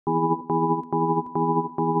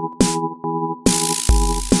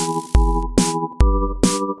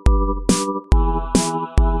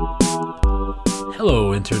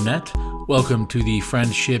Internet. Welcome to the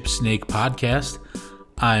Friendship Snake Podcast.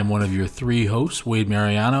 I am one of your three hosts, Wade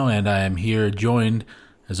Mariano, and I am here joined,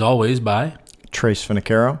 as always, by Trace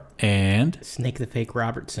Finicaro and Snake the Fake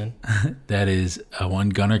Robertson. that is one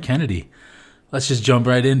Gunnar Kennedy. Let's just jump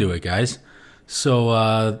right into it, guys. So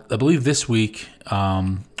I believe this week,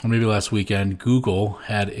 or maybe last weekend, Google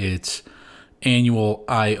had its annual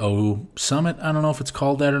I/O Summit. I don't know if it's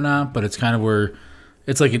called that or not, but it's kind of where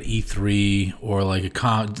it's like an E3 or like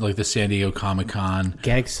like the San Diego Comic-Con.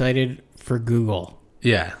 Get excited for Google.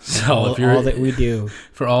 Yeah. So all, if you're all that we do.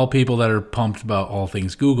 For all people that are pumped about all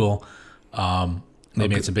things Google, they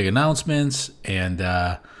made some big announcements, and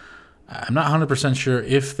I'm not 100% sure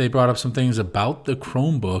if they brought up some things about the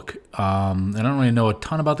Chromebook. I don't really know a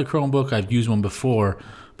ton about the Chromebook. I've used one before.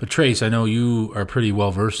 But Trace, I know you are pretty well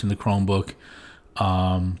versed in the Chromebook.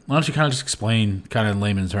 Why don't you kind of just explain, kind of in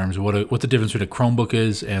layman's terms, what the difference between a Chromebook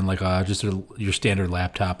is and like just your standard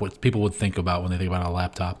laptop, what people would think about when they think about a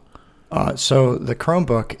laptop? So the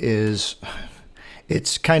Chromebook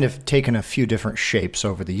it's kind of taken a few different shapes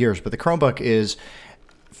over the years, but the Chromebook is,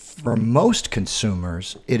 for most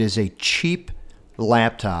consumers, it is a cheap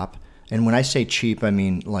laptop. And when I say cheap, I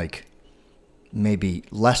mean like maybe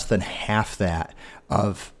less than half that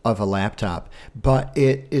of a laptop, but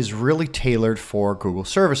it is really tailored for Google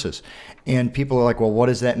services. And people are like, well, what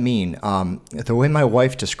does that mean? The way my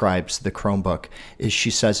wife describes the Chromebook is she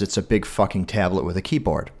says it's a big fucking tablet with a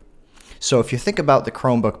keyboard. So if you think about the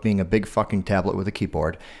Chromebook being a big fucking tablet with a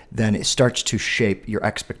keyboard, then it starts to shape your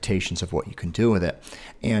expectations of what you can do with it.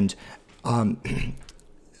 And the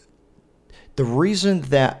reason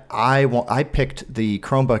that I picked the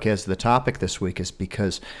Chromebook as the topic this week is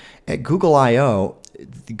because at Google I/O,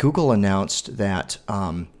 Google announced that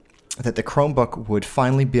that the Chromebook would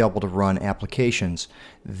finally be able to run applications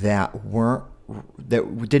that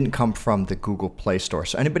didn't come from the Google Play Store.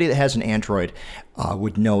 So anybody that has an Android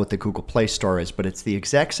would know what the Google Play Store is, but it's the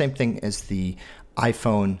exact same thing as the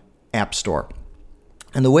iPhone App Store.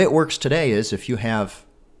 And the way it works today is if you have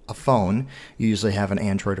a phone, you usually have an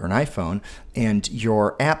Android or an iPhone, and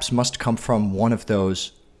your apps must come from one of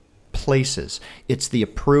those places. It's the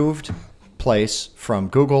approved place from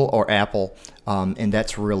Google or Apple, and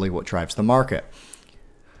that's really what drives the market.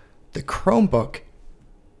 The Chromebook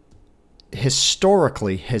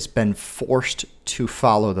historically has been forced to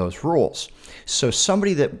follow those rules. So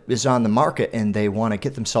somebody that is on the market and they want to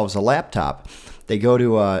get themselves a laptop, they go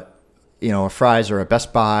to a Fry's or a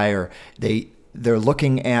Best Buy, or they're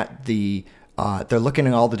looking at all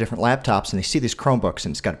the different laptops, and they see these Chromebooks,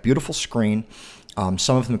 and it's got a beautiful screen.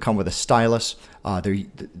 Some of them come with a stylus.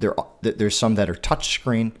 There's some that are touch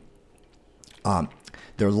screen.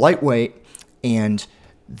 They're lightweight, and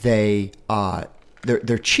they're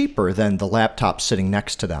cheaper than the laptop sitting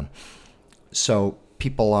next to them. So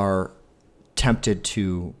people are tempted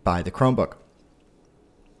to buy the Chromebook.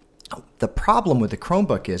 The problem with the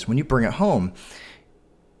Chromebook is when you bring it home,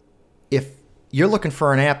 if you're looking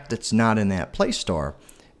for an app that's not in that Play Store,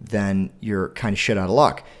 then you're kind of shit out of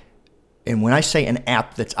luck. And when I say an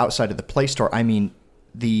app that's outside of the Play Store, I mean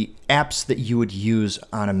the apps that you would use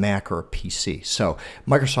on a Mac or a PC. So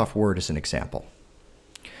Microsoft Word is an example.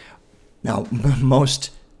 Now,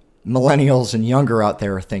 most millennials and younger out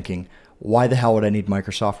there are thinking, why the hell would I need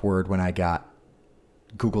Microsoft Word when I got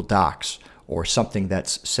Google Docs or something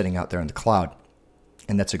that's sitting out there in the cloud?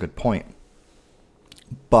 And that's a good point.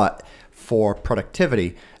 But for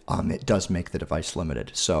productivity, it does make the device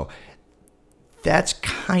limited. So that's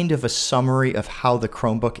kind of a summary of how the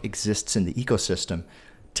Chromebook exists in the ecosystem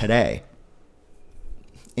today.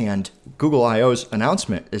 And Google I/O's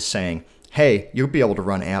announcement is saying, hey, you'll be able to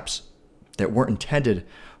run apps that weren't intended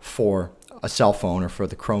for a cell phone or for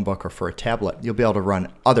the Chromebook or for a tablet. You'll be able to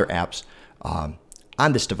run other apps on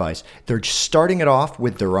this device. They're starting it off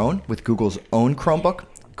with Google's own Chromebook.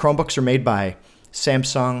 Chromebooks are made by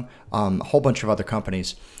Samsung, a whole bunch of other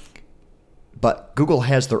companies. But Google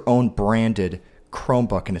has their own branded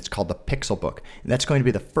Chromebook, and it's called the Pixelbook. And that's going to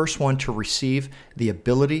be the first one to receive the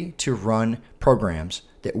ability to run programs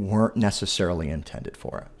that weren't necessarily intended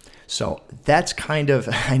for it. So that's kind of,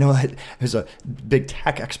 I know that there's a big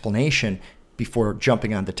tech explanation before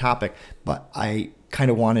jumping on the topic, but I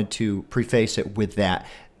kind of wanted to preface it with that.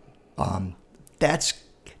 That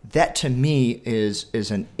to me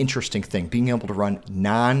is an interesting thing, being able to run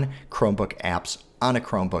non-Chromebook apps on a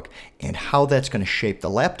Chromebook and how that's going to shape the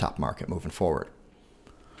laptop market moving forward.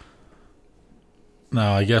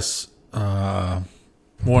 Now, I guess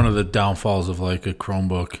one of the downfalls of like a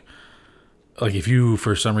Chromebook, like if you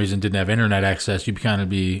for some reason didn't have internet access,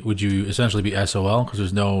 would you essentially be SOL because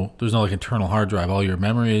there's no like internal hard drive. All your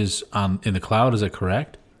memory is in the cloud. Is that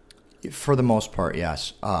correct? For the most part,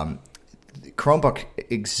 yes. Chromebook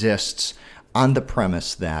exists on the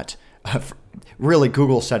premise that really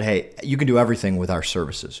Google said, hey, you can do everything with our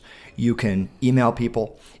services. You can email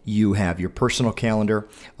people. You have your personal calendar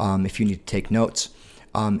if you need to take notes.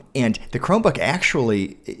 And the Chromebook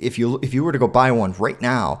actually, if you were to go buy one right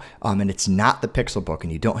now, and it's not the Pixelbook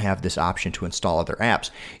and you don't have this option to install other apps,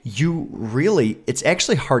 it's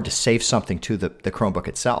actually hard to save something to the Chromebook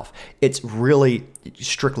itself. It's really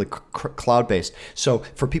strictly cloud-based. So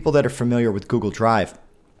for people that are familiar with Google Drive,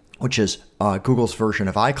 which is Google's version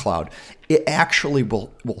of iCloud, it actually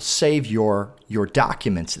will save your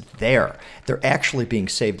documents there. They're actually being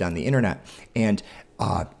saved on the internet. And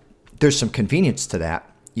there's some convenience to that.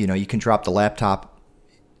 You can drop the laptop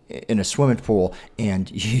in a swimming pool and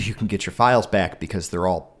you can get your files back because they're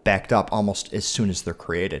all backed up almost as soon as they're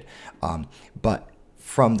created. But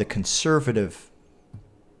from the conservative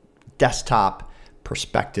desktop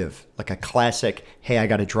perspective, like a classic, hey, I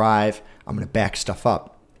got to drive, I'm going to back stuff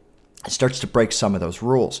up, it starts to break some of those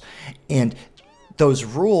rules. And those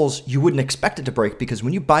rules you wouldn't expect it to break because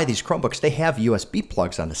when you buy these Chromebooks, they have USB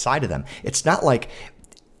plugs on the side of them. It's not like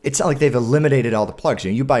they've eliminated all the plugs.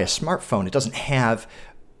 You buy a smartphone, it doesn't have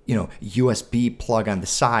USB plug on the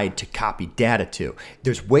side to copy data to.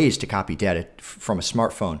 There's ways to copy data from a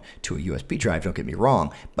smartphone to a USB drive, don't get me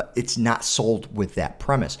wrong, but it's not sold with that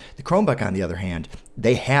premise. The Chromebook, on the other hand,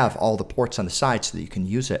 they have all the ports on the side so that you can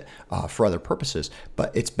use it for other purposes,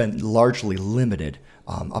 but it's been largely limited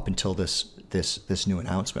up until this new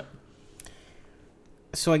announcement.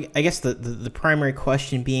 So I guess the primary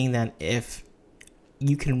question being that if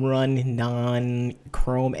you can run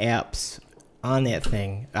non-Chrome apps on that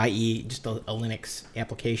thing, i.e. just a Linux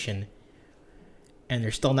application, and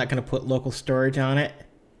they're still not going to put local storage on it,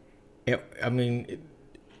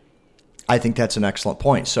 I think that's an excellent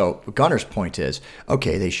point. So Gunner's point is,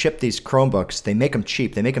 okay, they ship these Chromebooks, they make them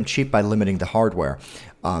cheap. They make them cheap by limiting the hardware.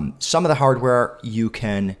 Some of the hardware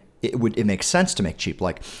it makes sense to make cheap,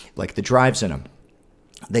 like the drives in them.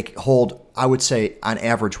 They hold, I would say, on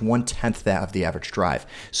average, 1/10 that of the average drive.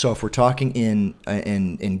 So if we're talking in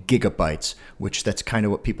gigabytes, which that's kind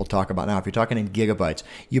of what people talk about now. If you're talking in gigabytes,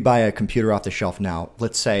 you buy a computer off the shelf now.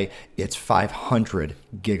 Let's say it's 500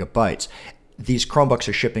 gigabytes. These Chromebooks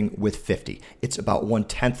are shipping with 50. It's about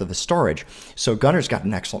 1/10 of the storage. So Gunner's got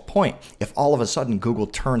an excellent point. If all of a sudden Google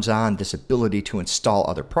turns on this ability to install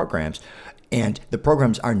other programs, and the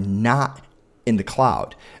programs are not in the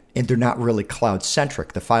cloud, and they're not really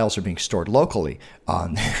cloud-centric. The files are being stored locally.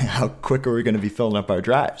 How quick are we going to be filling up our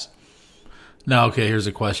drives? Now, okay, here's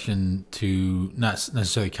a question to not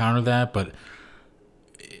necessarily counter that, but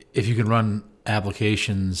if you can run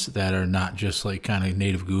applications that are not just like kind of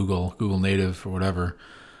native Google native or whatever,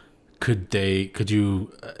 could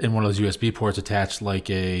you, in one of those USB ports, attach like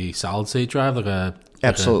a solid-state drive,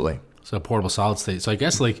 Absolutely. So a portable solid-state. So I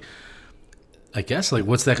guess what's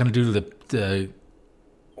that going to do to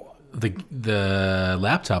the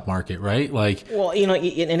laptop market, right? Like, well, and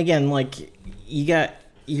again, like, you got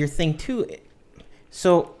your thing too.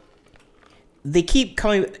 So they keep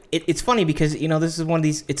coming. It's funny because this is one of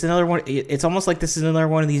these. It's another one. It's almost like this is another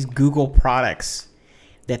one of these Google products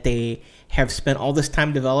that they have spent all this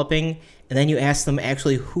time developing, and then you ask them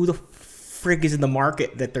actually who the frig is in the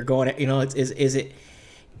market that they're going at. Is it?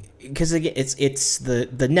 Because again, it's the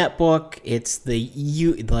netbook, it's the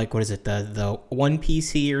one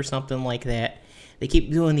PC or something like that. They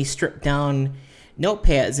keep doing these stripped down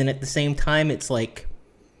notepads, and at the same time, it's like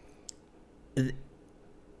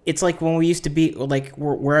when we used to be like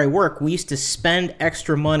where I work, we used to spend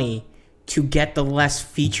extra money to get the less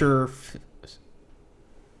feature.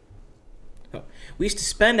 We used to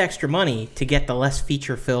spend extra money to get the less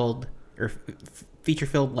feature-filled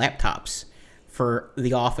laptops for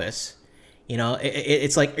the office.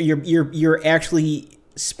 It's like you're actually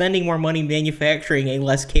spending more money manufacturing a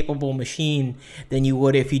less capable machine than you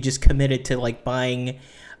would if you just committed to like buying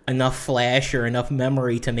enough flash or enough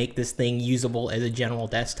memory to make this thing usable as a general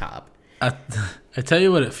desktop. I tell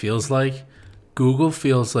you what it feels like. Google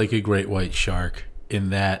feels like a great white shark in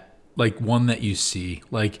that, like, one that you see.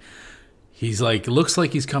 Like, he's like, looks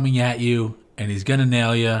like he's coming at you and he's gonna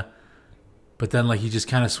nail you, but then like he just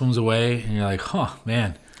kind of swims away and you're like, huh,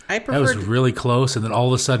 man, that was really close. And then all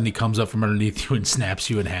of a sudden he comes up from underneath you and snaps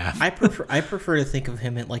you in half. I prefer to think of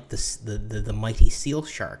him at like the mighty seal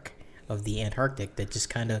shark of the Antarctic that just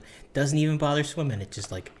kind of doesn't even bother swimming. It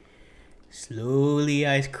just like slowly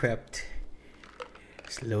ice crept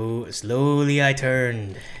Slowly I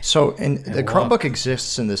turned. So, and the Chromebook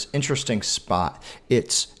exists in this interesting spot.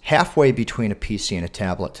 It's halfway between a PC and a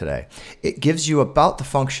tablet today. It gives you about the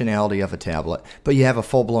functionality of a tablet, but you have a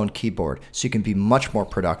full-blown keyboard, so you can be much more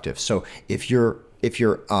productive. So, if you're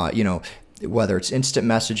whether it's instant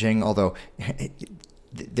messaging, although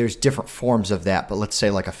there's different forms of that, but let's say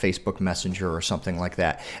like a Facebook Messenger or something like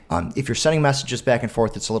that. If you're sending messages back and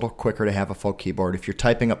forth, it's a little quicker to have a full keyboard. If you're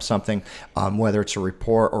typing up something, whether it's a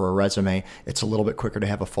report or a resume, it's a little bit quicker to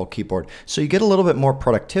have a full keyboard. So you get a little bit more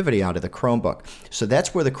productivity out of the Chromebook. So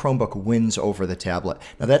that's where the Chromebook wins over the tablet.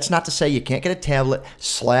 Now that's not to say you can't get a tablet,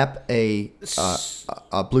 slap a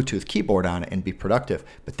Bluetooth keyboard on it and be productive,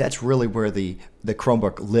 but that's really where the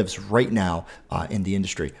Chromebook lives right now in the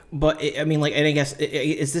industry. But I mean, like, and I guess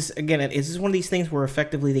is this one of these things where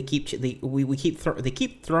effectively they keep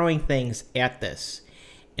throwing things at this,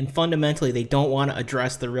 and fundamentally they don't want to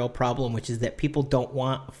address the real problem, which is that people don't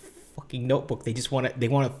want a fucking notebook. They just want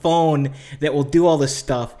a phone that will do all this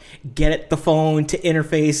stuff. Get the phone to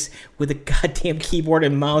interface with a goddamn keyboard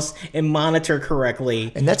and mouse and monitor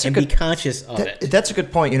correctly, and be conscious of it. That's a good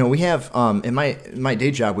point. We have in my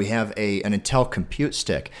day job we have an Intel Compute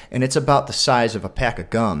Stick, and it's about the size of a pack of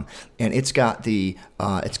gum, and it's got the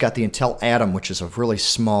Intel Atom, which is a really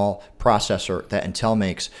small processor that Intel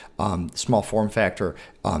makes, small form factor.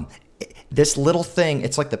 This little thing,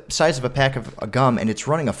 it's like the size of a pack of gum, and it's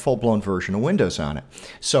running a full-blown version of Windows on it.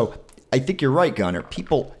 So I think you're right, Gunnar.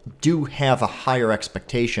 People do have a higher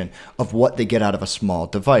expectation of what they get out of a small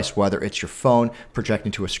device, whether it's your phone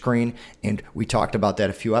projecting to a screen, and we talked about that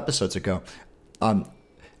a few episodes ago. But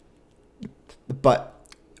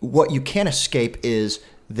what you can't escape is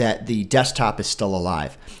that the desktop is still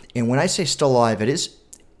alive. And when I say still alive,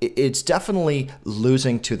 it's definitely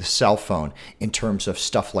losing to the cell phone in terms of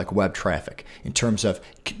stuff like web traffic, in terms of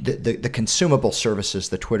the consumable services,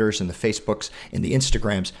 the Twitters and the Facebooks and the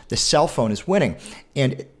Instagrams. The cell phone is winning.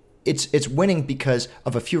 And it's winning because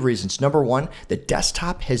of a few reasons. Number one, the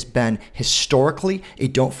desktop has been historically a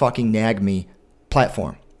don't fucking nag me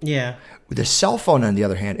platform. Yeah. The cell phone, on the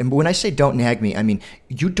other hand, and when I say don't nag me, I mean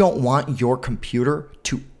you don't want your computer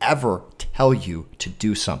to ever tell you to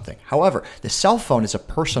do something. However, the cell phone is a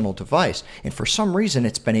personal device, and for some reason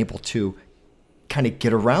it's been able to kind of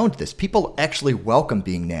get around this. People actually welcome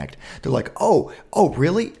being nagged. They're like, oh,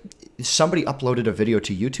 really? Somebody uploaded a video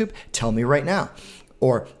to YouTube? Tell me right now.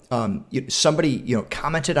 Or somebody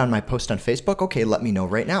commented on my post on Facebook? Okay, let me know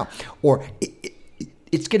right now. Or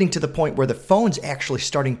it's getting to the point where the phone's actually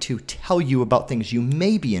starting to tell you about things you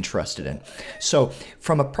may be interested in. So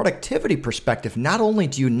from a productivity perspective, not only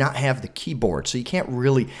do you not have the keyboard, so you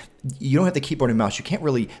don't have the keyboard and mouse, you can't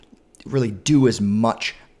really do as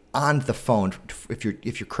much on the phone if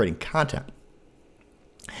you're creating content.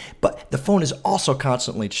 But the phone is also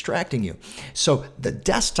constantly distracting you. So the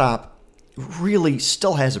desktop really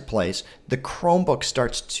still has a place. The Chromebook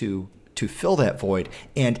starts to fill that void,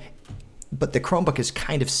 but the Chromebook is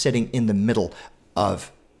kind of sitting in the middle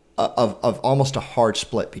of almost a hard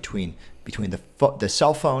split between the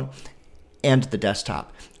cell phone and the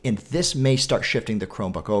desktop. And this may start shifting the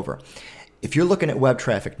Chromebook over. If you're looking at web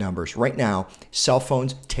traffic numbers, right now, cell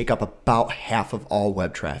phones take up about half of all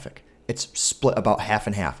web traffic. It's split about half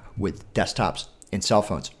and half with desktops and cell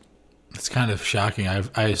phones. It's kind of shocking. I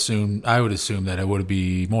would assume that it would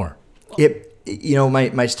be more.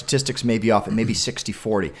 My statistics may be off. It may be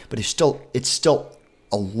 60-40, but it's still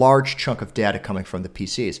a large chunk of data coming from the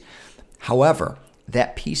PCs. However,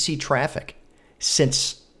 that PC traffic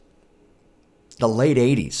since the late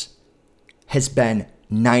 80s has been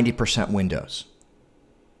 90% Windows.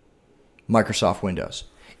 Microsoft Windows.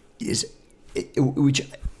 Which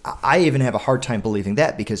I even have a hard time believing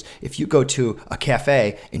that, because if you go to a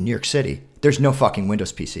cafe in New York City, there's no fucking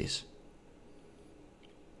Windows PCs.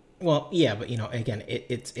 Well, yeah, but again,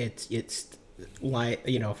 it's lie.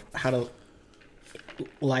 How to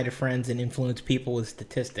lie to friends and influence people with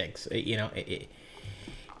statistics.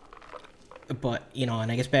 But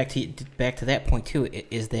and I guess back to that point too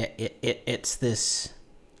is that it's this.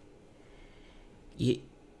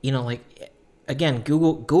 Again,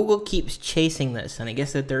 Google keeps chasing this, and I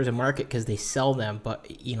guess that there's a market because they sell them. But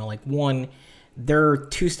one, they're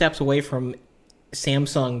 2 steps away from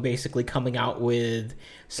Samsung basically coming out with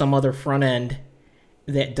some other front end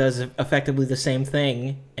that does effectively the same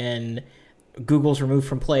thing, and Google's removed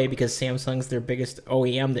from play because Samsung's their biggest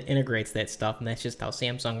OEM that integrates that stuff, and that's just how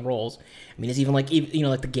Samsung rolls. I mean, it's even like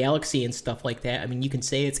the Galaxy and stuff like that. I mean, you can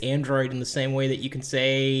say it's Android in the same way that you can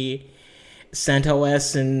say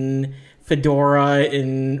CentOS and Fedora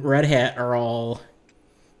and Red Hat are all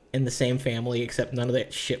in the same family, except none of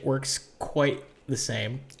that shit works quite the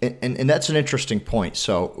same. And that's an interesting point.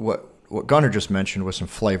 So what Gunnar just mentioned was some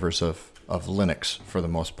flavors of Linux for the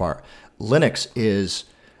most part. Linux is,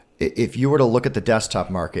 if you were to look at the desktop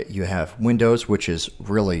market, you have Windows, which is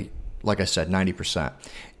really, like I said, 90%.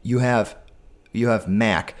 You have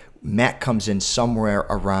Mac. Mac comes in somewhere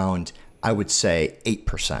around, I would say,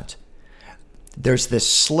 8%. There's this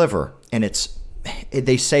sliver, and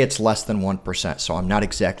they say it's less than 1%, so I'm not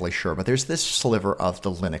exactly sure, but there's this sliver of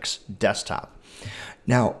the Linux desktop.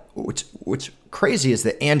 Now, what's crazy is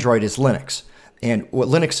that Android is Linux, and what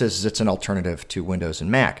Linux is it's an alternative to Windows and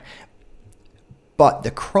Mac. But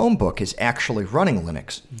the Chromebook is actually running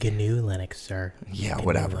Linux. GNU Linux, sir. Yeah, GNU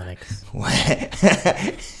whatever.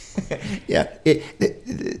 Linux. Yeah,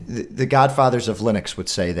 the godfathers of Linux would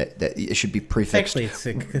say that it should be prefixed. Actually,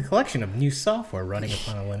 it's a collection of new software running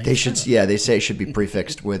upon a Linux. They should, yeah, they say it should be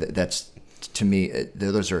prefixed with. That's, to me,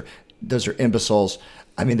 those are imbeciles.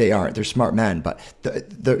 I mean, they aren't. They're smart men, but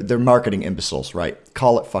they're marketing imbeciles, right?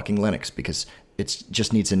 Call it fucking Linux because it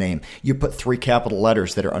just needs a name. You put 3 capital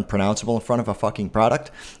letters that are unpronounceable in front of a fucking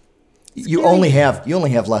product. You only have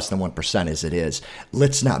less than 1% as it is.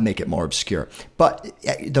 Let's not make it more obscure. But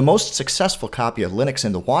the most successful copy of Linux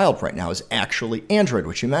in the wild right now is actually Android,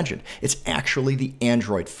 which you mentioned. It's actually the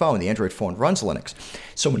Android phone. The Android phone runs Linux.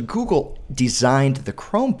 So when Google designed the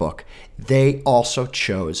Chromebook, they also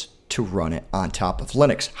chose to run it on top of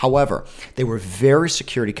Linux. However, they were very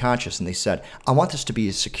security conscious and they said, I want this to be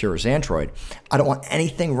as secure as Android. I don't want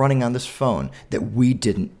anything running on this phone that we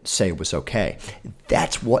didn't say was okay.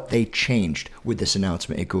 That's what they changed with this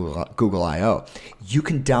announcement at Google I/O. You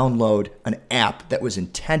can download an app that was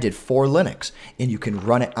intended for Linux and you can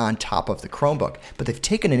run it on top of the Chromebook. But they've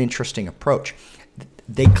taken an interesting approach.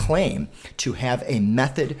 They claim to have a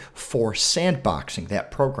method for sandboxing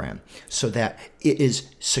that program so that it is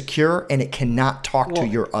secure and it cannot talk to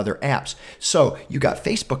your other apps. So you got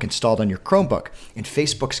Facebook installed on your Chromebook and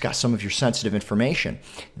Facebook's got some of your sensitive information.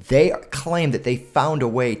 They claim that they found a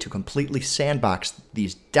way to completely sandbox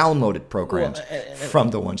these downloaded programs from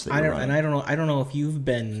the ones that you're running. And I don't know if you've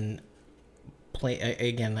been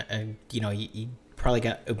again, you probably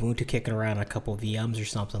got Ubuntu kicking around a couple of VMs or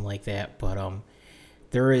something like that, but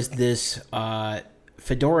there is this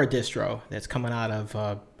Fedora distro that's coming out of,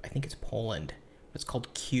 I think it's Poland. It's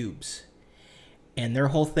called Cubes. And their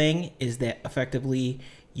whole thing is that effectively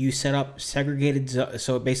you set up segregated,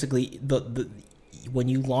 so basically when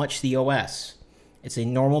you launch the OS, it's a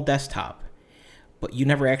normal desktop, but you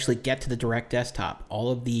never actually get to the direct desktop.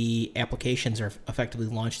 All of the applications are effectively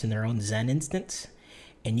launched in their own Zen instance,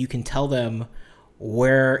 and you can tell them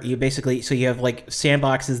where you basically, so you have like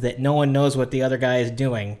sandboxes that no one knows what the other guy is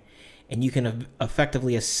doing, and you can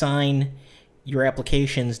effectively assign your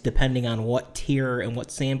applications depending on what tier and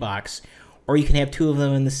what sandbox, or you can have 2 of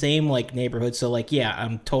them in the same like neighborhood. So like, yeah,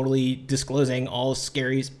 I'm totally disclosing all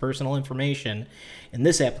scary personal information in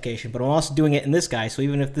this application, but I'm also doing it in this guy. So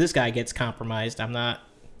even if this guy gets compromised, I'm not.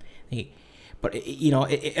 But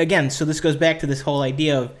again, so this goes back to this whole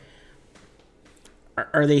idea of,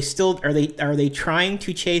 are they trying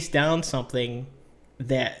to chase down something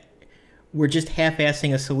that we're just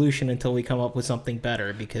half-assing a solution until we come up with something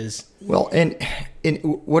better? Because and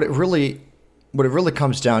what it really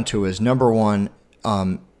comes down to is, number one,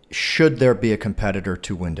 should there be a competitor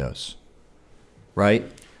to Windows, right?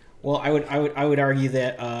 Well, I would argue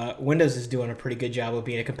that Windows is doing a pretty good job of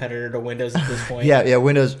being a competitor to Windows at this point. Yeah,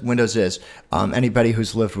 Windows is. Anybody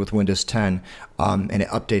who's lived with Windows 10 and it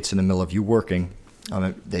updates in the middle of you working,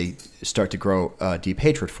 they start to grow deep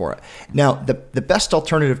hatred for it. Now, the best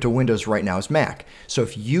alternative to Windows right now is Mac. So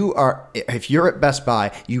if you're at Best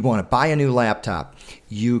Buy, you want to buy a new laptop,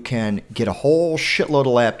 you can get a whole shitload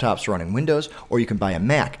of laptops running Windows, or you can buy a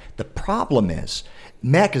Mac. The problem is,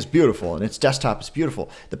 Mac is beautiful and its desktop is beautiful.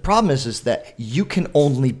 The problem is that you can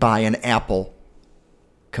only buy an Apple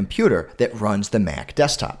computer that runs the Mac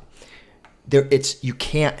desktop. There is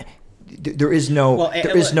no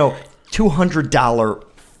 $200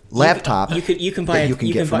 laptop. You can buy a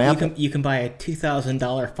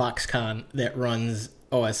 $2,000 Foxconn that runs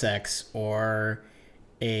OS X, or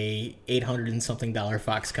a $800 and something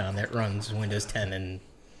Foxconn that runs Windows 10 and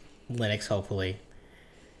Linux. Hopefully,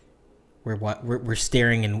 we're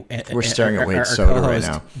staring at Wade Soda right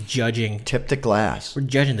now. Judging. Tip the glass. We're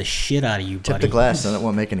judging the shit out of you, buddy. Tip the glass, then it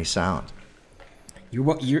won't make any sound.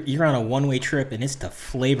 You're on a one-way trip, and it's to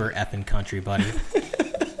flavor effing country, buddy.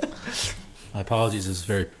 My apologies, it's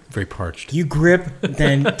very, very parched. You grip,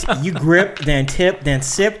 then tip, then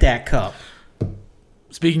sip that cup.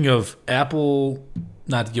 Speaking of Apple,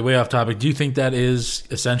 not to get way off topic, do you think that is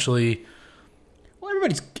essentially... Well,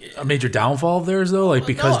 everybody's... a major downfall of theirs though? Like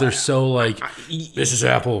because no, they're so like this is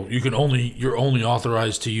Apple. You're only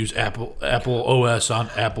authorized to use Apple OS on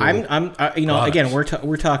Apple. Again,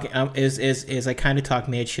 we're talking is I kind of talk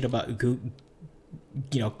mad shit about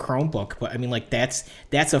Chromebook, but I mean like that's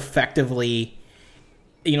effectively.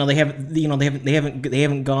 They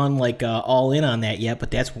haven't gone like all in on that yet,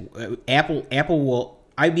 but that's Apple will.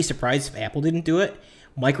 I'd be surprised if Apple didn't do it.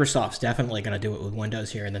 Microsoft's definitely going to do it with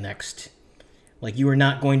Windows here in the next. Like you are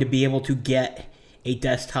not going to be able to get a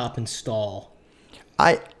desktop install.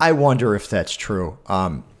 I wonder if that's true.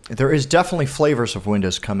 There is definitely flavors of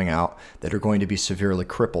Windows coming out that are going to be severely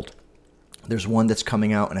crippled. There's one that's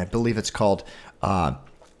coming out, and I believe it's called.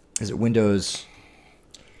 Is it Windows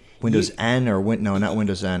N or no, not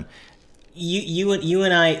Windows N. You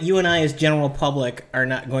and I as general public are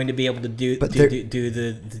not going to be able to do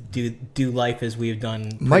life as we've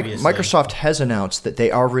done previously. Microsoft has announced that they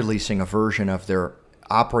are releasing a version of their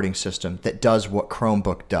operating system that does what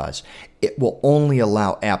Chromebook does. It will only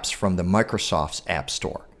allow apps from the Microsoft's App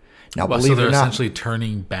Store. Now, believe it or not, essentially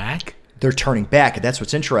turning back. They're turning back, and that's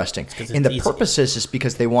what's interesting. And the purpose is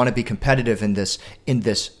because they want to be competitive in this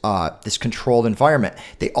controlled environment.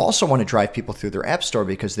 They also want to drive people through their App Store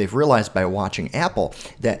because they've realized by watching Apple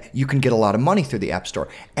that you can get a lot of money through the App Store.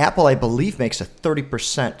 Apple, I believe, makes a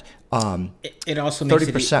 30%. It also makes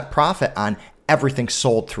 30% profit on everything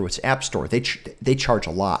sold through its App Store. They charge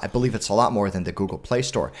a lot. I believe it's a lot more than the Google Play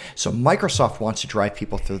Store. So Microsoft wants to drive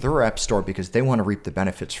people through their App Store because they want to reap the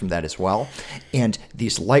benefits from that as well. And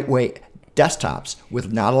these lightweight desktops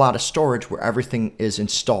with not a lot of storage where everything is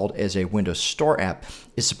installed as a Windows Store app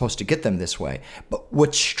is supposed to get them this way. But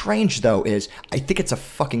what's strange, though, is I think it's a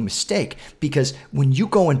fucking mistake because when you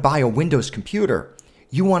go and buy a Windows computer,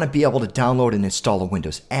 you want to be able to download and install a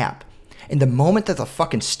Windows app. And the moment that the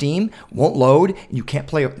fucking Steam won't load and you can't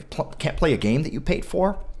play a game that you paid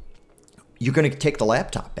for, you're going to take the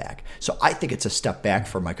laptop back. So I think it's a step back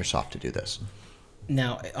for Microsoft to do this.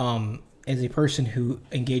 Now, as a person who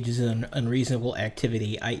engages in unreasonable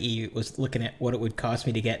activity, i.e., was looking at what it would cost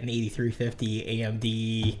me to get an 8350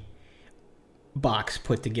 AMD box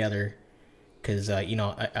put together, because I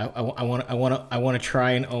want to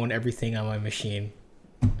try and own everything on my machine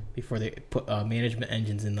before they put management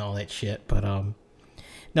engines and all that shit. But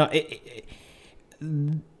no,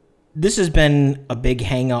 this has been a big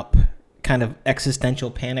hang up, kind of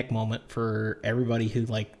existential panic moment for everybody who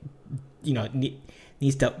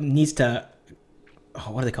needs to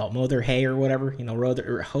what do they call it? Mow their hay or whatever,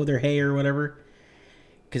 hoe their hay or whatever.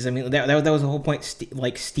 Because I mean that was the whole point.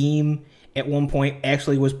 Steam at one point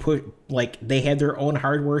actually was put they had their own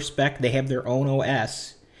hardware spec, they have their own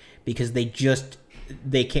OS because they can't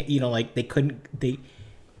they couldn't.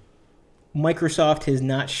 Microsoft has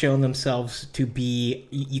not shown themselves to be.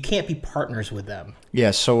 You can't be partners with them.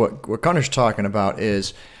 Yeah. So what Gunner's talking about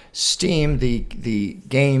is Steam, the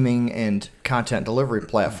gaming and content delivery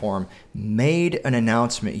platform, made an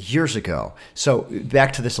announcement years ago. So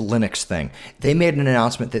back to this Linux thing. They made an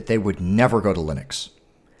announcement that they would never go to Linux.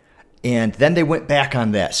 And then they went back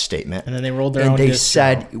on that statement. And then they rolled their own And they distro.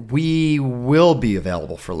 said, we will be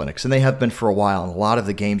available for Linux. And they have been for a while. And a lot of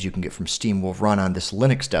the games you can get from Steam will run on this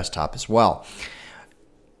Linux desktop as well.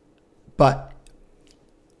 But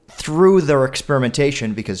through their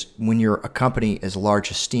experimentation, because when you're a company as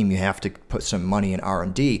large as Steam, you have to put some money in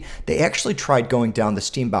R&D, they actually tried going down the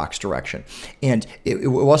Steambox direction. And it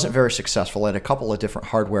wasn't very successful. At a couple of different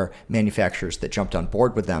hardware manufacturers that jumped on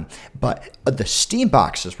board with them. But the Steam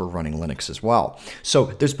boxes were running Linux as well. So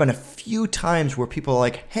there's been a few times where people are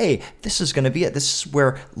like, hey, this is going to be it. This is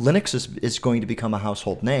where Linux is going to become a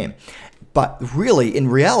household name. But really, in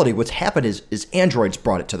reality, what's happened is Android's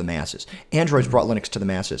brought it to the masses. Android's brought Linux to the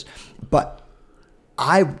masses. But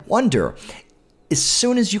I wonder, as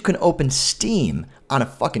soon as you can open Steam on a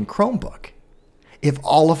fucking Chromebook, if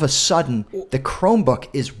all of a sudden the Chromebook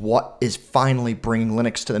is what is finally bringing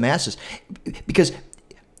Linux to the masses. Because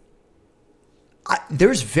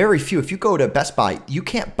there's very few. If you go to Best Buy, you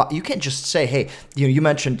can't just say, hey, you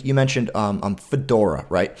mentioned Fedora,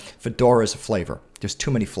 right? Fedora is a flavor. There's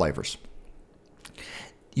too many flavors.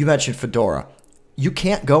 You mentioned Fedora. You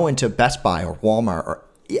can't go into Best Buy or Walmart or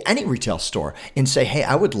any retail store and say, hey,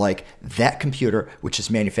 I would like that computer, which is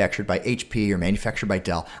manufactured by HP or manufactured by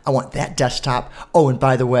Dell. I want that desktop. Oh, and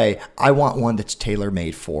by the way, I want one that's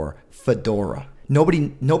tailor-made for Fedora.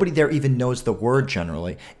 Nobody there even knows the word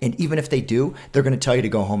generally. And even if they do, they're going to tell you to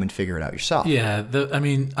go home and figure it out yourself. Yeah.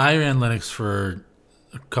 I ran Linux for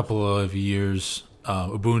a couple of years,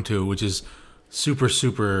 Ubuntu, which is super,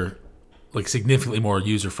 super, significantly more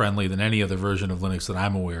user-friendly than any other version of Linux that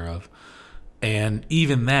I'm aware of. And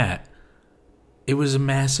even that, it was a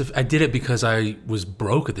massive. I did it because I was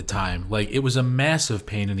broke at the time. Like, it was a massive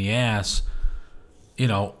pain in the ass.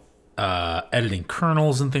 Editing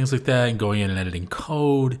kernels and things like that, and going in and editing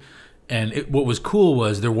code. And what was cool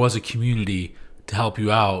was there was a community to help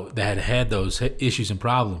you out that had those issues and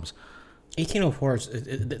problems. 1804 is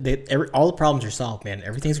all the problems are solved, man.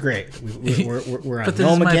 Everything's great. We're on But this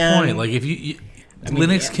home is my again. point. Like, if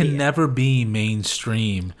Linux can never be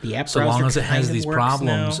mainstream The app so long browser as it has kind of these works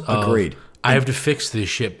problems. now. Of, Agreed. I have to fix this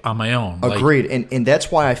shit on my own. Agreed, and that's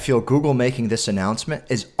why I feel Google making this announcement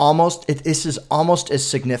is almost as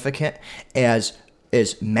significant as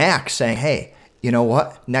Mac saying, "Hey, you know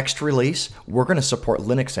what? Next release, we're going to support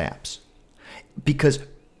Linux apps," because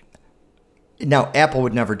now Apple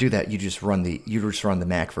would never do that. You just run the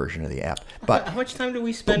Mac version of the app. But how much time do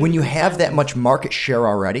we spend? But when you have that much market share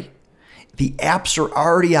already, the apps are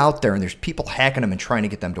already out there, and there's people hacking them and trying to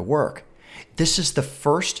get them to work. This is the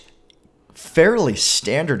first fairly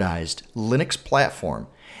standardized Linux platform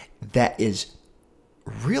that is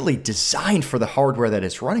really designed for the hardware that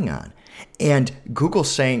it's running on. And Google's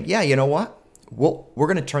saying, yeah, you know what? We're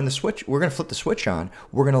going to turn the switch. We're going to flip the switch on.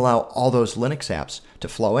 We're going to allow all those Linux apps to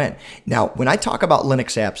flow in. Now, when I talk about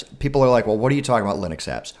Linux apps, people are like, well, what are you talking about Linux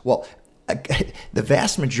apps? Well, the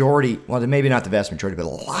vast majority, well, maybe not the vast majority, but a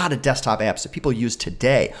lot of desktop apps that people use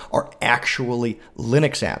today are actually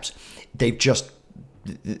Linux apps.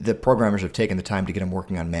 The programmers have taken the time to get them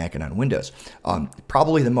working on Mac and on Windows.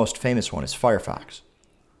 Probably the most famous one is Firefox.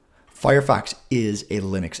 Firefox is a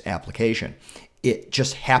Linux application. It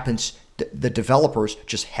just happens, the developers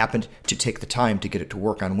just happened to take the time to get it to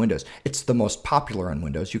work on Windows. It's the most popular on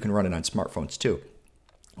Windows. You can run it on smartphones too.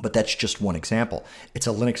 But that's just one example. It's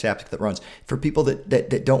a Linux app that runs. For people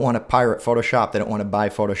that don't want to pirate Photoshop, they don't want to buy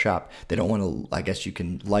Photoshop, they don't want to, I guess you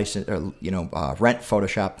can license or rent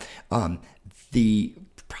Photoshop.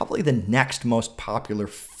 Probably the next most popular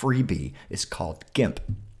freebie is called GIMP,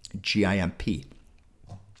 G-I-M-P.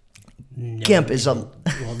 GIMP is the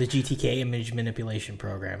GTK image manipulation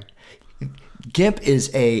program. GIMP is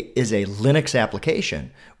a Linux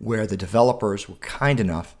application where the developers were kind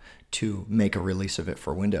enough to make a release of it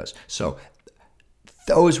for Windows. So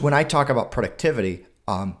when I talk about productivity,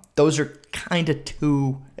 those are kind of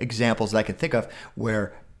two examples that I can think of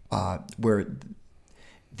where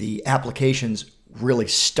the applications really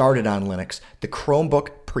started on Linux. The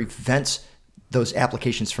Chromebook prevents those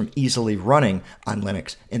applications from easily running on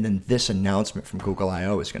Linux, and then this announcement from Google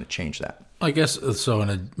I/O is going to change that. I guess so. In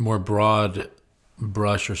a more broad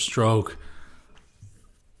brush or stroke,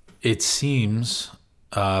 it seems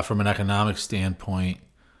from an economic standpoint,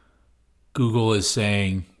 Google is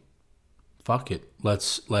saying, "Fuck it,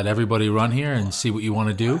 let's let everybody run here and see what you want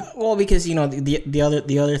to do." Well, because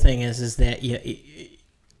the other thing is that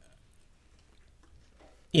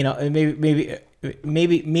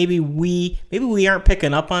maybe we aren't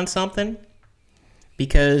picking up on something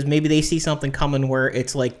because maybe they see something coming where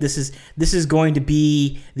it's like this is going to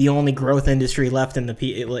be the only growth industry left in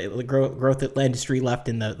the growth industry left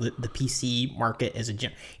in the PC market as a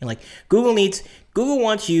like Google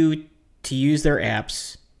wants you to use their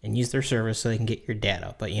apps and use their service so they can get your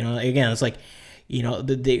data. But again, it's like and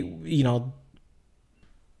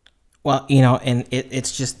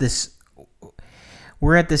it's just this.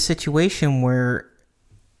 We're at this situation where,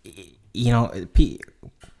 you're not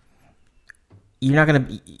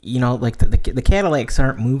gonna, like the Cadillacs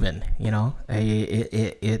aren't moving.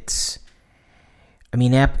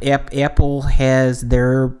 Apple has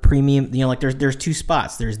their premium. Like there's two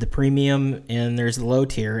spots. There's the premium and there's the low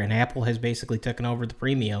tier, and Apple has basically taken over the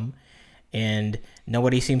premium, and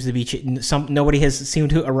nobody seems to be nobody has seemed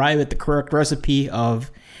to arrive at the correct recipe of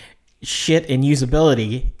shit and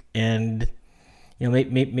usability and.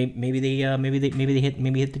 Maybe they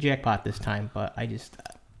hit the jackpot this time, but I just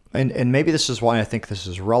and maybe this is why I think this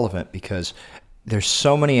is relevant because there's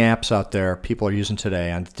so many apps out there people are using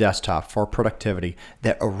today on the desktop for productivity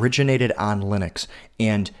that originated on Linux,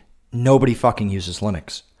 and nobody fucking uses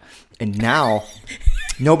Linux. And now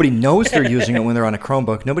nobody knows they're using it when they're on a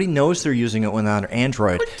Chromebook. Nobody knows they're using it when they're on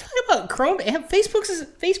Android. What are you talking about? Chrome?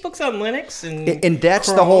 Facebook's on Linux, and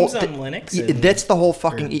that's Chrome's the whole. on Linux. That's the whole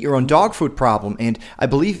fucking eat your own dog food problem. And I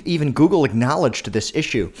believe even Google acknowledged this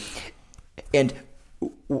issue. And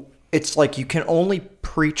it's like you can only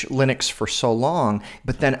preach Linux for so long,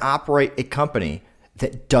 but then operate a company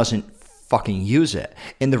that doesn't fucking use it.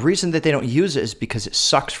 And the reason that they don't use it is because it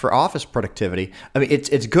sucks for office productivity. I mean,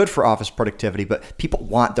 it's good for office productivity, but people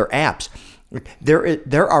want their apps.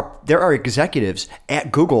 There are executives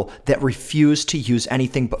at Google that refuse to use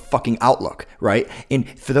anything but fucking Outlook, right? And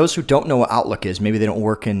for those who don't know what Outlook is, maybe they don't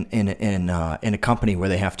work in a company where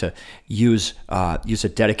they have to use a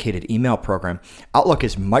dedicated email program. Outlook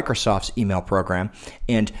is Microsoft's email program,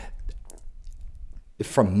 and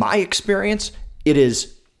from my experience, it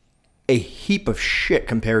is a heap of shit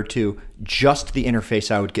compared to just the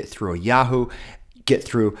interface I would get through a Yahoo, get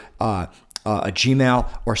through a Gmail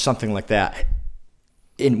or something like that.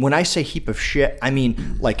 And when I say heap of shit, I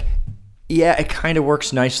mean like, yeah, it kind of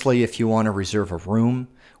works nicely if you want to reserve a room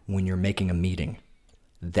when you're making a meeting.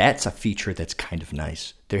 That's a feature that's kind of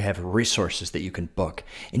nice. They have resources that you can book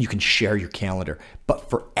and you can share your calendar. But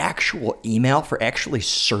for actual email, for actually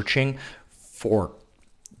searching for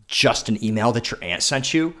just an email that your aunt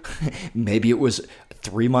sent you, maybe it was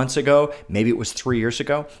 3 months ago, maybe it was 3 years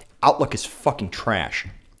ago, Outlook is fucking trash.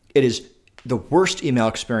 It is the worst email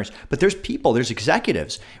experience. But there's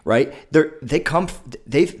executives, right?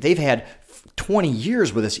 They've had 20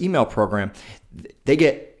 years with this email program. They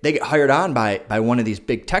get hired on by one of these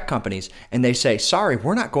big tech companies, and they say, "Sorry,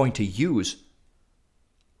 we're not going to use."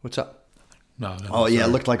 What's up? No, oh yeah, it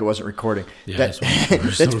looked like it wasn't recording. Yeah, that's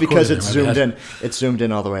because it's zoomed in. It's zoomed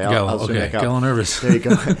in all the way. I'll zoom back out. Got a little nervous. There you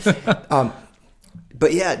go.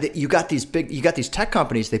 But yeah, you got these tech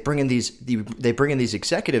companies. They bring in these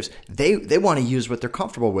executives. They want to use what they're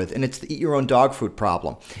comfortable with, and it's the eat your own dog food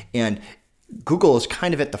problem. And Google is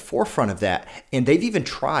kind of at the forefront of that, and they've even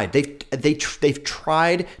tried. They've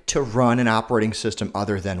tried to run an operating system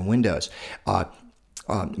other than Windows.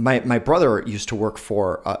 My brother used to work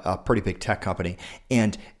for a pretty big tech company,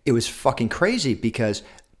 and it was fucking crazy because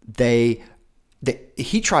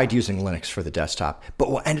he tried using Linux for the desktop, but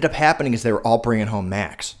what ended up happening is they were all bringing home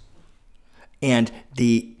Macs. And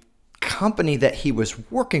the company that he was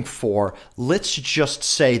working for, let's just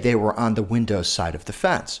say they were on the Windows side of the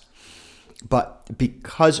fence. But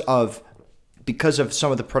because of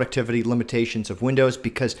some of the productivity limitations of Windows,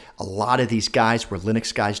 because a lot of these guys were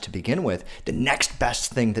Linux guys to begin with, the next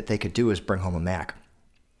best thing that they could do is bring home a Mac.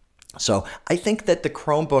 So I think that the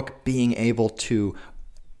Chromebook being able to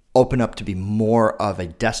open up to be more of a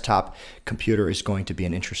desktop computer is going to be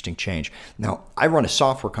an interesting change. Now, I run a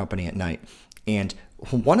software company at night, and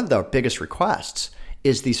one of the biggest requests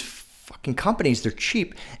is these fucking companies. They're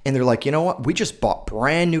cheap, and they're like, you know what? We just bought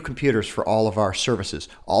brand new computers for all of our services.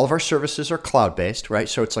 All of our services are cloud-based, right?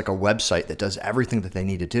 So it's like a website that does everything that they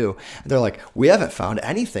need to do. And they're like, we haven't found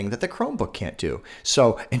anything that the Chromebook can't do.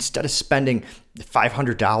 So instead of spending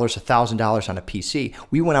 $500, $1,000 on a PC,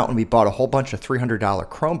 we went out and we bought a whole bunch of $300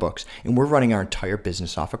 Chromebooks, and we're running our entire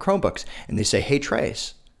business off of Chromebooks. And they say, hey,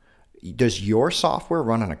 Trace, does your software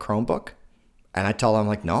run on a Chromebook? And I tell them,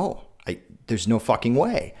 like, no, there's no fucking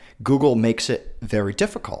way. Google makes it very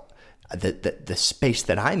difficult. The space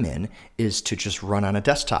that I'm in is to just run on a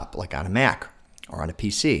desktop, like on a Mac or on a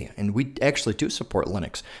PC. And we actually do support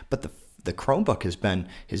Linux. But the Chromebook has been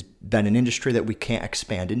an industry that we can't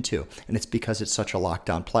expand into. And it's because it's such a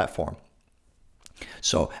lockdown platform.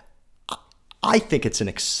 So I think it's an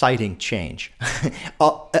exciting change.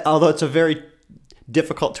 Although it's a very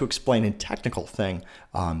difficult to explain and technical thing,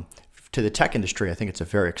 to the tech industry, I think it's a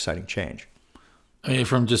very exciting change. I mean,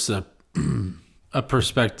 from just a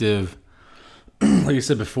perspective, like I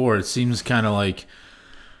said before, it seems kind of like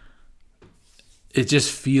it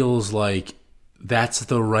just feels like that's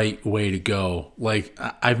the right way to go. Like,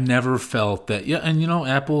 I've never felt that. Yeah, and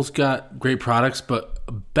Apple's got great products, but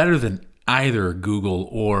better than either Google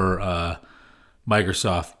or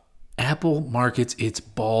Microsoft. Apple markets its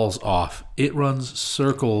balls off. It runs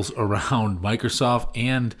circles around Microsoft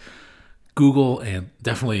and Google, and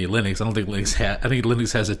definitely Linux. I think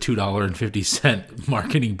Linux has a $2.50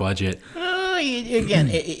 marketing budget. Again,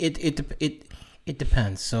 it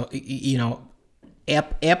depends. So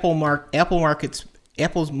Apple's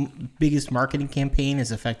biggest marketing campaign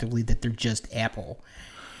is effectively that they're just Apple.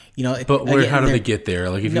 But how do they get there?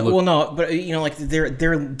 Like, if you look, like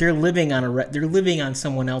they're living on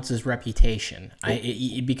someone else's reputation.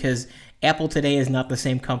 Because Apple today is not the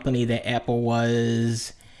same company that Apple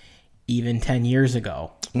was even 10 years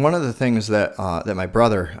ago. One of the things that my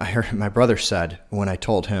brother said when I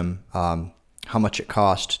told him how much it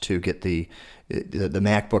cost to get the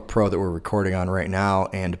MacBook Pro that we're recording on right now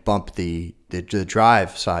and bump the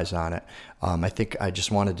drive size on it. I think I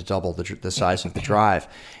just wanted to double the size of the drive.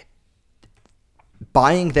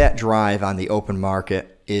 Buying that drive on the open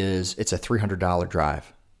market it's a $300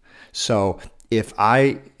 drive. So if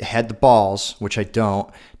I had the balls, which I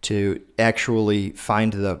don't, to actually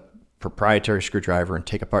find the proprietary screwdriver and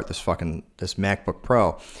take apart this MacBook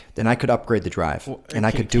Pro, then I could upgrade the drive, and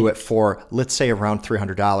I could do it for, let's say, around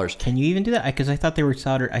 $300. Can you even do that? Because I thought they were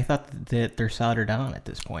soldered. I thought that they're soldered on at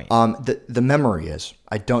this point. The memory is.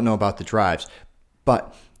 I don't know about the drives,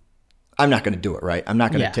 but I'm not going to do it, right? I'm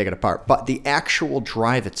not going to take it apart. But the actual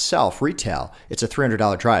drive itself, retail, it's a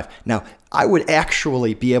 $300 drive. Now, I would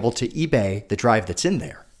actually be able to eBay the drive that's in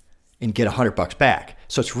there and get $100 back.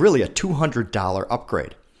 So it's really a $200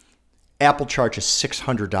 upgrade. Apple charges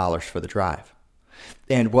 $600 for the drive.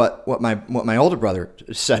 And what my older brother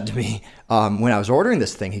said to me when I was ordering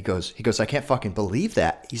this thing, he goes, I can't fucking believe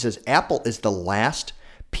that. He says, Apple is the last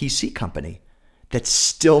PC company that's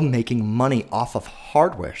still making money off of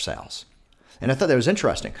hardware sales. And I thought that was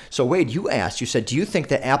interesting. So Wade, you said, do you think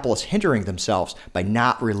that Apple is hindering themselves by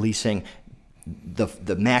not releasing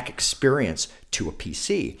the Mac experience to a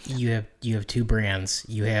PC? You have two brands.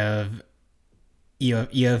 You have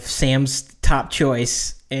Sam's Top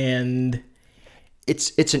Choice, and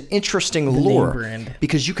it's an interesting lure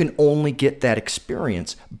because you can only get that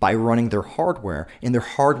experience by running their hardware, and their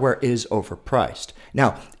hardware is overpriced.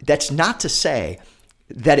 Now, that's not to say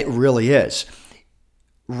that it really is.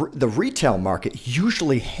 The retail market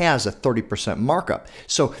usually has a 30% markup.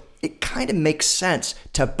 So it kind of makes sense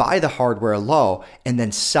to buy the hardware low and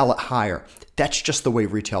then sell it higher. That's just the way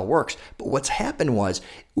retail works. But what's happened was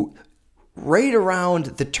right around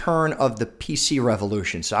the turn of the PC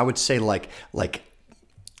revolution, so I would say like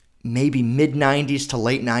maybe mid-90s to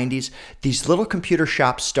late 90s, these little computer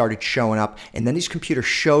shops started showing up, and then these computer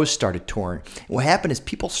shows started touring. What happened is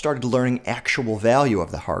people started learning actual value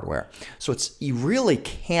of the hardware. So you really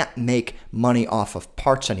can't make money off of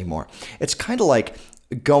parts anymore. It's kind of like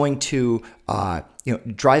going to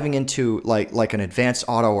driving into like an Advanced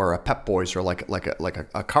Auto or a Pep Boys or like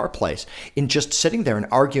a car place and just sitting there and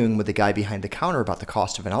arguing with the guy behind the counter about the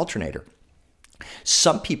cost of an alternator.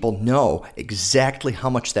 Some people know exactly how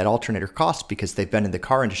much that alternator costs because they've been in the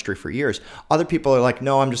car industry for years. Other people are like,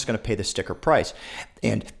 no, I'm just going to pay the sticker price.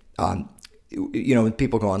 And when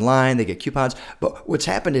people go online, they get coupons. But what's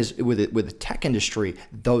happened is with the tech industry,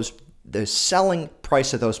 the selling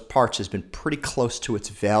price of those parts has been pretty close to its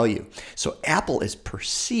value. So Apple is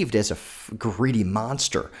perceived as a greedy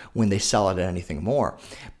monster when they sell it at anything more.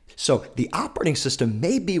 So the operating system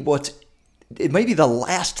may be the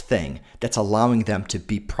last thing that's allowing them to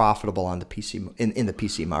be profitable on the PC in the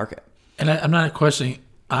PC market. And I'm not questioning.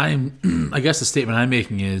 I guess the statement I'm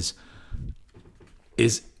making is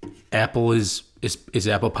Apple is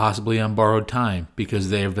Apple possibly on borrowed time because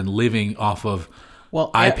they have been living off of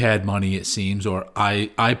iPad money, it seems, or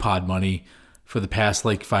iPod money for the past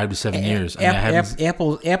 5 to 7 years.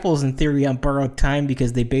 Apple's in theory on borrowed time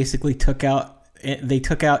because they basically took out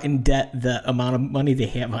in debt the amount of money they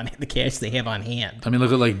have the cash they have on hand. I mean,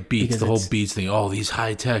 look at Beats, the whole Beats thing. Oh, these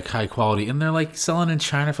high tech, high quality, and they're selling in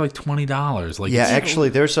China for $20. Actually,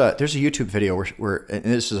 there's a YouTube video where and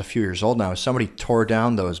this is a few years old now. Somebody tore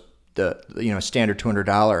down the standard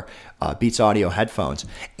 $200 Beats Audio headphones,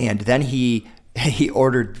 and then he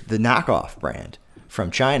ordered the knockoff brand from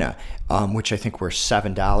China, which I think were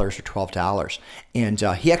 $7 or $12. And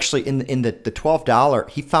he actually, in the $12,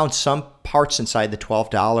 he found some parts inside the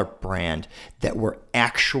 $12 brand that were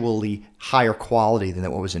actually higher quality than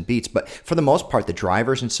what was in Beats. But for the most part, the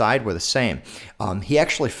drivers inside were the same. He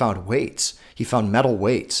actually found weights. He found metal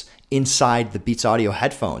weights inside the Beats Audio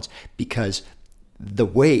headphones because the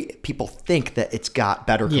weight, people think that it's got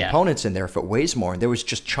better components in there if it weighs more. And there was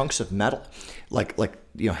just chunks of metal,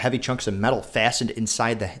 heavy chunks of metal fastened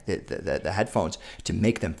inside the headphones to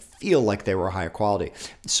make them feel like they were higher quality.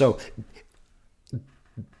 So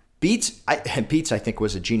Beats, I think,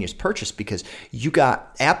 was a genius purchase because you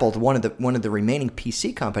got Apple, one of the remaining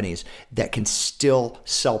PC companies that can still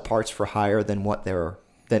sell parts for higher than what they're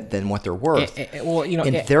worth.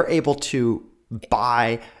 They're able to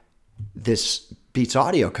buy this Beats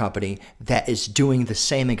Audio company that is doing the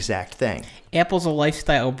same exact thing. Apple's a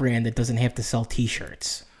lifestyle brand that doesn't have to sell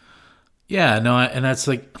T-shirts. Yeah, no, and that's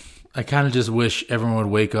I kind of just wish everyone would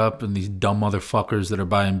wake up and these dumb motherfuckers that are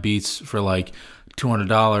buying Beats for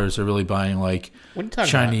 $200 are really buying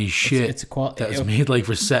Chinese shit that's made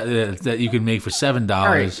that you can make for $7.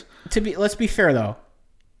 Right. Let's be fair though,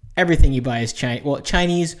 everything you buy is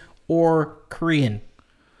Chinese or Korean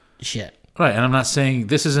shit. Right, and I'm not saying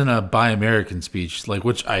this isn't a buy American speech,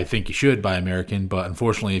 which I think you should buy American, but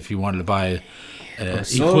unfortunately, if you wanted to buy an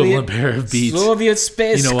equivalent pair of Beats, Soviet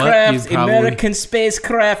spacecraft, American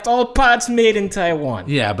spacecraft, all parts made in Taiwan.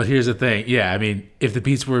 Yeah, but here's the thing. Yeah, I mean, if the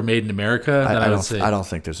Beats were made in America, then I would say I don't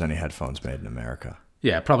think there's any headphones made in America.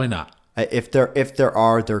 Yeah, probably not. If there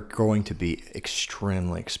are, they're going to be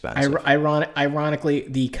extremely expensive. Ironically,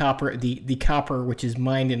 the copper which is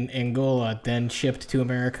mined in Angola, then shipped to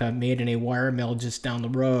America, made in a wire mill just down the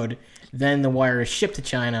road. Then the wire is shipped to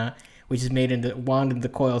China, which is wound into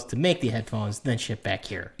the coils to make the headphones, then shipped back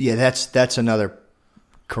here. Yeah, that's another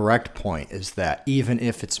correct point, is that even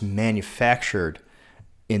if it's manufactured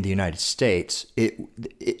in the United States,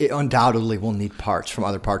 it undoubtedly will need parts from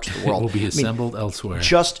other parts of the world. It will be assembled elsewhere.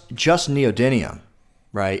 Just neodymium,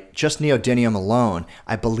 right? Just neodymium alone,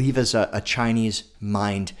 I believe, is a Chinese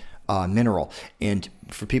mined mineral. And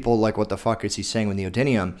for people like, what the fuck is he saying with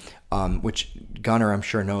neodymium? Which Gunnar, I'm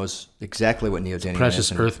sure, knows exactly what neodymium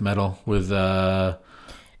Precious is. earth metal with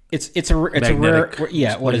It's a rare,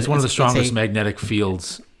 yeah. It's one of the strongest magnetic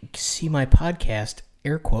fields. See my podcast,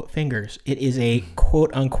 air quote fingers. It is a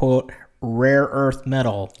quote unquote rare earth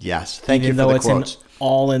metal. Yes, thank you for the quotes.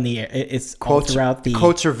 All in the air. It's all throughout the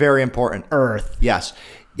quotes are very important. Earth. Yes,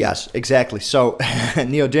 exactly. So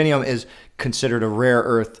neodymium is considered a rare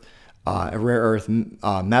earth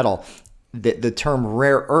metal. The term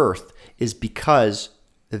rare earth is because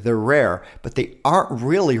they're rare, but they aren't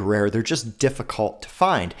really rare. They're just difficult to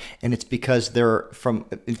find, and it's because they're from.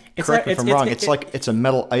 Correct me if I'm wrong. It's a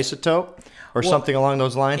metal isotope or something along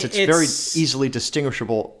those lines. It's very easily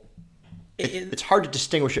distinguishable. It's hard to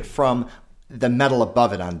distinguish it from the metal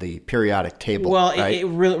above it on the periodic table. Well, right? it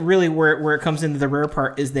really where it comes into the rare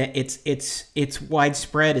part is that it's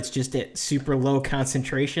widespread. It's just at super low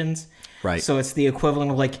concentrations. Right. So it's the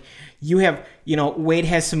equivalent of, like, you have, Wade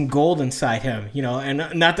has some gold inside him, and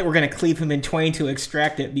not that we're going to cleave him in twain to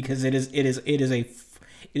extract it, because it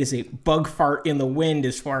is a bug fart in the wind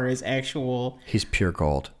as far as actual. He's pure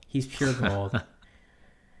gold. He's pure gold.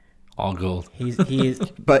 All gold. He is.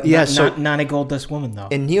 But yeah, not a gold dust woman though.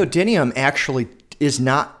 And neodymium actually is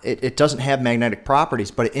not. It doesn't have magnetic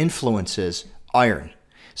properties, but it influences iron.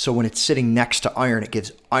 So when it's sitting next to iron, it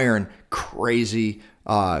gives iron crazy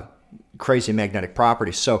magnetic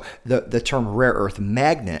properties. So the term rare earth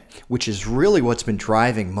magnet, which is really what's been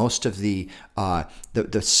driving most of the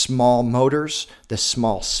small motors, the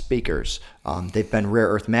small speakers, they've been rare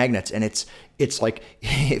earth magnets. And it's like,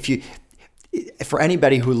 for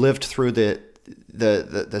anybody who lived through the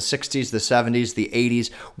 60s, the 70s, the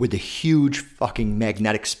 80s with the huge fucking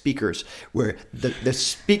magnetic speakers, where the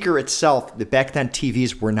speaker itself, back then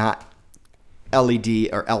TVs were not LED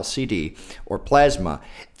or LCD or plasma.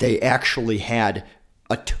 They actually had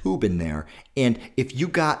a tube in there, and if you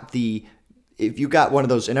got one of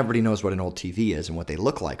those, and everybody knows what an old TV is and what they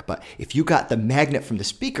look like, but if you got the magnet from the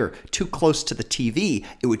speaker too close to the TV,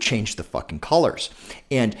 it would change the fucking colors.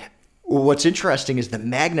 And what's interesting is the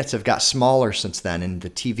magnets have got smaller since then, and the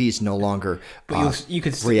TVs no longer you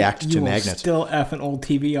could react to you magnets. You still F an old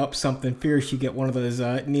TV up something fierce. You get one of those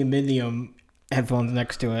neodymium headphones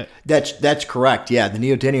next to it. That's correct. Yeah, the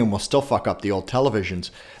neodymium will still fuck up the old televisions,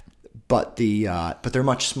 but they're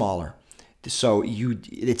much smaller. So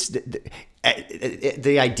it's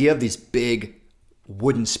the idea of these big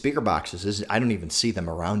wooden speaker boxes is, I don't even see them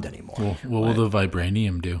around anymore. Well, what will the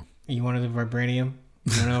vibranium do? You wanted the vibranium?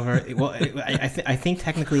 Well, I think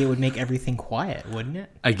technically it would make everything quiet, wouldn't it?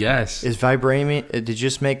 I guess. Is vibranium? Did you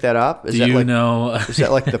just make that up? Is know? Is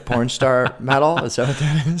that like the porn star metal? Is that what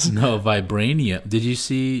that is? No, vibranium. Did you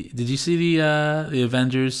see the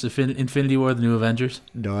Avengers Infinity War, the new Avengers?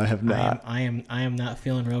 No, I have not. I am not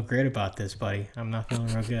feeling real great about this, buddy. I'm not feeling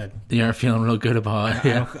real good. You aren't feeling real good about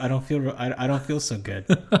it. I don't feel so good.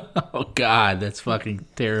 Oh God, that's fucking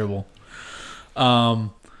terrible.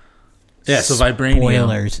 Yeah, so vibranium.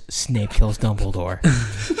 Spoilers: Snape kills Dumbledore.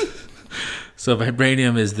 So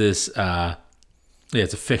vibranium is this.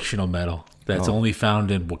 It's a fictional metal that's only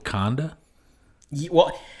found in Wakanda.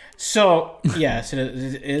 Well, so yes, it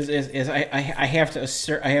is. I have to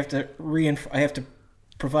assert. I have to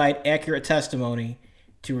provide accurate testimony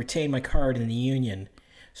to retain my card in the Union.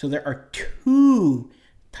 So there are two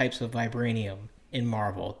types of vibranium in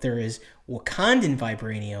Marvel. There is Wakandan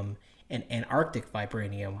vibranium and Antarctic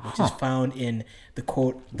vibranium, which is found in the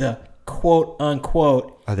quote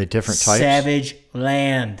unquote are they different types? Savage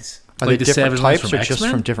lands. Are Like they the different savage lands types from or just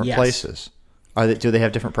X-Men? from different Yes. places? Do they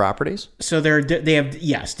have different properties? So they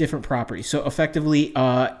have different properties. So effectively,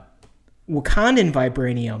 Wakandan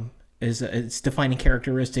vibranium is its defining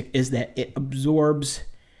characteristic is that it absorbs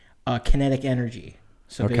kinetic energy.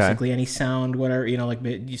 So basically, any sound, whatever,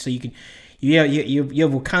 so you can. You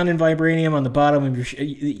have Wakandan vibranium on the bottom of your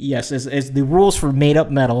yes, as the rules for made up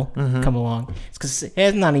metal come along. It's because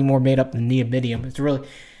it's not any more made up than neodymium.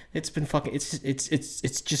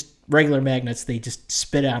 It's just regular magnets. They just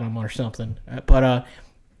spit out them or something. But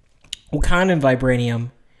Wakandan vibranium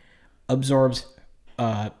absorbs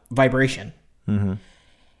vibration. Mm-hmm.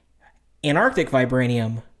 Antarctic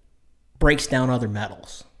vibranium breaks down other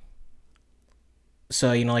metals.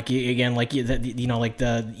 So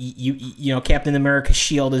Captain America's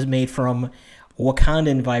shield is made from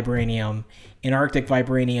Wakandan vibranium. Antarctic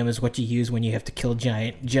vibranium is what you use when you have to kill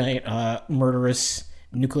giant murderous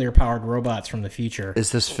nuclear-powered robots from the future.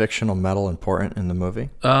 Is this fictional metal important in the movie?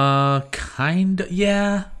 Kind of.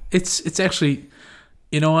 Yeah. It's actually,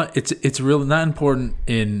 you know what? It's really not important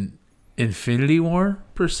in Infinity War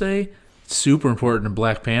per se. It's super important in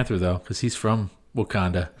Black Panther though, because he's from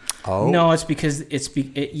Wakanda. Oh no, it's because it's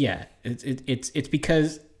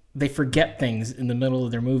because they forget things in the middle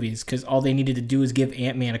of their movies, because all they needed to do is give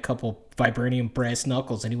Ant-Man a couple vibranium brass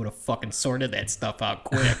knuckles and he would have fucking sorted that stuff out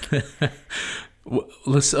quick.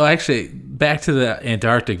 So actually, back to the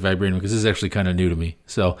Antarctic vibranium, because this is actually kind of new to me.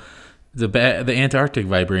 So the Antarctic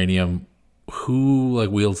vibranium, who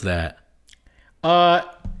wields that?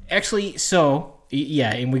 Actually, so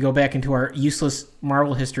yeah, and we go back into our useless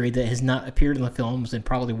Marvel history that has not appeared in the films and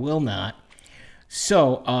probably will not.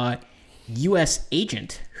 So, U.S.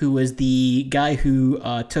 Agent, who was the guy who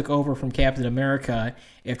took over from Captain America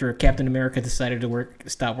after Captain America decided to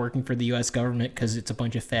stop working for the U.S. government because it's a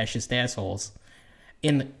bunch of fascist assholes.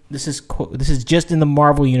 And this is just in the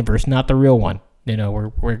Marvel universe, not the real one. You know,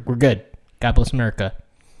 we're good. God bless America.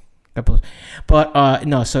 God bless. But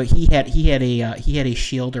no, so he had a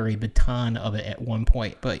shield or a baton of it at one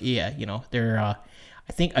point. But yeah, you know, I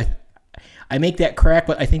think I make that crack,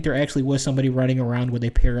 but I think there actually was somebody running around with a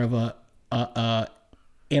pair of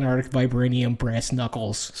Antarctic vibranium brass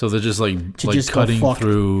knuckles. So they're just cutting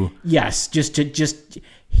through. Yes,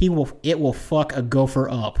 it will fuck a gopher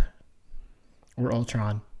up. Or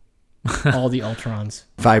Ultron. All the Ultrons.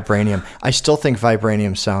 Vibranium. I still think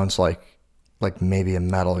vibranium sounds like maybe a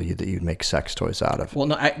metal that you'd make sex toys out of. Well,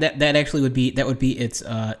 no, that actually would be its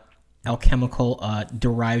alchemical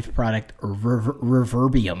derived product,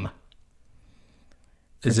 reverbium.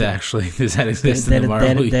 Does that exist in the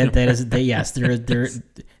Marvel universe? Yes, there,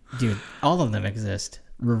 dude, all of them exist.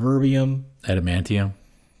 Reverbium. Adamantium.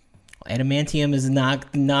 Adamantium is a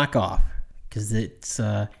knockoff because it's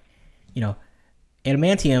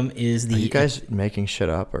adamantium is the. Are you guys making shit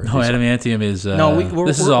up or? No, adamantium is. No,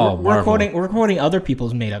 we're quoting other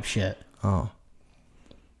people's made up shit. Oh.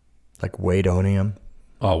 Like Wadeonium.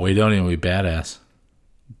 Oh, Wadeonium would be badass.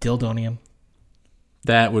 Dildonium.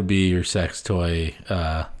 That would be your sex toy.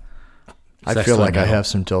 I feel like I have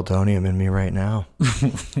some dildonium in me right now.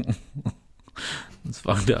 It's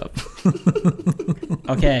fucked up.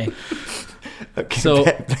 Okay. So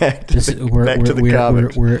back to the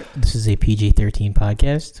comics. This is a PG-13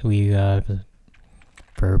 podcast.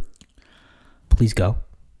 Please go.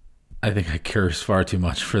 I think I curse far too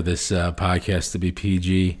much for this podcast to be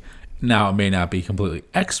PG. Now it may not be completely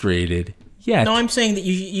X-rated yet. No, I'm saying that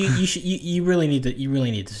you really need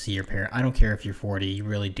to see your parent. I don't care if you're 40. You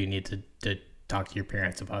really do need to talk to your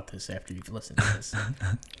parents about this after you've listened to this.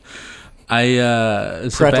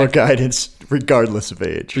 Parental guidance, regardless of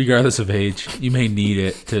age. Regardless of age, you may need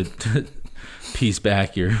it to piece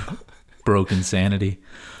back your broken sanity.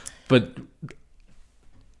 But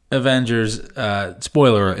Avengers,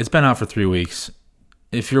 spoiler, it's been out for 3 weeks.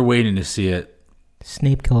 If you're waiting to see it,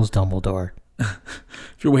 Snape kills Dumbledore.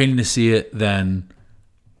 If you're waiting to see it, then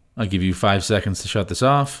I'll give you 5 seconds to shut this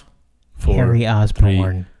off. 4, Harry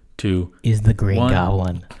Osborn 3, 2, is the Green 1.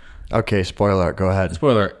 Goblin. Okay, spoiler. Go ahead.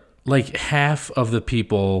 Spoiler. Half of the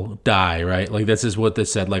people die, right? This is what they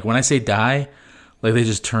said. When I say die, they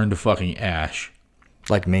just turn to fucking ash.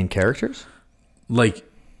 Like main characters?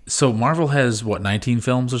 So Marvel has, 19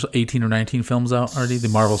 films or 18 or 19 films out already? The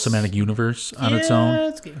Marvel Cinematic Universe on its own? Yeah,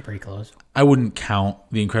 it's getting pretty close. I wouldn't count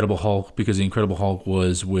The Incredible Hulk because The Incredible Hulk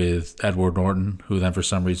was with Edward Norton, who then for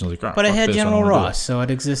some reason was like, but it had General Ross, so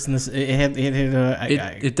it exists in this.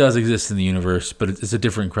 It does exist in the universe, but it's a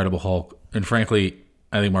different Incredible Hulk. And frankly,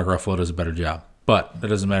 I think Mark Ruffalo does a better job. But that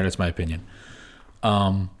doesn't matter. It's my opinion.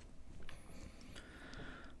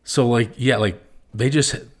 They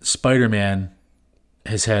just... Spider-Man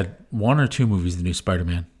has had 1 or 2 movies, the new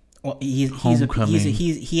Spider-Man. Well, he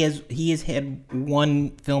has had one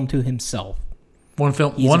film to himself. One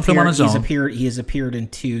film on his own. He has appeared in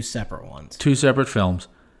 2 separate ones. 2 separate films.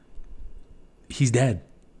 He's dead.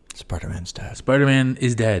 Spider-Man's dead. Spider-Man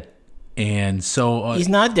is dead. And so... he's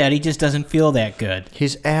not dead. He just doesn't feel that good.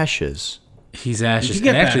 He's ashes. He's ashes.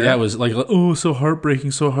 And actually, that was so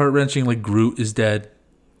heartbreaking, so heart-wrenching. Groot is dead.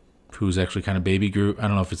 Who's actually kind of baby Groot. I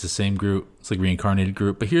don't know if it's the same Groot. It's reincarnated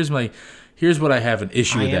Groot. But here's what I have an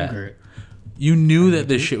issue with that. Groot. You knew that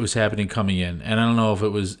this shit was happening coming in, and I don't know if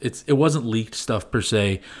it wasn't leaked stuff per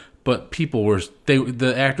se, but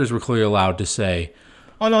the actors were clearly allowed to say,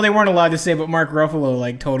 Oh no, they weren't allowed to say, but Mark Ruffalo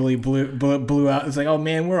like totally blew out. It's like, oh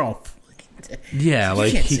man, we're all. yeah,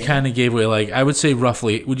 like can't he say kind of gave away. Like I would say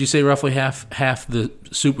roughly. Would you say roughly half the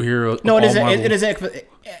superhero? No, it is. all Marvel- It is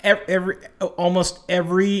almost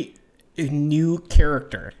every new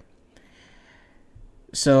character.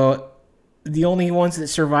 So the only ones that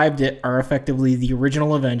survived it are effectively the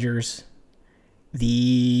original Avengers.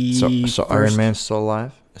 So Iron Man's still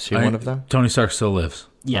alive? Is he one of them? Tony Stark still lives.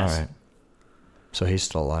 Yes, All right. So he's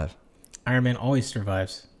still alive. Iron Man always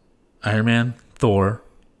survives. Iron Man, Thor,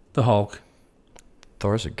 the Hulk.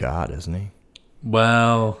 Thor's a god, isn't he?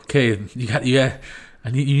 Well, okay, you got. You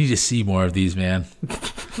need to see more of these, man.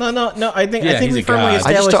 No. I think he's we a firmly god. I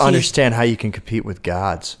established. just don't understand how you can compete with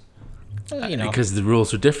gods. Because the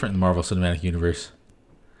rules are different in the Marvel Cinematic Universe.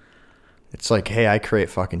 It's like, hey, I create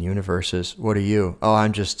fucking universes. What are you? Oh,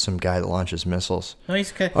 I'm just some guy that launches missiles. No,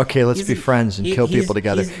 Okay, let's be friends and kill people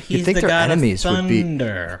together. You'd think the their god enemies of would be.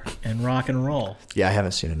 thunder and rock and roll. Yeah, I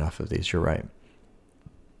haven't seen enough of these. You're right.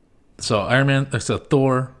 So Iron Man, so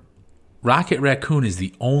Thor, Rocket Raccoon is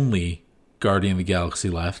the only Guardian of the Galaxy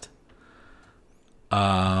left.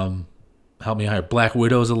 Help me hire. Black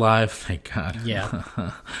Widow's alive. Thank God. Yeah.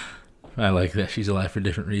 I like that she's alive for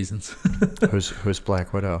different reasons. Who's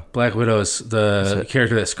Black Widow? Black Widow is the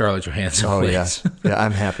character that Scarlett Johansson Oh plays. yes, yeah.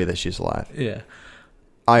 I'm happy that she's alive. Yeah.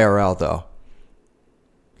 IRL though,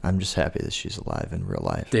 I'm just happy that she's alive in real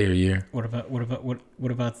life. Day or year. What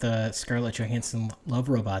about the Scarlett Johansson love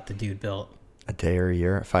robot the dude built? A day or a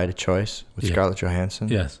year, if I had a choice with Yeah. Scarlett Johansson.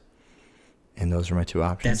 Yes. And those are my two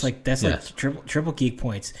options. That's Yes. like triple geek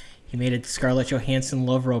points. He made a Scarlett Johansson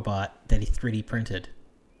love robot that he 3D printed.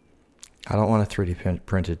 I don't want a 3D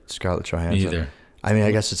printed Scarlett Johansson. Me either. I mean,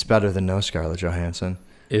 I guess it's better than no Scarlett Johansson.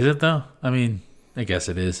 Is it though? I mean, I guess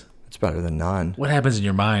it is. It's better than none. What happens in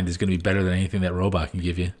your mind is going to be better than anything that robot can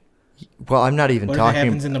give you. Well, I'm not even What if it talking.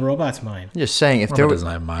 happens in the robot's mind? I'm just saying, if Robot there was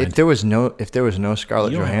doesn't have mind. if there was no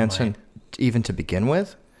Scarlett You don't have Johansson mind. even to begin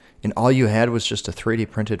with, and all you had was just a 3D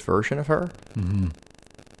printed version of her, I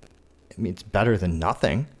mean, it's better than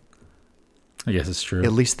nothing. I guess it's true.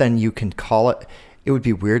 At least then you can call it. It would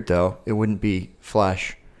be weird though. It wouldn't be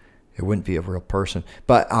flesh. It wouldn't be a real person.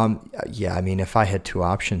 But yeah, I mean, if I had two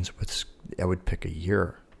options, I would pick a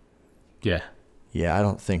year. Yeah. Yeah, I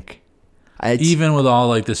don't think. Even with all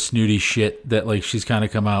like the snooty shit that like she's kind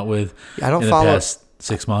of come out with I don't in follow- the past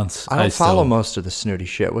 6 months. I don't follow still, most of the snooty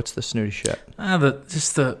shit. What's the snooty shit?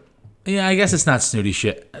 Yeah, I guess it's not snooty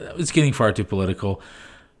shit. It's getting far too political.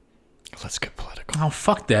 Let's get political. Oh,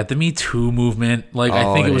 fuck that. The Me Too movement. Like,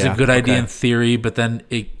 I think it was yeah. a good idea Okay. in theory, but then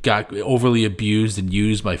it got overly abused and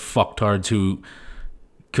used by fucktards who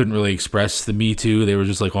couldn't really express the Me Too. They were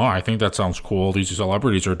just like, oh, I think that sounds cool. These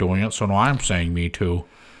celebrities are doing it, so now I'm saying Me Too.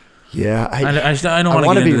 Yeah, I don't want to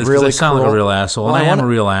wanna get be into this because really I sound like a cruel. real asshole. Well, and I I am wanna-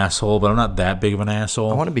 a real asshole, but I'm not that big of an I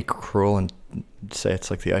asshole. want to be cruel and say it's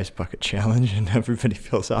like the ice bucket challenge, and everybody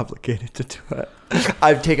feels obligated to do it.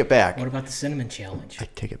 I take it back. What about the cinnamon challenge? I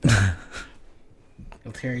take it back.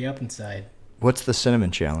 It'll tear you up inside. What's the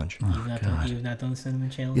cinnamon challenge? You've not done the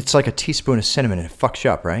cinnamon challenge? It's like a teaspoon of cinnamon and it fucks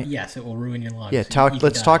you up, right? Yes, it will ruin your lungs. Yeah, You could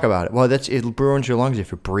let's die. talk about it. Well, it ruins your lungs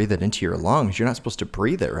if you breathe it into your lungs. You're not supposed to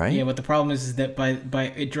breathe it, right? Yeah, but the problem is that by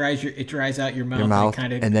it dries out your mouth. mouth,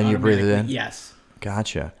 and then you breathe it in? Yes,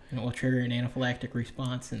 Gotcha. and it will trigger an anaphylactic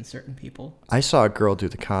response in certain people. I saw a girl do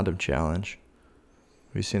the condom challenge.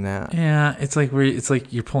 Have you seen that? Yeah, it's like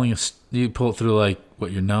you're pulling you pull it through like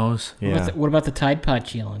your nose. Yeah. What about the Tide Pod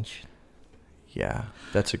challenge? Yeah,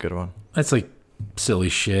 that's a good one. That's like silly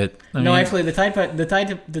shit. I No, mean, actually, the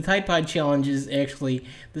Tide Pod challenge is actually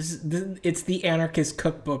it's the anarchist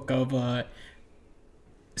cookbook of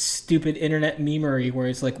stupid internet memery, where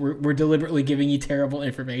it's like we're deliberately giving you terrible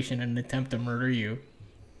information in an attempt to murder you.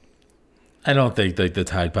 I don't think like the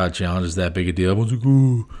Tide Pod challenge is that big a deal. Everyone's like,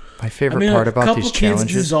 ooh. My favorite part a about couple these kids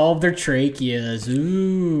challenges. dissolve their tracheas.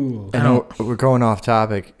 Ooh. I know we're going off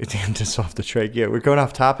topic. Dissolve the trachea. We're going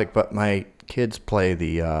off topic, but my kids play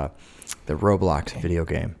the Roblox video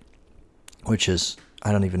game, which is,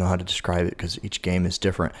 I don't even know how to describe it because each game is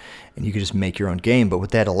different, and you can just make your own game. But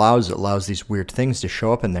what that allows, it allows these weird things to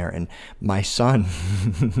show up in there. And my son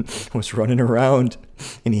was running around,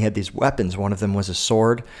 and he had these weapons. One of them was a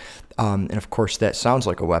sword, and of course that sounds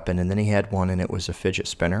like a weapon. And then he had one, and it was a fidget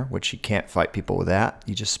spinner, which you can't fight people with that.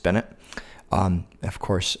 You just spin it. Of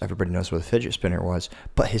course, everybody knows what a fidget spinner was.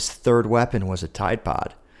 But his third weapon was a Tide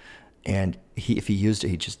Pod, and if he used it,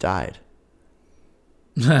 he just died.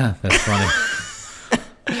 That's funny.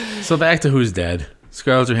 So back to who's dead.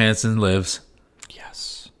 Scarlett Johansson lives.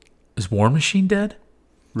 Yes. Is War Machine dead?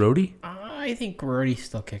 Rhodey? I think Rhodey's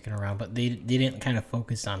still kicking around, but they didn't kind of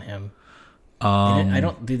focus on him. They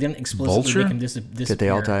didn't explicitly Vulture? make him disappear. Did they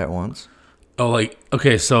all die at once? Oh, like,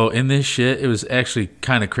 okay, so in this shit, it was actually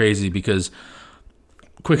kind of crazy because,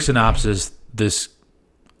 quick synopsis, this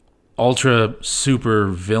ultra super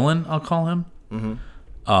villain, I'll call him,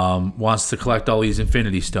 wants to collect all these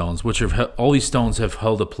Infinity Stones, which are all these stones have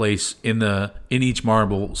held a place in each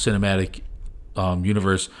Marvel Cinematic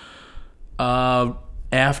universe.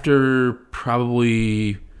 After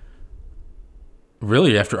probably,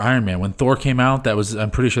 really after Iron Man, when Thor came out,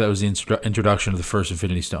 I'm pretty sure that was the introduction of the first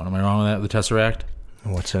Infinity Stone. Am I wrong on that? The Tesseract?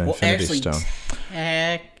 What's an Infinity Stone?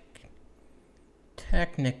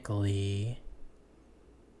 Technically,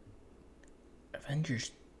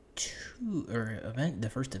 Avengers 2 the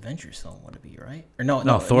first Avengers film would it be, right? Or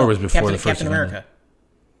no, Thor was before the first Captain Avenger. America.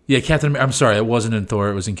 Yeah, I'm sorry, it wasn't in Thor.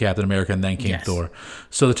 It was in Captain America, and then came Thor.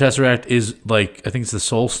 So the Tesseract is like, I think it's the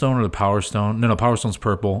Soul Stone or the Power Stone. No, Power Stone's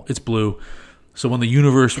purple. It's blue. So when the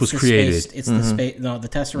universe was created, the space. No, the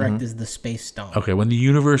Tesseract is the Space Stone. Okay, when the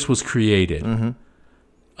universe was created,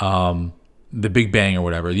 the Big Bang or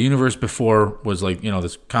whatever, the universe before was like,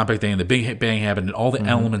 this compact thing, and the Big Bang happened, and all the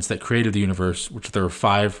elements that created the universe, which there were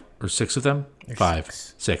 5 or 6 of them,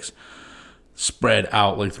 six, spread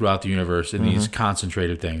out like throughout the universe in these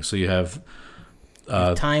concentrated things. So you have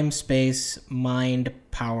time, space, mind,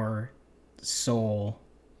 power, soul.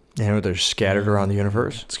 And they're scattered around the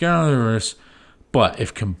universe. Scattered around the universe, but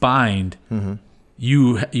if combined,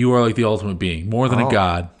 you are like the ultimate being, more than a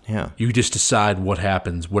god. Yeah. You just decide what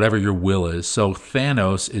happens, whatever your will is. So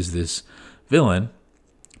Thanos is this villain,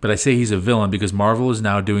 but I say he's a villain because Marvel is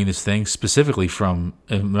now doing this thing specifically from,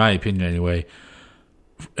 in my opinion anyway,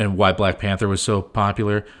 and why Black Panther was so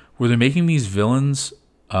popular, where they're making these villains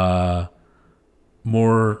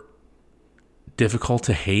more difficult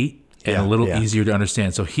to hate and a little easier to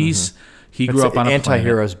understand. So he grew up on a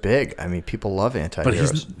anti-hero's big. I mean, people love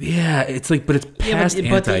anti-heroes. But it's past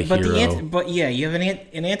anti-hero. But you have an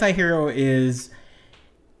anti-hero is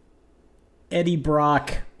Eddie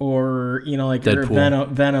Brock or like or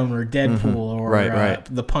Venom or Deadpool or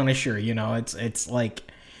the Punisher. It's like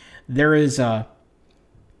there is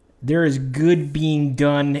good being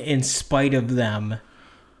done in spite of them,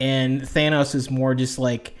 and Thanos is more just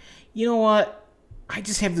like, you know what? I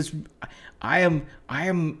just have this. I am.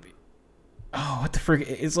 Oh, what the frick?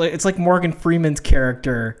 It's like Morgan Freeman's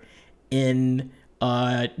character in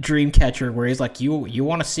Dreamcatcher, where he's like, you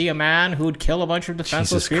want to see a man who'd kill a bunch of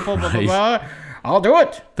defenseless people? Blah, blah, blah. I'll do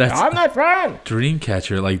it. I'm that fan.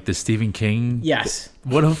 Dreamcatcher, like the Stephen King. Yes.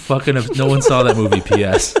 What a fucking. No one saw that movie.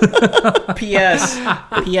 P.S.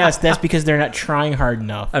 P.S. That's because they're not trying hard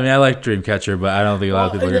enough. I mean, I like Dreamcatcher, but I don't think a lot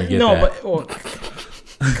of people are gonna get that.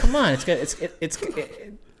 Come on, it's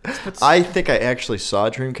I think I actually saw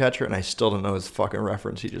Dreamcatcher, and I still don't know his fucking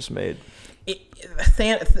reference he just made.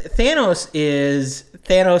 Thanos is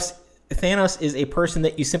a person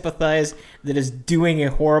that you sympathize that is doing a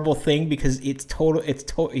horrible thing because it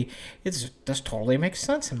just totally makes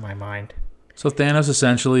sense in my mind. So Thanos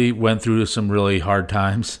essentially went through some really hard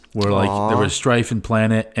times where there was strife in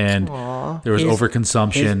planet and there was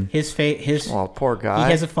overconsumption. His poor guy.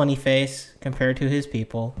 He has a funny face compared to his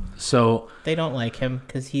people. So they don't like him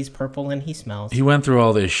because he's purple and he smells. He went through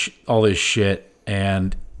all this shit,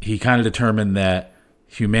 and he kind of determined that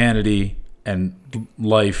humanity and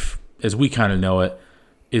life, as we kind of know it,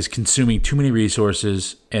 is consuming too many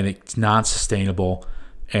resources, and it's not sustainable.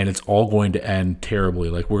 And it's all going to end terribly.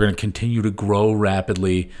 Like, we're going to continue to grow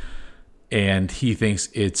rapidly, and he thinks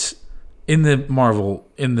it's in the Marvel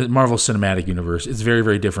Cinematic Universe. It's very,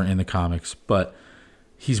 very different in the comics, but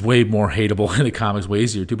he's way more hateable in the comics, way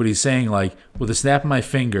easier too. But he's saying, like, with a snap of my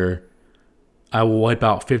finger, I will wipe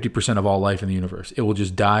out 50% of all life in the universe. It will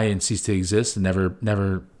just die and cease to exist, and never.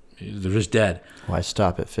 They're just dead. Why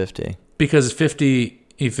stop at 50? Because 50,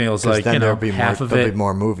 he feels like there'll be half of it. There'll be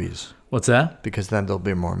more movies. What's that? Because then there'll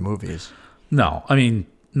be more movies. No, I mean,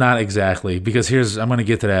 not exactly. Because I'm going to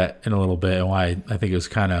get to that in a little bit and why I think it was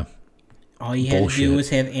kind of all you had to do was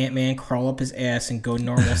have Ant-Man crawl up his ass and go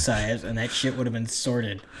normal size, and that shit would have been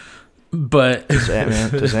sorted. But does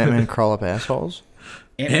Ant-Man crawl up assholes?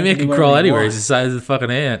 Ant-Man can crawl anywhere. He's the size of the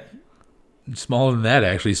fucking ant. Smaller than that,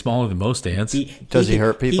 actually. Smaller than most ants. Does he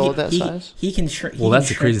hurt people at that size? He can shrink. Well, that's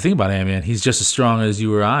the crazy thing about Ant-Man. He's just as strong as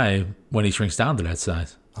you or I when he shrinks down to that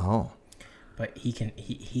size. Oh. But he can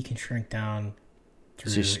shrink down.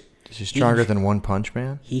 Is he stronger than One Punch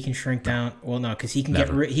Man? He can shrink down. Well, no, because he can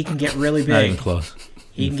get really big. Not even close.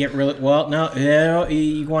 He can get really well. No,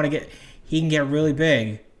 you want to get. He can get really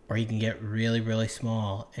big, or he can get really, really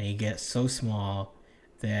small, and he gets so small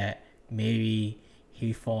that maybe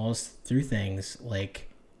he falls through things like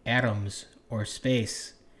atoms or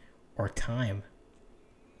space or time.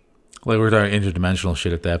 Like we're talking interdimensional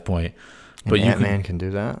shit at that point. But And Ant-Man can do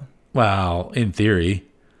that? Well, in theory,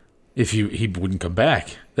 if he wouldn't come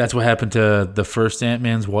back. That's what happened to the first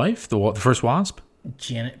Ant-Man's wife, the first Wasp.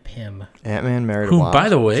 Janet Pym. Ant-Man married a Who, wasp. by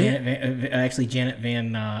the way, Janet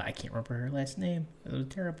Van. I can't remember her last name. It was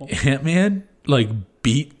terrible. Ant-Man like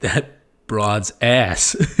beat that broad's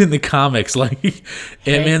ass in the comics. Like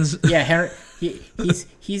Ant-Man's. Yeah, Harry.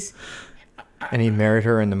 He's. And he married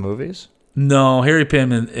her in the movies? No, Harry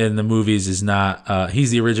Pym in the movies is not.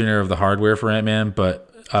 He's the originator of the hardware for Ant-Man, but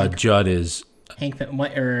Judd is. Hank Pym,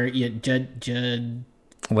 Judd.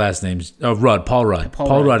 Last name's Rudd. Paul Rudd.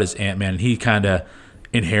 Paul Rudd is Ant-Man. He kind of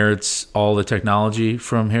inherits all the technology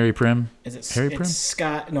from Harry Pym. Is it Harry Pym?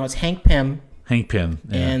 Scott? No, it's Hank Pym. Hank Pym.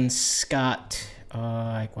 Yeah. And Scott.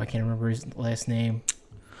 I can't remember his last name.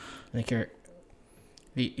 I think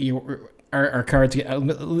our cards.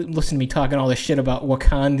 Listen to me talking all this shit about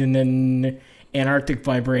Wakandan and Antarctic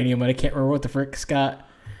vibranium, but I can't remember what the frick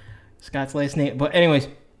Scott's last name. But anyways,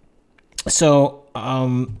 so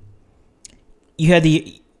you had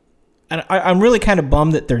the. I'm really kind of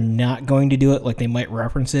bummed that they're not going to do it. Like they might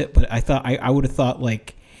reference it, but I would have thought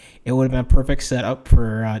like it would have been a perfect setup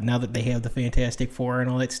for now that they have the Fantastic Four and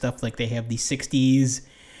all that stuff. Like they have the '60s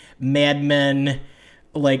Mad Men,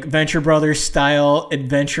 like Venture Brothers style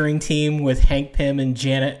adventuring team with Hank Pym and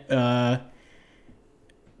Janet as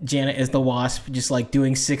the Wasp, just like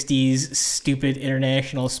doing '60s stupid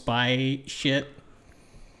international spy shit.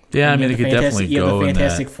 Yeah, I mean, it could definitely go in that. You have the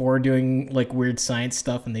Fantastic Four doing like weird science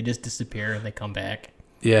stuff, and they just disappear and they come back.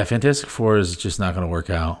 Yeah, Fantastic Four is just not going to work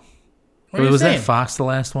out. What are you was saying? that Fox the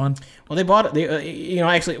last one? Well, they bought it. They,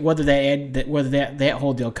 actually, whether that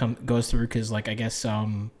whole deal goes through, because like I guess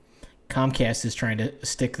Comcast is trying to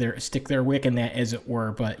stick their wick in that, as it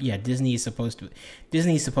were. But yeah, Disney's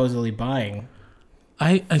supposedly buying.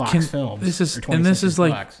 Fox Films. This is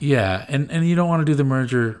like Fox. Yeah, and you don't want to do the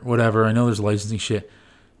merger, whatever. I know there's licensing shit.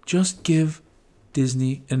 Just give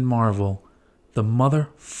Disney and Marvel the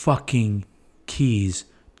motherfucking keys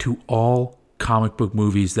to all comic book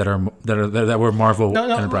movies that were Marvel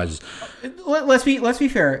Enterprises. Let's be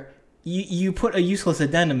fair. You put a useless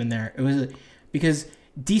addendum in there. It was because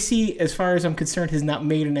DC, as far as I'm concerned, has not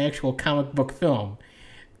made an actual comic book film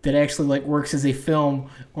that actually like works as a film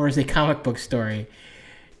or as a comic book story.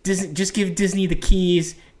 Just give Disney the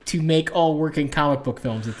keys to make all working comic book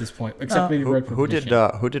films at this point, except maybe who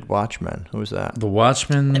did Watchmen? Who was that? The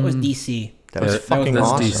Watchmen. That was DC. That was fucking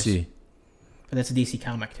awesome. DC. But that's a DC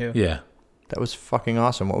comic too. Yeah. That was fucking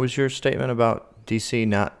awesome. What was your statement about DC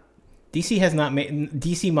not? DC has not made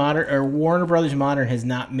DC Modern or Warner Brothers Modern has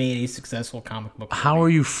not made a successful comic book movie. How are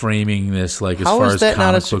you framing this? Like as How far is as that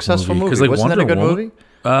not a comic book successful movie? Like Wasn't Wonder that a good Woman, movie?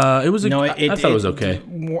 It was. I thought it was okay.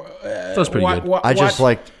 That was pretty good. I just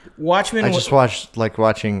liked Watchmen. I just watched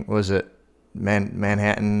watching. Was it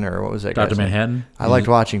Manhattan or what was that? Dr. Manhattan. I liked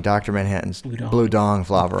watching Dr. Manhattan's Blue Dong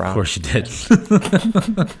flop around. Of course you did.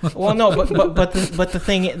 Well, no, but the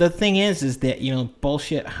thing is that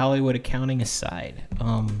bullshit Hollywood accounting aside,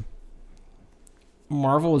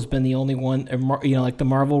 Marvel has been the only one, like the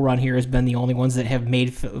Marvel run here has been the only ones that have made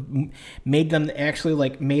them actually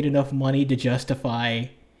like made enough money to justify.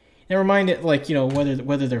 Never mind it, like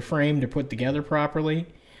whether they're framed or put together properly,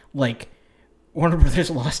 like Warner Brothers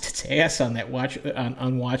lost its ass on that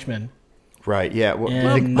on Watchmen. Right. Yeah.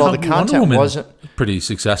 And the content wasn't pretty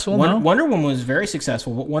successful. Wonder Woman was very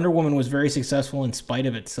successful, but Wonder Woman was very successful in spite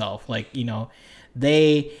of itself. Like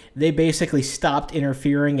they basically stopped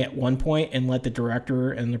interfering at one point and let the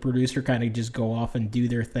director and the producer kind of just go off and do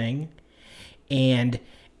their thing. And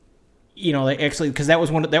they actually, because that was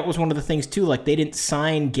one of the things too. Like they didn't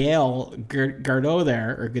sign Gal Gadot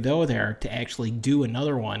there to actually do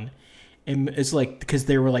another one. And it's like because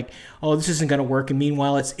they were like, oh, this isn't gonna work. And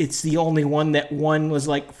meanwhile, it's the only one that was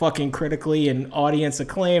like fucking critically and audience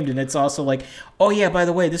acclaimed. And it's also like, oh yeah, by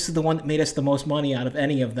the way, this is the one that made us the most money out of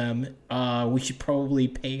any of them. We should probably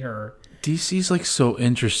pay her. DC's like so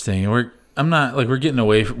interesting. We're getting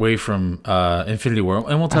away from Infinity War,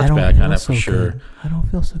 and we'll touch back on that for sure. I don't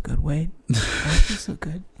feel so good, Wade. I don't feel so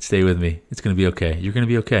good. Stay with me. It's gonna be okay. You're gonna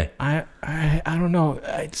be okay. I don't know.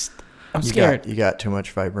 I'm scared. You got too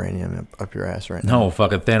much vibranium up your ass right now. No,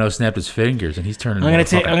 fucking Thanos snapped his fingers and he's turning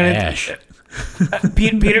into ash.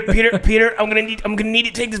 Peter, I'm gonna need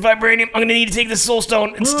to take this vibranium. I'm gonna need to take this soul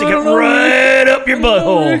stone and stick it right up your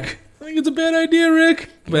butthole. Rick. I think it's a bad idea, Rick.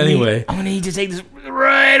 But anyway, I'm gonna need to take this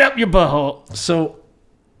right up your butthole. So,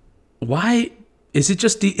 why is it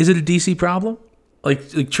is it a DC problem?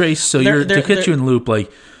 Like Trace? So to catch you in loop,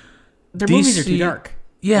 like Their movies are too dark.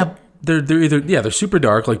 Yeah, they're they're super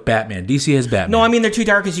dark like Batman. DC has Batman. No, I mean they're too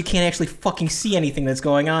dark as you can't actually fucking see anything that's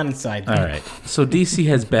going on inside them. All right. So DC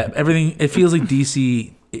has everything. It feels like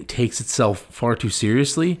DC takes itself far too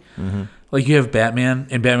seriously. Mm-hmm. Like you have Batman,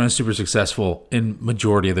 and Batman's super successful in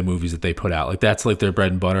majority of the movies that they put out. Like that's like their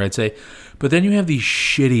bread and butter, I'd say. But then you have these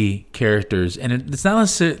shitty characters, and it's not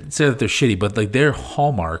necessarily that they're shitty, but like their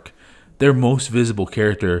hallmark, their most visible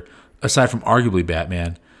character, aside from arguably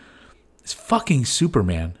Batman, is fucking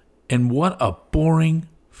Superman. And what a boring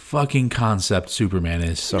fucking concept Superman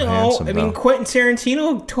is. So handsome, I mean though. Quentin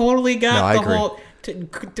Tarantino totally got I agree. whole.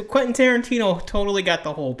 Quentin Tarantino totally got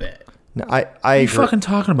the whole bit. No, I What are you agree. fucking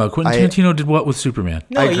talking about? Quentin Tarantino did what with Superman?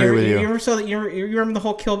 No, I agree with you. You ever saw that? You remember the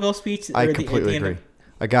whole Kill Bill speech? I At the completely end of- agree.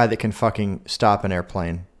 A guy that can fucking stop an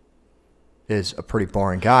airplane is a pretty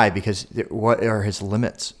boring guy because what are his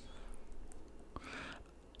limits?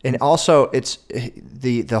 And also, it's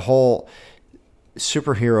the whole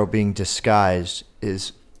superhero being disguised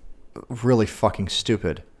is really fucking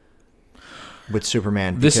stupid with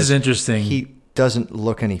Superman. This is because interesting. He doesn't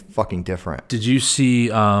look any fucking different. Did you see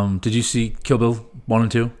Kill Bill 1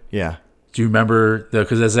 and 2? Yeah. Do you remember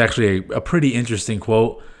because that's actually a pretty interesting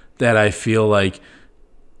quote that I feel like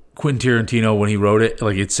Quentin Tarantino, when he wrote it,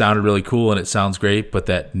 like it sounded really cool and it sounds great, but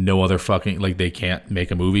that no other fucking like they can't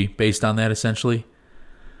make a movie based on that essentially.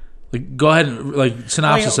 Like, go ahead and like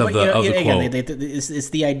synopsis of the quote. It's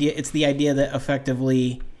the idea. It's the idea that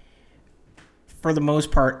effectively, for the most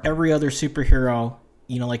part, every other superhero,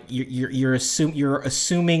 like you're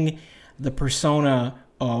assuming the persona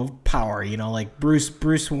of power. Like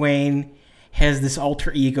Bruce Wayne has this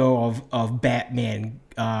alter ego of Batman.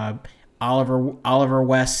 Oliver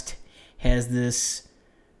West has this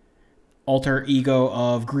alter ego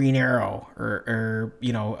of Green Arrow, or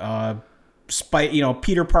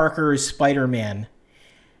Peter Parker is Spider-Man.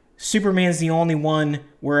 Superman's the only one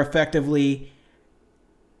where effectively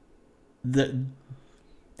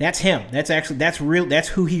that's him. That's real. That's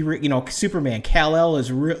who he. Superman. Kal-El is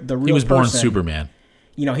the real person. He was born Superman.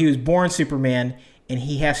 He was born Superman, and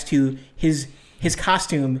he has to his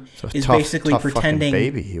costume is basically tough pretending.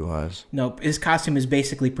 Fucking baby he was. No, his costume is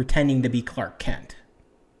basically pretending to be Clark Kent.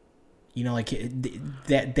 Like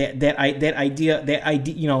that idea.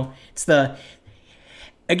 It's the.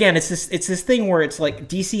 Again, it's this thing where it's like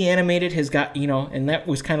DC Animated has got, and that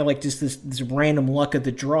was kind of like just this random luck of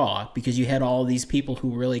the draw because you had all these people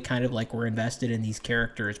who really kind of like were invested in these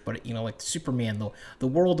characters, but like Superman, the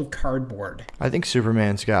world of cardboard. I think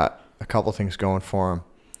Superman's got a couple things going for him.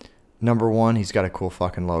 Number one, he's got a cool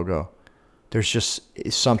fucking logo. There's just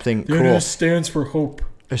something cool. It stands for hope.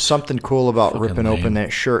 There's something cool about Fucking ripping lame. open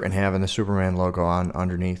that shirt and having the Superman logo on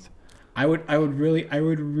underneath. I would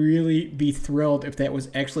really be thrilled if that was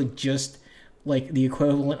actually just like the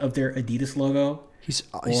equivalent of their Adidas logo. He's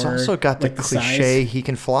Or, also got the like, the cliche size. he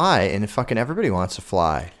can fly, and fucking everybody wants to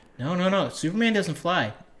fly. No. Superman doesn't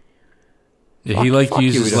fly. Yeah, he Fuck you,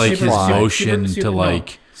 uses he like doesn't his fly. motion Super- to no.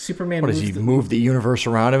 like. Superman. What does moves he move the universe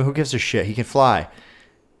around him? Who gives a shit? He can fly.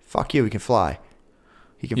 Fuck you, he can fly.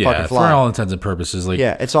 He can fucking Yeah, for fly. all intents and purposes, like.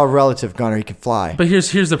 Yeah, it's all relative, Gunner. He can fly. But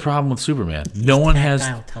here's the problem with Superman. No one has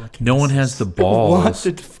the balls.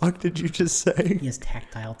 What the fuck did you just say? He has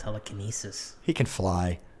tactile telekinesis. He can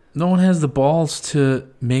fly. No one has the balls to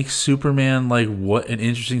make Superman like what an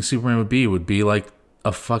interesting Superman would be. Would be like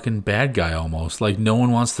a fucking bad guy almost. Like no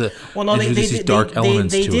one wants to introduce these dark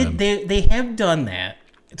elements to him. They have done that.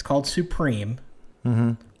 It's called Supreme.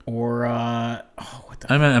 Mm-hmm. Or what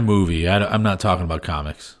the? I meant a movie. I'm not talking about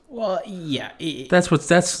comics. Well, yeah. That's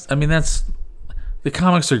the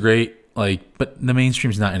comics are great. Like, but the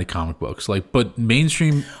mainstream's not into comic books. Like, but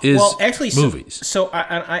mainstream is movies. So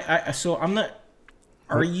I'm not.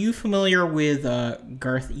 Are you familiar with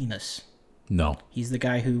Garth Ennis? No. He's the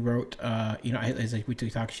guy who wrote, as we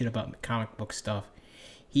talk shit about comic book stuff.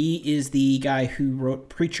 He is the guy who wrote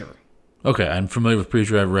Preacher. Okay, I'm familiar with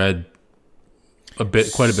Preacher. I've read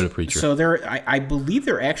quite a bit of Preacher. So I believe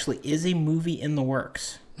there actually is a movie in the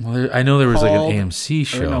works. Well, I know there was like an AMC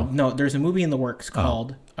show. No, there's a movie in the works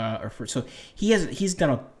called. So he's done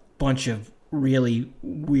a bunch of really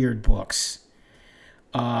weird books.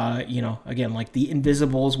 Again, like The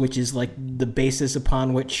Invisibles, which is like the basis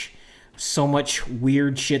upon which so much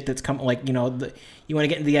weird shit that's come. Like you want to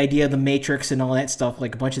get into the idea of the Matrix and all that stuff.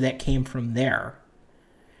 Like a bunch of that came from there,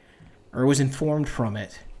 or was informed from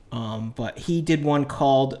it. But he did one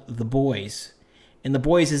called The Boys. And The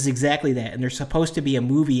Boys is exactly that. And there's supposed to be a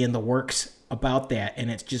movie in the works about that.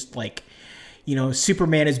 And it's just like,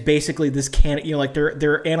 Superman is basically this like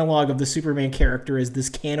their analog of the Superman character is this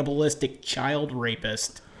cannibalistic child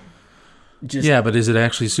rapist. just Yeah, but is it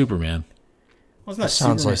actually Superman? well, it's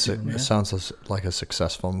not Superman. It sounds like a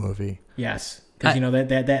successful movie. Yes, because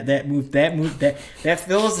that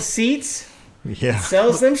fills the seats, Yeah.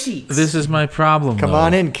 sells them sheets. This is my problem. Come though.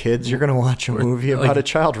 on in, kids. You're going to watch a movie about a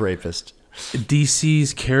child rapist.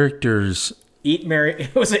 DC's characters. Eat, marry.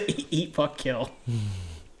 It was a eat, fuck, kill.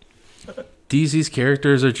 DC's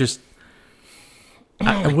characters are just.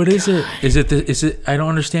 What is it? Is it? I don't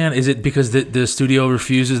understand. Is it because the studio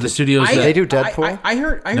refuses? The studios They do Deadpool? I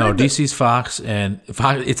heard. no, DC's Fox and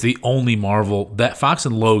Fox. It's the only Marvel that Fox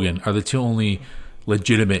and Logan are the two only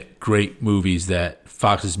legitimate great movies that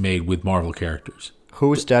Fox has made with Marvel characters.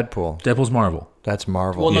 Who's Deadpool? Deadpool's Marvel. That's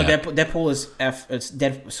Marvel. Well, no, Yeah. Deadpool is F. It's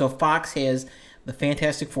Dead. So Fox has the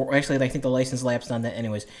Fantastic Four. Actually, I think the license lapsed on that,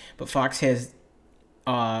 anyways. But Fox has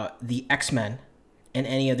the X-Men and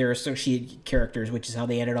any of their associated characters, which is how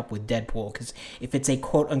they ended up with Deadpool. Because if it's a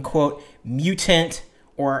quote unquote mutant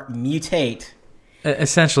or mutate,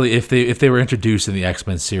 Essentially, if they were introduced in the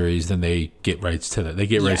X-Men series, then they get rights to that. They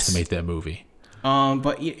get rights Yes. to make that movie.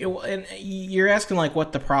 but and you're asking like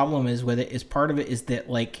what the problem is with it. Is part of it is that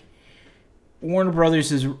like Warner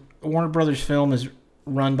Brothers film is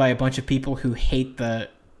run by a bunch of people who hate the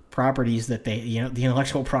properties that they the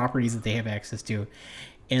intellectual properties that they have access to.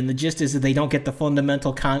 And the gist is that they don't get the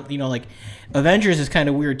fundamental like Avengers is kind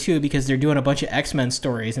of weird too because they're doing a bunch of X-Men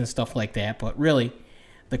stories and stuff like that. But really,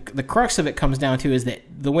 the crux of it comes down to is that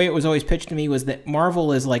the way it was always pitched to me was that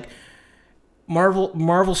Marvel is like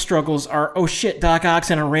Marvel struggles are, oh shit, Doc Ock's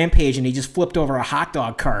on a rampage and he just flipped over a hot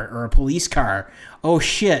dog cart or a police car. Oh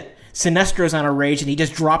shit, Sinestro's on a rage and he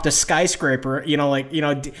just dropped a skyscraper,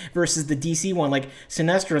 versus the DC one. Like,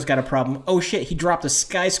 Sinestro's got a problem. Oh shit, he dropped a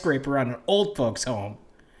skyscraper on an old folks' home.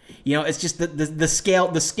 It's just the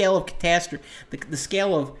scale of catastrophe. The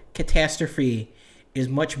scale of catastrophe is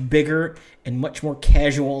much bigger and much more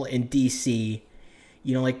casual in DC.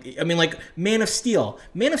 Like Man of Steel.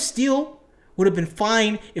 Man of Steel would have been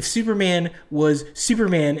fine if Superman was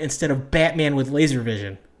Superman instead of Batman with laser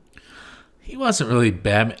vision. He wasn't really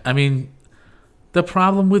Batman. I mean, the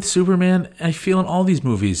problem with Superman, I feel in all these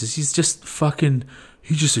movies, is he's just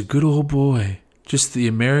a good old boy. Just the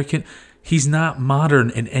American. He's not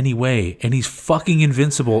modern in any way, and he's fucking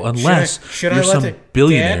invincible unless you're some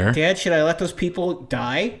billionaire. Dad, should I let those people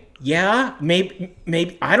die? Yeah, maybe.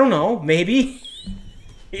 I don't know. Maybe.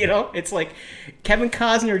 It's like Kevin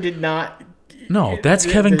Costner did not. No, that's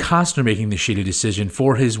Kevin Costner making the shitty decision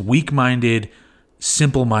for his weak-minded,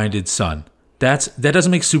 simple-minded son. That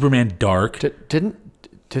doesn't make Superman dark. Didn't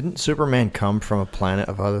Superman come from a planet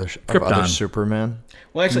of other Supermen?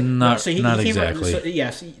 Well, actually, not he exactly.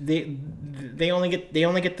 Yes, they only get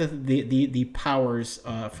the powers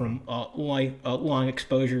from long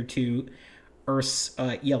exposure to Earth's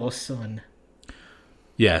yellow sun.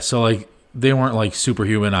 Yeah, so like they weren't like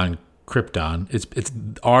superhuman on Krypton. It's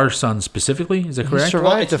our sun specifically. Is that correct? He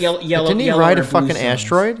survived. Didn't he ride a fucking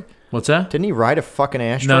asteroid? What's that? Didn't he ride a fucking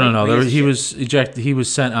asteroid? No. He was ejected. He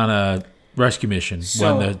was sent on a rescue mission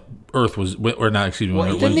when the Earth was, or not, excuse me.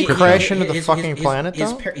 Well, didn't he crash into the fucking planet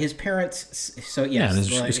though? His parents. So yes, yeah, in his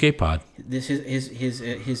escape pod.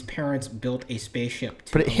 His parents built a spaceship.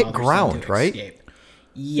 But it hit ground, right? Escape.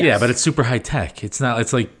 Yes. Yeah, but it's super high tech. It's not.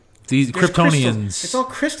 It's like these Kryptonians. Crystals. It's all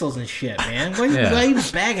crystals and shit, man. Why are you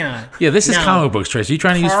bagging on? Yeah, this is comic books, Trace. Are you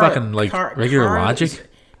trying to use fucking regular logic?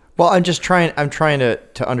 Well, I'm trying to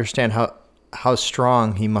understand how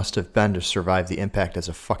strong he must have been to survive the impact as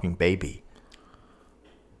a fucking baby.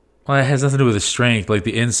 Well, it has nothing to do with his strength. Like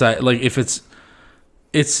the inside, like if it's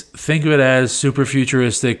think of it as super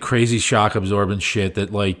futuristic, crazy shock absorbent shit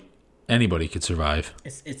that like anybody could survive.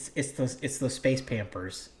 It's those space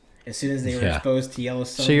Pampers. As soon as they were exposed to yellow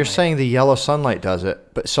sunlight. So you're saying the yellow sunlight does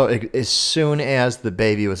it, but as soon as the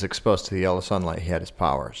baby was exposed to the yellow sunlight, he had his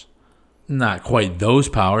powers. Not quite those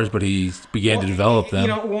powers, but he began to develop them.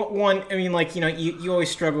 You always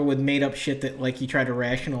struggle with made up shit that like you try to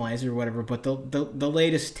rationalize or whatever. But the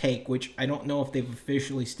latest take, which I don't know if they've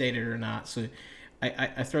officially stated or not, so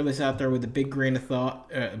I throw this out there with a big grain of thought,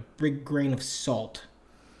 big grain of salt,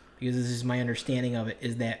 because this is my understanding of it.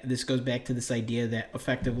 Is that this goes back to this idea that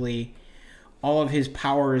effectively all of his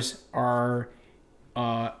powers are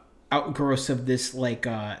outgrowths of this like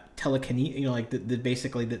telekinetic,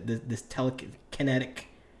 basically this telekinetic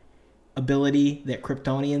ability that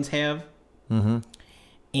Kryptonians have. Mm-hmm.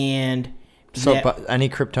 And but any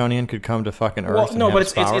Kryptonian could come to fucking Earth. Well, no, and but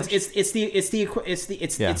have it's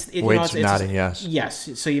nodding yes.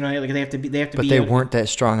 Yes, so like they have to be. But they weren't that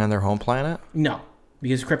strong on their home planet. No,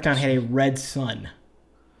 because Krypton had a red sun.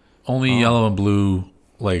 Only yellow and blue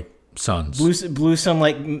like suns. Blue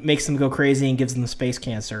sunlight makes them go crazy and gives them the space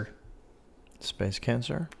cancer. Space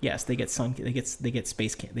cancer? Yes, they get they get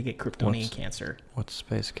Kryptonian cancer. What's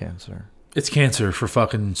space cancer? It's cancer for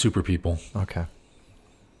fucking super people. Okay.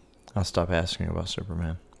 I'll stop asking about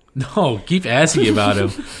Superman. No, keep asking about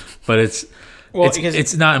him, but it's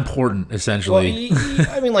not important essentially. Well,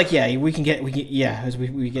 I mean, like, yeah, we get as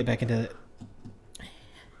we get back into.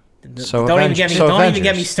 Don't even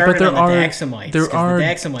get me started on the Daxamites. The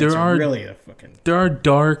Daxamites are really a fucking. There are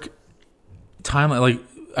dark timeline. Like,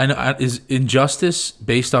 I know, is Injustice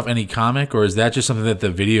based off any comic, or is that just something that the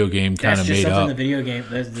video game kind of made up? The video game.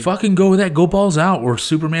 Fucking go with that. Go balls out. Or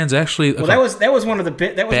Superman's actually. Well, that was one of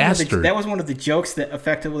the jokes that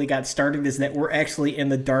effectively got started. Is that we're actually in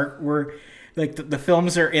the dark. We're like the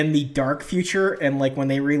films are in the dark future, and like when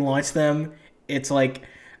they relaunch them, it's like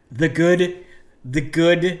the good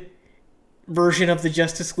version of the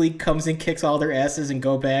Justice League comes and kicks all their asses and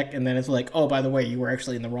go back, and then it's like, oh, by the way, you were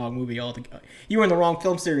actually in the wrong movie altogether. You were in the wrong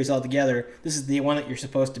film series altogether. This is the one that you're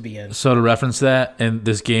supposed to be in. So to reference that, in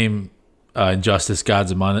this game, Injustice: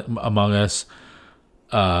 Gods Among Us,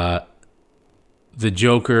 the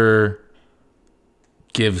Joker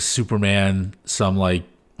gives Superman some, like,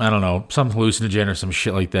 I don't know, some hallucinogen or some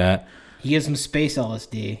shit like that. He gives him space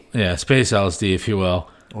LSD. Yeah, space LSD, if you will.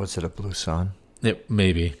 What's it, a blue sun?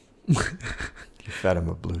 Maybe. You fed him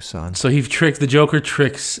a blue sun. So the Joker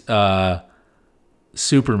tricks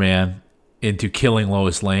Superman into killing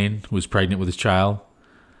Lois Lane, who was pregnant with his child.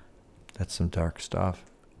 That's some dark stuff.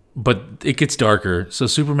 But it gets darker. So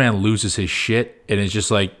Superman loses his shit and is just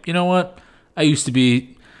like, you know what? I used to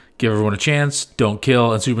be give everyone a chance, don't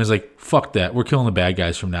kill. And Superman's like, fuck that. We're killing the bad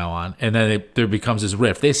guys from now on. And then there becomes this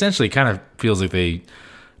rift. They essentially kind of feels like they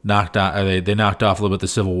knocked off a little bit the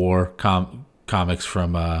Civil War comics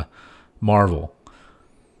from Marvel.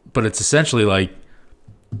 But it's essentially like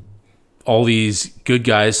all these good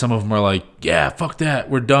guys, some of them are like, yeah, fuck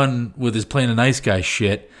that. We're done with this playing a nice guy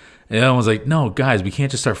shit. And the other one's like, no, guys, we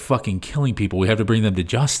can't just start fucking killing people. We have to bring them to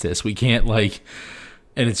justice. We can't, like...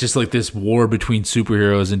 And it's just like this war between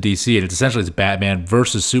superheroes and DC. And it's essentially Batman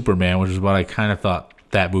versus Superman, which is what I kind of thought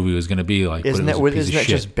that movie was going to be like. Isn't that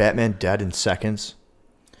just Batman dead in seconds?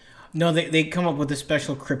 No, they come up with a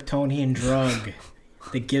special Kryptonian drug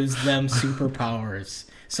that gives them superpowers.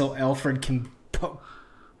 So Alfred can pwn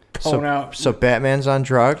out. So Batman's on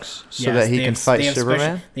drugs so that he can fight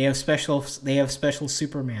Superman? They have special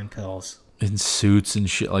Superman pills. In suits and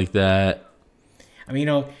shit like that. I mean,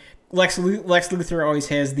 Lex Luthor always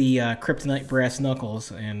has the kryptonite brass knuckles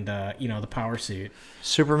and, the power suit.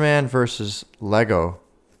 Superman versus Lego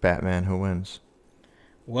Batman, who wins?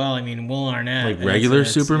 Well, I mean, Will Arnett. Like regular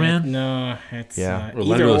Superman? No, it's or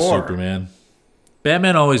Lego Superman.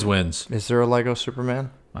 Batman always wins. Is there a Lego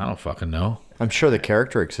Superman? I don't fucking know. I'm sure the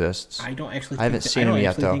character exists. I haven't seen him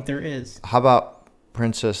yet, though. I think there is. How about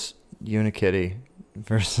Princess Unikitty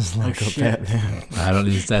versus Lego Batman? I don't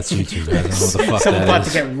need that's YouTube, guys. I don't know what the fuck Someone's about that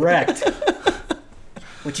is. to get wrecked.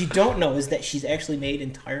 What you don't know is that she's actually made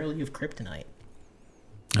entirely of kryptonite.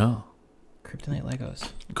 Oh. Kryptonite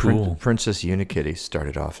Legos. Cool. Princess Unikitty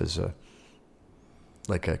started off as a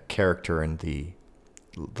character in the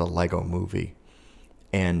Lego movie,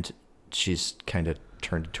 and she's kind of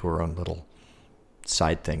turned into her own little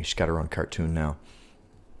side thing. She's got her own cartoon now.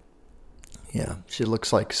 Yeah, she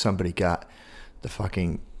looks like somebody got the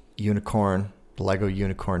fucking unicorn, Lego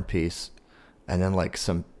unicorn piece, and then like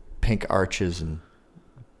some pink arches and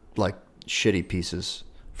like shitty pieces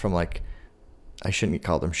from like, I shouldn't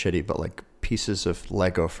call them shitty, but like pieces of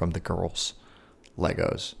Lego from the girls'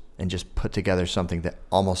 Legos, and just put together something that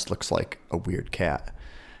almost looks like a weird cat.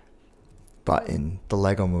 But in the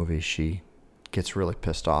Lego movie, she gets really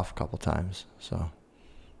pissed off a couple times. So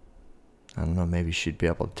I don't know, maybe she'd be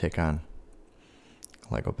able to take on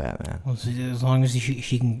Lego Batman. Well, as long as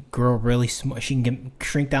she can grow really small, she can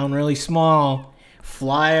shrink down really small,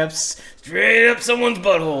 fly up straight up someone's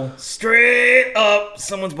butthole,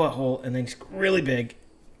 and then really big.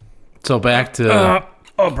 So back to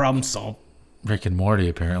problem solved. Rick and Morty,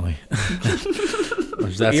 apparently.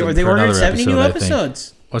 They ordered 70 new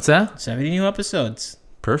episodes. What's that? 70 new episodes.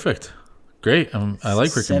 Perfect. Great. I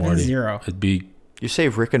like Rick and Morty. 7-0. It'd be. You say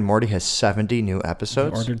Rick and Morty has 70 new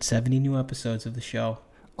episodes? They ordered 70 new episodes of the show.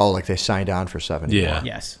 Oh, like they signed on for 70 Yeah. more?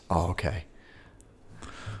 Yes. Oh, okay.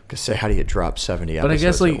 Because say, how do you drop 70 episodes But I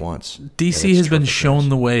guess like at once? DC has been shown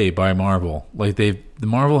the way by Marvel. Like the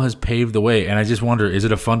Marvel has paved the way, and I just wonder, is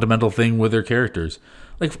it a fundamental thing with their characters?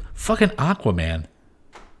 Like fucking Aquaman.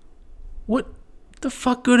 What the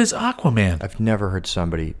fuck good is Aquaman? I've never heard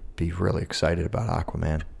somebody be really excited about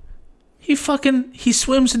Aquaman. He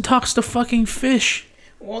swims and talks to fucking fish.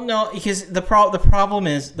 Well, no, because the problem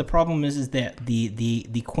is that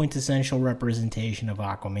the quintessential representation of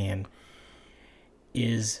Aquaman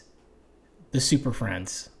is the Super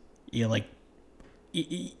Friends. You know, like,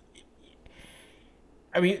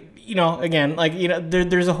 I mean, you know, again, like, you know,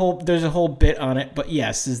 there's a whole bit on it, but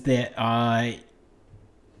yes, is that I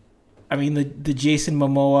mean, the Jason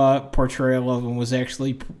Momoa portrayal of him was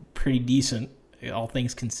actually pretty decent, all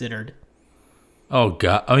things considered. Oh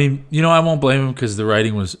god, I mean, you know, I won't blame him because the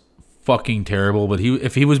writing was fucking terrible. But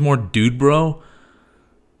if he was more dude bro,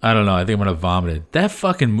 I don't know. I think I'm gonna vomit it. That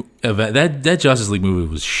fucking event, that Justice League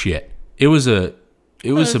movie was shit. It was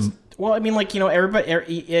some. Well, I mean, like, you know,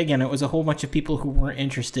 everybody, again, it was a whole bunch of people who weren't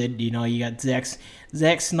interested. You know, you got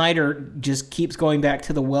Zack Snyder just keeps going back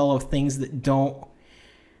to the well of things that don't.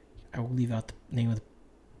 I will leave out the name of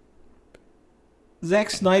the. Zack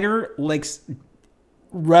Snyder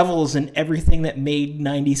revels in everything that made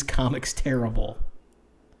 90s comics terrible.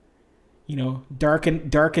 You know, darken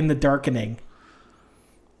the darkening.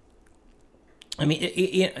 I mean,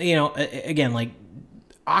 you know, again, like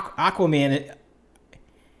Aquaman's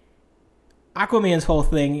whole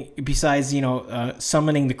thing, besides, you know,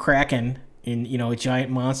 summoning the Kraken in, you know, a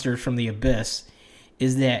giant monster from the abyss,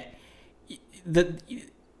 is that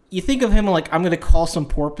you think of him like, I'm going to call some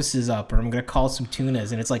porpoises up, or I'm going to call some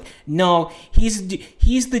tunas, and it's like, no, he's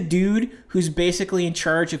the dude who's basically in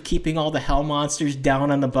charge of keeping all the hell monsters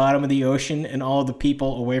down on the bottom of the ocean and all the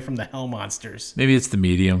people away from the hell monsters. Maybe it's the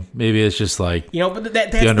medium. Maybe it's just like, you know, but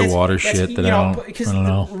that's the underwater shit that I don't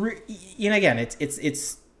know. You know, again,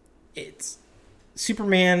 it's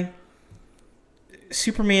Superman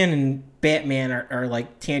and Batman are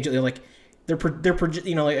like tangentially like. They're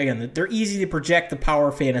you know, like, again, they're easy to project the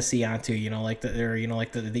power fantasy onto, you know, like they're, you know,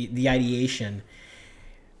 like the ideation.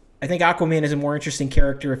 I think Aquaman is a more interesting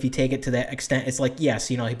character if you take it to that extent. It's like,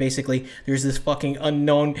 yes, you know, basically there's this fucking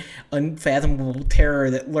unknown, unfathomable terror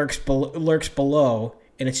that lurks below,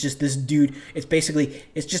 and it's just this dude. It's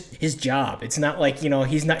just his job. It's not like, you know,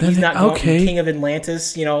 he's not okay. King of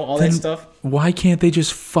Atlantis, you know, all that stuff. Why can't they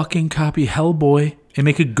just fucking copy Hellboy and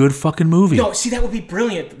make a good fucking movie? No, see, that would be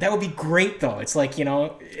brilliant. That would be great, though. It's like, you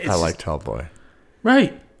know, I liked Hellboy.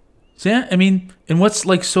 Right. See, I mean, and what's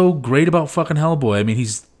like so great about fucking Hellboy? I mean,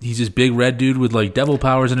 he's this big red dude with like devil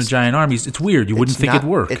powers and a giant arm. It's weird. You wouldn't think it'd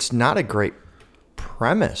work. It's not a great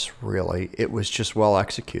premise, really. It was just well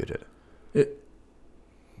executed.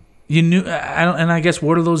 You knew, I guess,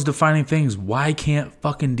 what are those defining things? Why can't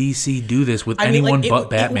fucking DC do this with anyone but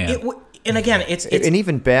Batman? And again, it's and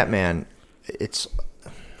even Batman,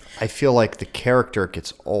 I feel like the character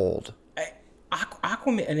gets old.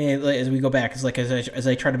 Aquaman, and as we go back, it's like as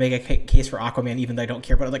I try to make a case for Aquaman, even though I don't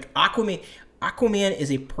care, but like Aquaman is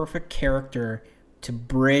a perfect character to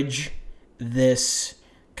bridge this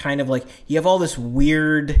kind of like, you have all this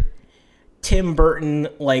weird Tim Burton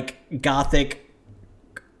like gothic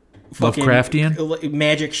fucking Lovecraftian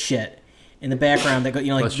magic shit in the background that go, you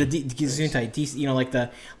know, like the you know,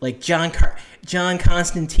 like John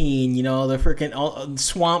Constantine, you know, the freaking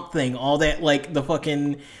Swamp Thing, all that, like the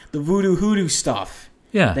fucking the voodoo hoodoo stuff,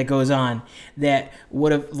 that goes on, that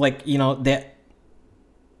would have, like, you know, that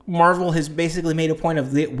Marvel has basically made a point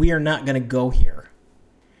of that we are not going to go here.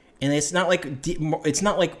 And it's not like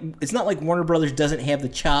Warner Brothers doesn't have the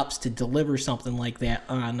chops to deliver something like that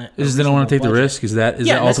on. They don't want to take the risk. Is that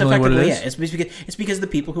ultimately what it is? Yeah, it's because the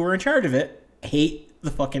people who are in charge of it hate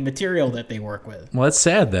the fucking material that they work with. Well, that's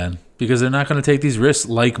sad then, because they're not going to take these risks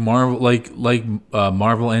like Marvel,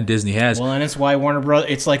 Marvel and Disney has. Well, and it's why Warner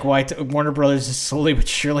Brothers is slowly but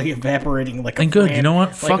surely evaporating like. And good, you know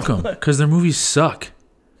what? Fuck them, because their movies suck.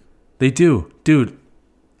 They do, dude.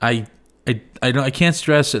 I can't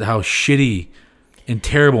stress it how shitty and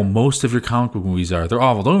terrible most of your comic book movies are. They're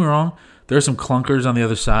awful. Don't get me wrong. There are some clunkers on the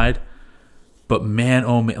other side. But man,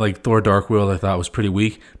 oh man, like Thor Dark World I thought was pretty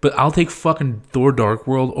weak. But I'll take fucking Thor Dark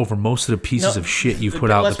World over most of the pieces of shit you've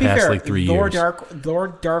put out in the past like 3 years. Thor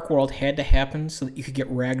Dark World had to happen so that you could get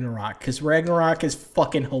Ragnarok. Because Ragnarok is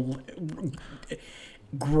fucking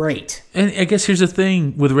great. And I guess here's the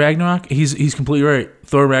thing with Ragnarok. He's completely right.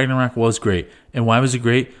 Thor Ragnarok was great. And why was it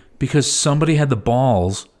great? Because somebody had the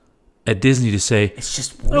balls at Disney to say, it's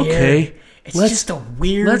just weird. Okay, it's just a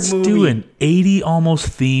weird let's movie. do an 80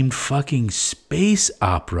 almost themed fucking space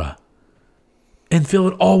opera and fill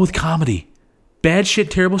it all with comedy. Bad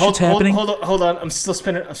shit, terrible shit's happening. Hold on. I'm still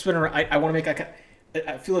spinning. I want to make.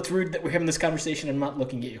 I feel it's rude that we're having this conversation and I'm not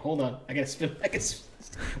looking at you. Hold on. I gotta spin.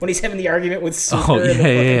 When he's having the argument with Super in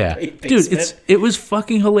the dude, it was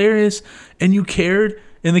fucking hilarious, and you cared.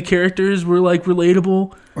 And the characters were like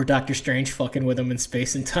relatable. Or Doctor Strange fucking with him in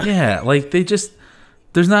space and time. Yeah, like they just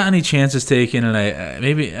there's not any chances taken, and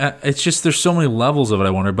it's just there's so many levels of it. I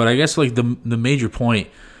wonder, but I guess like the major point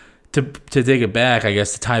to take it back, I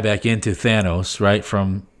guess to tie back into Thanos, right,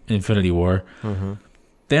 from Infinity War. Mm-hmm.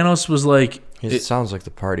 Thanos was like, it sounds like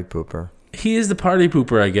the party pooper. He is the party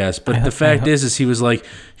pooper, I guess. But the fact is he was like,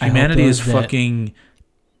 humanity is fucking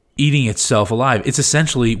eating itself alive. It's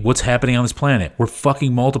essentially what's happening on this planet. We're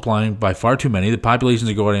fucking multiplying by far too many. The populations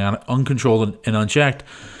are going on uncontrolled and unchecked.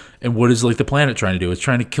 And what is like the planet trying to do? It's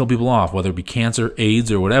trying to kill people off, whether it be cancer,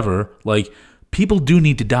 AIDS, or whatever. Like, people do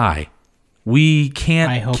need to die. We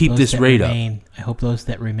can't keep this rate up. I hope those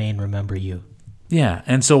that remain remember you. Yeah,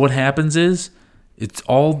 and so what happens is,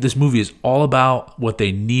 this movie is all about what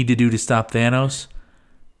they need to do to stop Thanos,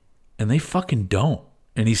 and they fucking don't.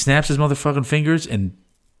 And he snaps his motherfucking fingers, and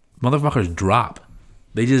motherfuckers drop.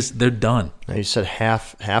 They're done. Now you said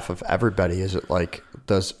half of everybody. Is it like,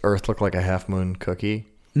 does Earth look like a half moon cookie?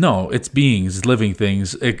 No, it's beings, living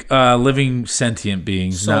things, living sentient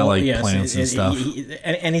beings, not like plants and stuff.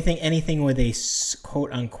 Anything with a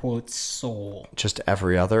quote unquote soul. Just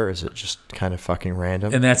every other? Is it just kind of fucking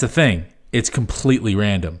random? And that's the thing. It's completely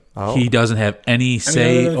random. Oh. He doesn't have any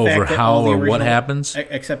say over how or what happens.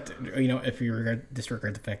 Except, if you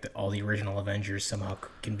disregard the fact that all the original Avengers somehow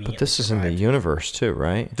conveniently. But this is in the universe too,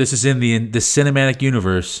 right? This is in the cinematic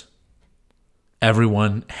universe.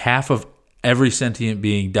 Half of every sentient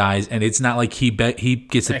being dies, and it's not like he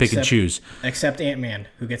gets to pick and choose. Except Ant-Man,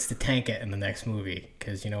 who gets to tank it in the next movie.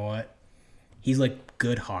 Because you know what? He's like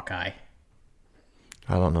good Hawkeye.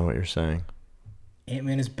 I don't know what you're saying.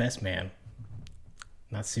 Ant-Man is best man.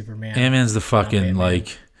 Not Superman. Ant-Man's the fucking, he's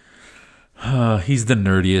the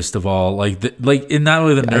nerdiest of all. And not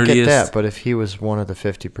only the nerdiest. I get that, but if he was one of the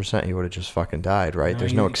 50%, he would have just fucking died, right?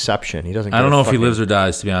 There's no exception. He doesn't. I don't know if he lives or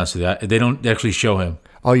dies, to be honest with you. They don't actually show him.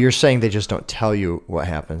 Oh, you're saying they just don't tell you what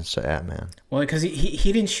happens to Ant-Man? Well, because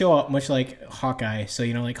he didn't show up much like Hawkeye, so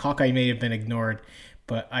Hawkeye may have been ignored,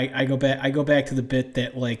 but I go back to the bit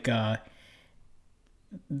that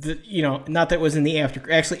not that it was in the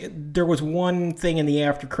after. Actually, there was one thing in the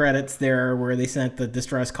after credits there where they sent the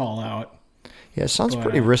distress call out. Yeah, it sounds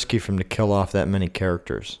pretty risky for him to kill off that many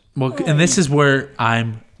characters. Well, and this is where I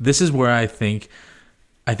think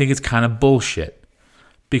it's kind of bullshit.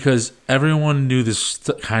 Because everyone knew this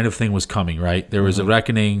kind of thing was coming, right? There was a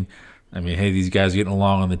reckoning. I mean, hey, these guys are getting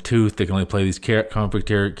along on the tooth. They can only play these comic book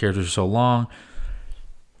characters for so long.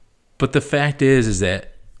 But the fact is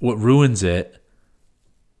that what ruins it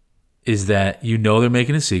is that they're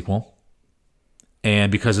making a sequel. And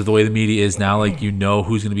because of the way the media is now,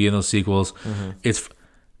 who's going to be in those sequels. Mm-hmm. It's,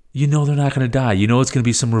 they're not going to die. It's going to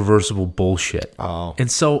be some reversible bullshit. Oh. And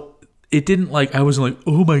so it didn't I wasn't like,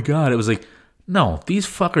 oh my God. It was like, no, these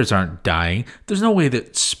fuckers aren't dying. There's no way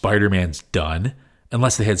that Spider-Man's done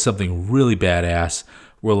unless they had something really badass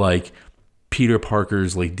where Peter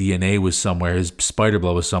Parker's DNA was somewhere, his spider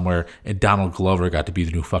blood was somewhere, and Donald Glover got to be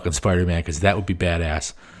the new fucking Spider-Man because that would be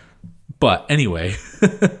badass. But anyway,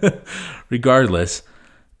 regardless,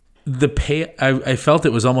 I felt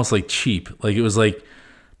it was almost cheap. It was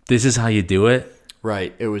this is how you do it.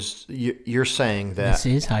 Right. It was. You're saying that this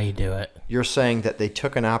is how you do it. You're saying that they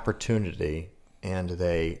took an opportunity and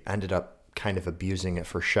they ended up kind of abusing it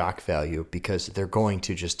for shock value because they're going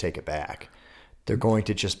to just take it back. They're going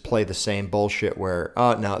to just play the same bullshit where,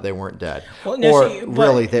 oh, no, they weren't dead. Well,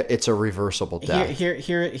 it's a reversible death.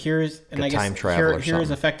 Here's and I guess time travel here's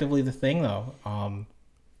effectively the thing, though.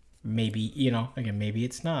 Maybe, again, maybe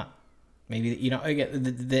it's not. Maybe,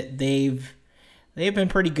 again, they've been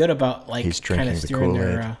pretty good about kind of steering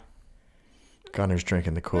their. Gunner's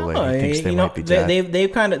drinking the Kool-Aid. He thinks they might be dead.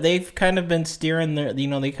 They've kind of been steering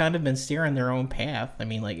their own path. I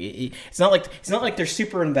mean, it's not like they're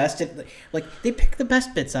super invested. They pick the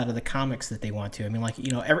best bits out of the comics that they want to. I mean,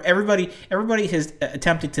 everybody has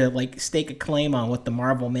attempted to stake a claim on what the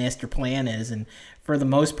Marvel master plan is, and for the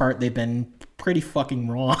most part, they've been pretty fucking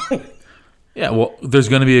wrong. Yeah, well, there's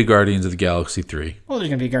going to be a Guardians of the Galaxy 3. Well, there's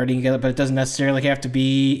going to be a Guardians, but it doesn't necessarily have to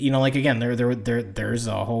be. Again, there's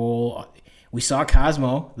a whole. We saw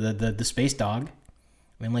Cosmo, the space dog.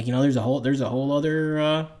 I mean, there's a whole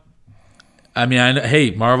other. I mean,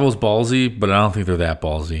 hey, Marvel's ballsy, but I don't think they're that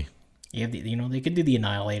ballsy. Yeah, they could do the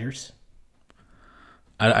Annihilators.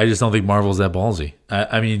 I just don't think Marvel's that ballsy.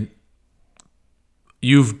 I mean,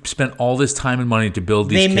 you've spent all this time and money to build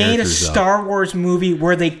these characters up. They made a Star Wars movie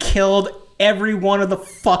where they killed every one of the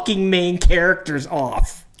fucking main characters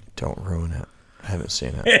off. Don't ruin it. I haven't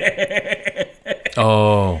seen it.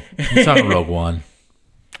 Oh, you're talking Rogue One.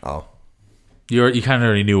 Oh. You kind of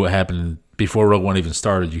already knew what happened before Rogue One even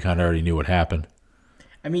started. You kind of already knew what happened.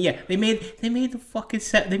 I mean, yeah, they made the fucking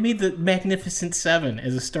they made the Magnificent Seven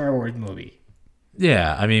as a Star Wars movie.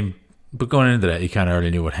 Yeah, I mean, but going into that, you kind of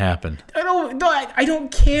already knew what happened. I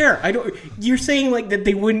don't care. You're saying like that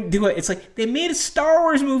they wouldn't do it. It's like they made a Star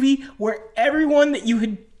Wars movie where everyone that you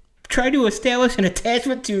had tried to establish an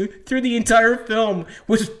attachment to through the entire film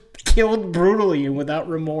was killed brutally and without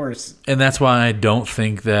remorse. And that's why I don't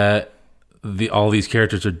think that all these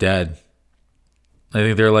characters are dead. I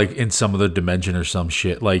think they're like in some other dimension or some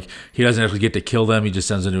shit. Like he doesn't actually get to kill them. He just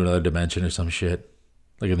sends them to another dimension or some shit,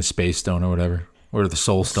 like in the Space Stone or whatever, or the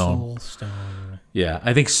Soul Stone. Soul Stone. Yeah,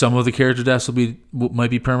 I think some of the character deaths might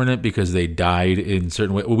be permanent because they died in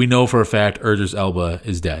certain way. Well, we know for a fact Idris Elba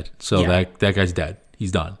is dead, so that guy's dead.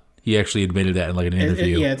 He's done. He actually admitted that in like an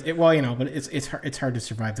interview. But it's hard to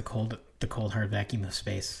survive the cold hard vacuum of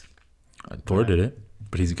space. Thor did it,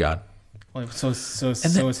 but he's a god. Well, so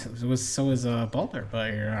is Baldur,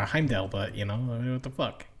 but Heimdall, but what the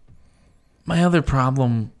fuck. My other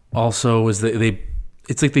problem also was that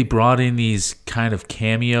it's like they brought in these kind of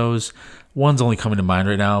cameos. One's only coming to mind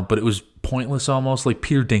right now, but it was pointless almost. Like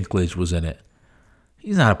Peter Dinklage was in it.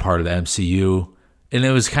 He's not a part of the MCU, and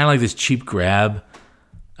it was kind of like this cheap grab.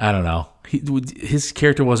 I don't know. His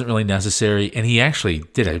character wasn't really necessary, and he actually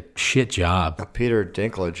did a shit job. Peter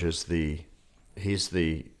Dinklage is the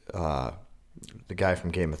guy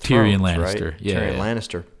from Game of Tyrion Thrones, Lannister. right? Yeah, Tyrion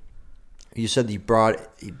Lannister. You said he brought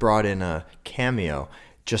in a cameo,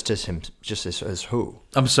 just as who?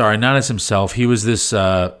 I'm sorry, not as himself. He was this.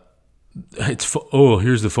 Here's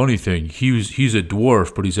the funny thing. He's a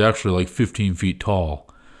dwarf, but he's actually like 15 feet tall.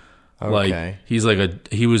 Okay. Like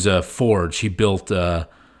he was a forge. He built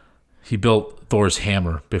Thor's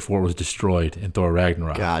hammer before it was destroyed in Thor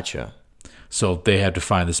Ragnarok. Gotcha. So they have to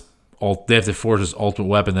find this. They have to forge this ultimate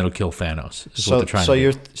weapon that'll kill Thanos. What they're trying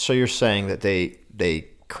to do. So you're saying that they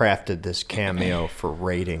crafted this cameo for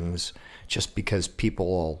ratings just because people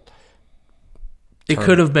will. It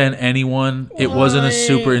could have been anyone. It wasn't a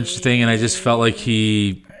super interesting, and I just felt like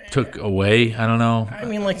he took away. I don't know. I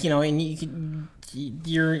mean, like and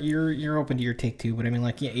you're open to your take too, but I mean,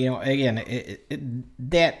 like again,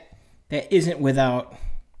 that isn't without.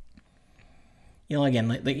 Again,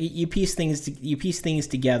 like you piece things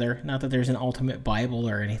together. Not that there's an ultimate Bible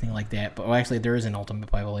or anything like that, but actually there is an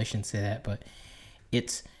ultimate Bible. I shouldn't say that, but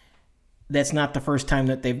that's not the first time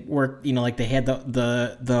that they've worked. Like they had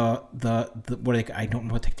the what I don't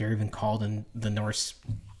know what they're even called in the Norse,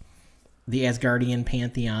 the Asgardian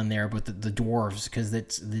pantheon there, but the dwarves, because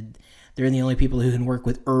they're the only people who can work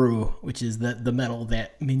with Uru, which is the metal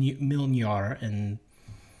that Mjolnir and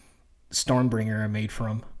Stormbringer are made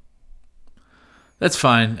from. That's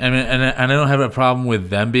fine. I mean, and I don't have a problem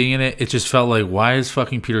with them being in it. It just felt like, why is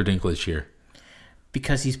fucking Peter Dinklage here?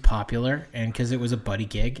 Because he's popular, and because it was a buddy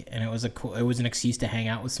gig, and it was an excuse to hang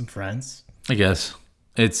out with some friends. I guess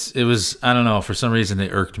it was. I don't know. For some reason,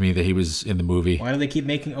 it irked me that he was in the movie. Why do they keep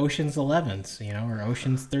making Ocean's 11s? Or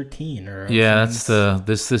Ocean's 13, or that's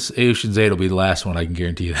this Ocean's 8 will be the last one. I can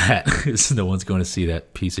guarantee you that. Because no one's going to see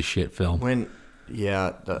that piece of shit film.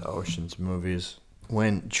 The Ocean's movies.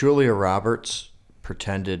 When Julia Roberts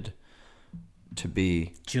pretended to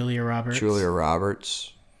be Julia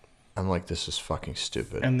Roberts, I'm like, this is fucking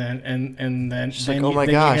stupid. And then she's like, oh my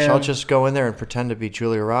gosh, I'll just go in there and pretend to be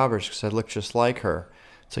Julia Roberts because I look just like her.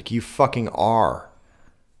 It's like, you fucking are.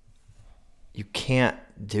 You can't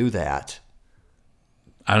do that.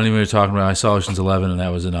 I don't even know what you're talking about. I saw Ocean's 11 and that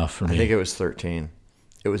was enough for me. I think it was 13.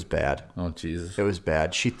 It was bad. Oh Jesus. It was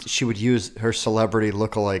bad. She would use her celebrity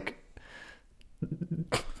lookalike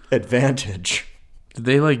advantage. Did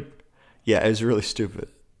they Yeah, it was really stupid.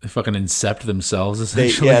 They fucking incept themselves,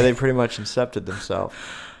 essentially. They pretty much incepted themselves.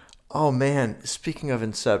 Oh man, speaking of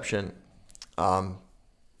Inception, what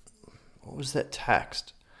was that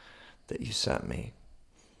text that you sent me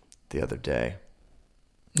the other day?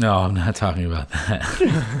 No, I'm not talking about that.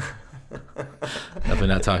 Definitely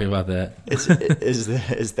not talking about that.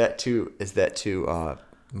 Is that too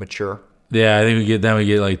mature? Yeah, I think we get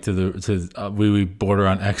we border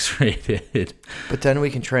on X-rated. But then we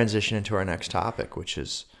can transition into our next topic, which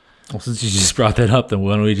is. Well, since you just brought that up, then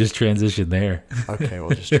why don't we just transition there? Okay,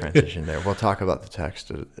 we'll just transition there. We'll talk about the text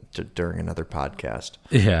during another podcast.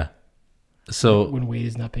 Yeah. So when Wade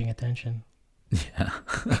is not paying attention. Yeah.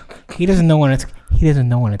 He doesn't know when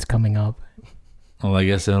it's coming up. Well, I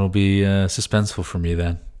guess it'll be suspenseful for me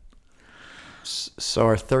then. So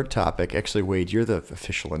our third topic, actually, Wade, you're the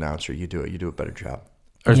official announcer. You do it. You do a better job.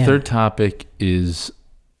 Our third topic is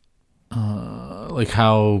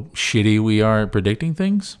how shitty we are at predicting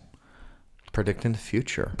things. Predicting the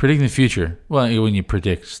future. Predicting the future. Well, when you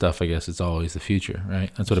predict stuff, I guess it's always the future,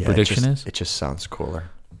 right? That's what a prediction is? It just sounds cooler.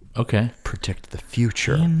 Okay. Predict the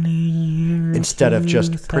future. Instead of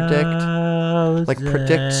just predict. Like,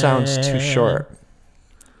 predict sounds too short.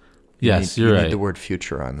 Yes, you you're need right. the word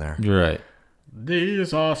future on there. You're right.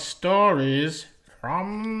 These are stories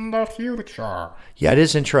from the future. Yeah, it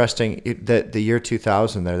is interesting that the year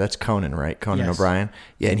 2000 there, that's Conan, right? Conan Yes. O'Brien.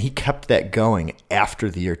 Yeah, and he kept that going after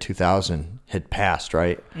the year 2000 had passed,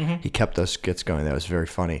 right? He kept those skits going. That was very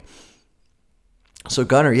funny. So,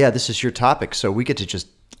 Gunnar, yeah, this is your topic, so we get to just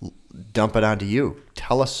dump it onto you.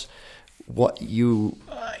 Tell us what you...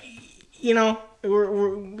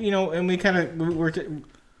 we're and we kind of we're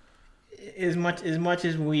as much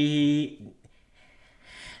as we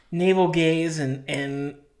navel gaze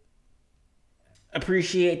and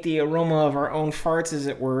appreciate the aroma of our own farts, as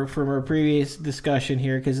it were, from our previous discussion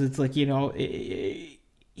here, because it's like,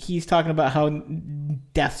 he's talking about how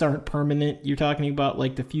deaths aren't permanent. You're talking about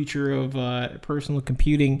like the future of personal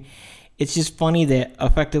computing. It's just funny that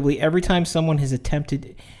effectively every time someone has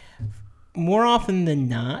attempted, more often than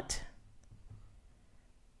not,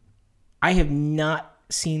 I have not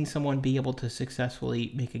seen someone be able to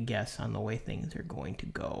successfully make a guess on the way things are going to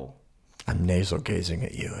go. I'm nasal gazing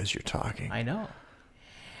at you as you're talking. I know.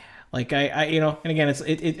 Like I and again,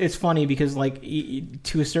 it's funny because like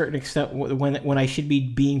to a certain extent, when I should be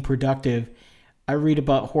being productive, I read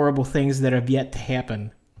about horrible things that have yet to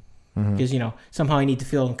happen because somehow I need to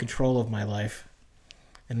feel in control of my life,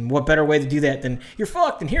 and what better way to do that than you're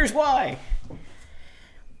fucked and here's why.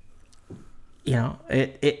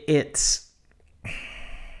 It's.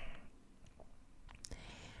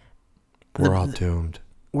 We're all doomed.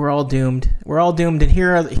 We're all doomed. We're all doomed. And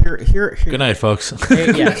here. Good night, folks.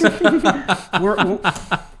 Yes.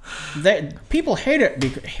 People hate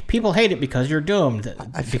it. People hate it because you're doomed.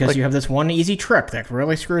 Because like you have this one easy trick that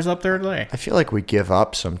really screws up their day. I feel like we give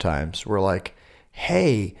up sometimes. We're like,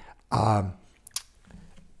 hey,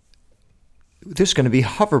 there's going to be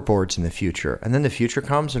hoverboards in the future. And then the future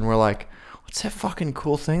comes and we're like, what's that fucking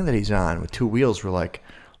cool thing that he's on with two wheels? We're like,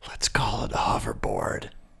 let's call it a hoverboard.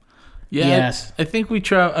 Yeah, Yes. I think we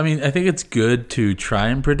try. I mean, I think it's good to try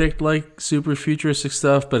and predict like super futuristic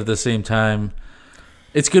stuff, but at the same time,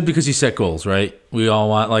 it's good because you set goals, right? We all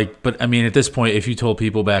want but I mean, at this point, if you told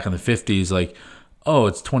people back in the 50s, like, oh,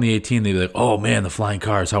 it's 2018, they'd be like, oh man, the flying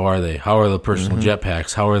cars, how are they? How are the personal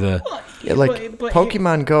jetpacks? How are the... Yeah, like but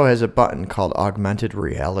Pokemon Go has a button called augmented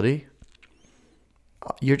reality.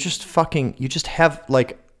 You just have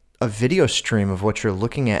like a video stream of what you're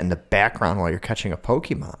looking at in the background while you're catching a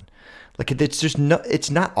Pokemon. Like it's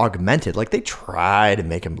not augmented. Like they try to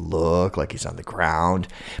make him look like he's on the ground,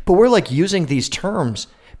 but we're like using these terms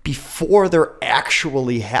before they're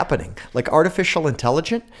actually happening. Like artificial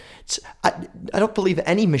intelligence. I don't believe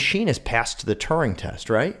any machine has passed the Turing test,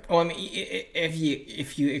 right? Well, I mean,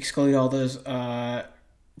 if you exclude all those freaking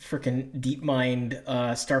DeepMind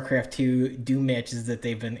StarCraft 2 Doom matches that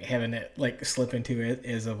they've been having it like slip into it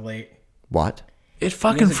as of late. What? It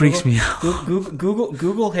fucking freaks me out.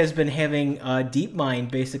 Google has been having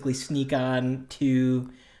DeepMind basically sneak on to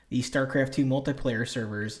the StarCraft 2 multiplayer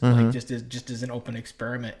servers, like just as an open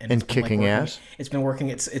experiment, And it's been, kicking ass. It's been working.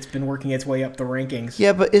 It's been working its way up the rankings.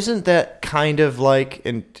 Yeah, but isn't that kind of like,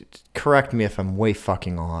 and correct me if I'm way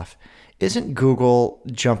fucking off, isn't Google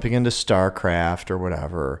jumping into StarCraft or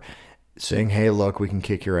whatever, saying, hey, look, we can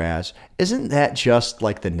kick your ass? Isn't that just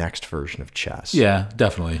like the next version of chess? Yeah,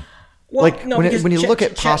 definitely. Well, Like no, when you because look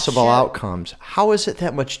at possible chat- outcomes, how is it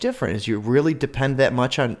that much different? Is you really depend that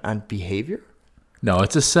much on behavior? No,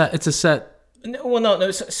 it's a set. No, well,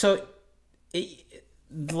 no. So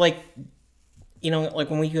like, like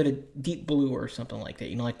when we go to Deep Blue or something like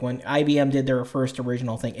that, like when IBM did their first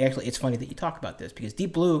original thing. Actually, it's funny that you talk about this because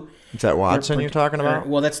Deep Blue. Is that Watson you're talking about?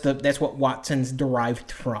 Well, that's what Watson's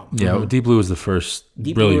derived from. Yeah, Deep Blue was the first.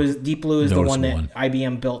 Deep really Blue is the one that noticeable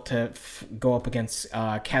IBM built to go up against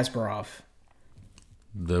Kasparov.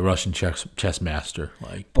 the Russian chess master.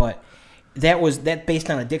 But that based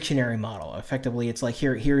on a dictionary model. Effectively, it's like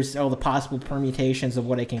here's all the possible permutations of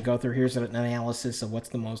what I can go through. Here's an analysis of what's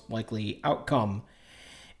the most likely outcome,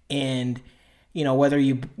 and whether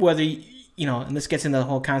you and this gets into the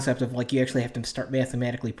whole concept of like you actually have to start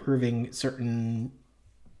mathematically proving certain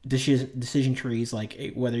decision trees,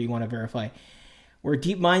 like whether you want to verify. Where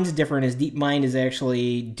DeepMind's different is DeepMind is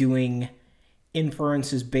actually doing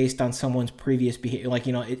inferences based on someone's previous behavior. Like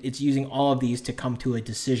it's using all of these to come to a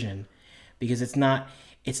decision. Because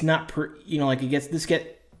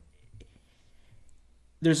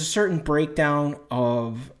there's a certain breakdown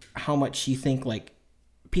of how much you think like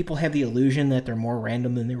people have the illusion that they're more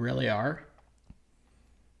random than they really are.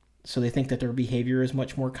 so they think that their behavior is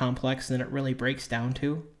much more complex than it really breaks down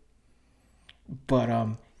to. But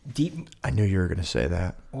deep. I knew you were going to say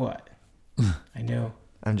that. What? I knew.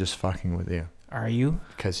 I'm just fucking with you. Are you?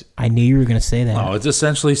 Because I knew you were going to say that. No, it's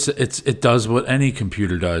essentially it does what any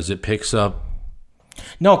computer does. It picks up.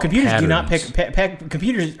 No, computers do not patterns. pick.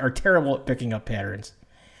 Computers are terrible at picking up patterns.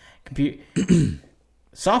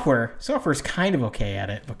 Software is kind of okay at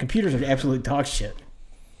it, but computers are absolute dog shit.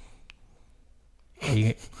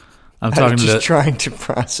 I'm talking just trying to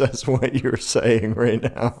process what you're saying right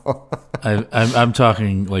now. I'm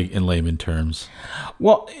talking like in layman terms.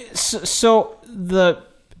 Well, so the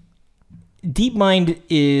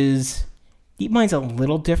DeepMind's a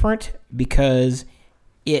little different because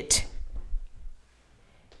it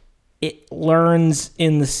learns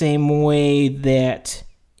in the same way that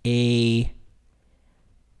a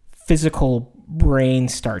physical brain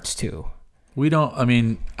starts to. We don't. I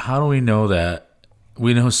mean, how do we know that?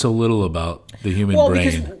 We know so little about the human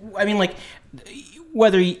brain. Because I mean, like,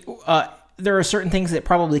 whether there are certain things that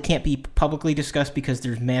probably can't be publicly discussed because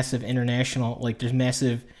there's massive international and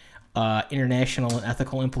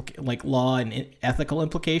ethical law and ethical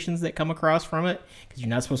implications that come across from it, because you're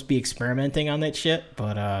not supposed to be experimenting on that shit.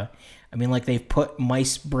 But I mean, like, they've put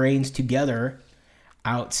mice brains together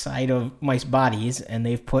outside of mice bodies, and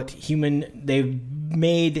they've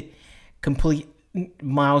made complete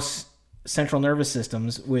mouse central nervous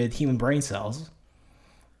systems with human brain cells.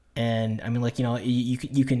 And I mean, like,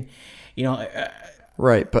 you can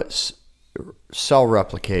right, but cell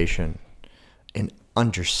replication and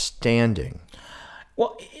understanding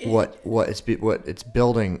what it's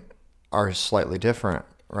building are slightly different,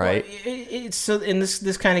 right? Well,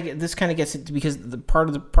 this kind of gets it, because the part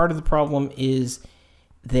of the problem is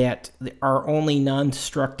that our only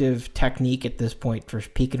non-destructive technique at this point for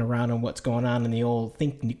peeking around on what's going on in the old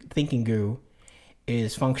thinking goo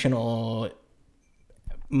is functional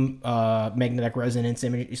magnetic resonance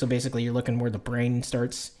imaging. So basically, you're looking where the brain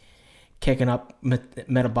starts kicking up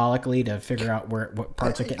metabolically to figure out what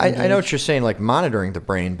parts are getting engaged. I know what you're saying, like monitoring the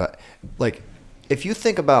brain, but like if you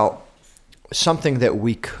think about something that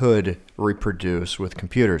we could reproduce with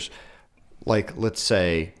computers, like let's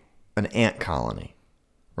say an ant colony,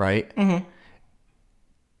 right? Mm-hmm.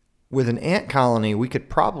 With an ant colony, we could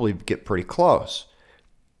probably get pretty close,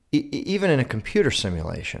 even in a computer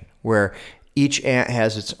simulation where each ant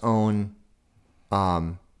has its own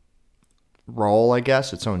role, I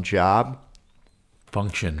guess, its own job.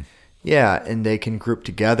 Function. Yeah, and they can group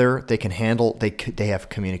together. They can handle. They have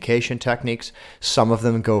communication techniques. Some of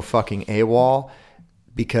them go fucking AWOL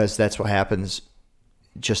because that's what happens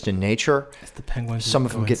just in nature. The penguins. Some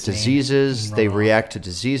of them get diseases. They react to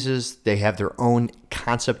diseases. They have their own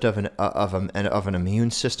concept of an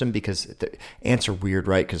immune system, because the ants are weird,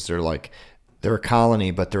 right? Because they're a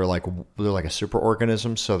colony, but they're like a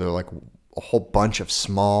superorganism. So they're like a whole bunch of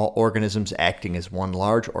small organisms acting as one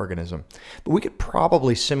large organism. But we could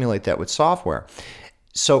probably simulate that with software.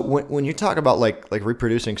 So when you talk about like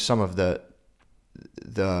reproducing some of the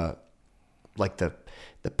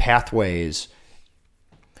pathways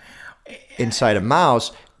inside a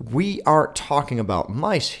mouse, we aren't talking about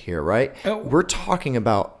mice here, right? We're talking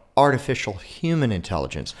about artificial human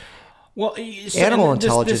intelligence. Well, animal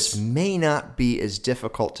intelligence may not be as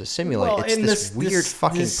difficult to simulate. Well, it's this weird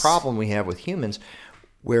fucking problem we have with humans,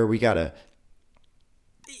 where we gotta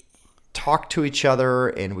talk to each other,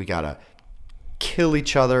 and we gotta kill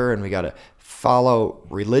each other, and we gotta follow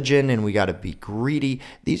religion, and we gotta be greedy.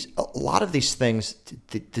 A lot of these things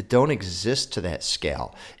that don't exist to that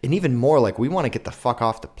scale, and even more, like, we want to get the fuck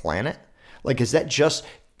off the planet. Like, is that just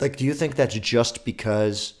like? Do you think that's just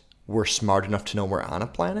because we're smart enough to know we're on a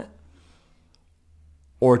planet?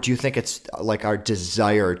 Or do you think it's like our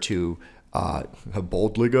desire to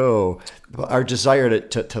boldly go, our desire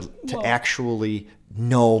to actually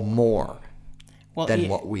know more than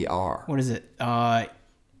what we are? What is it? I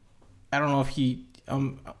don't know if you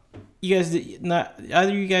guys either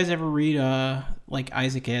of you guys ever read like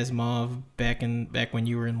Isaac Asimov back when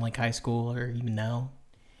you were in like high school, or even now?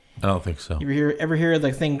 I don't think so. You ever hear of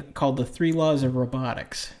the thing called the 3 Laws of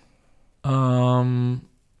Robotics?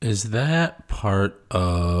 Is that part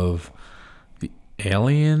of the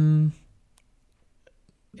Alien?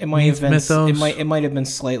 It might have been mythos? It might have been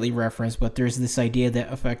slightly referenced, but there's this idea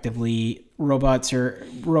that effectively robots'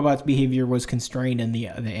 behavior was constrained in the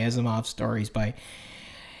Asimov stories by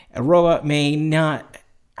a robot may not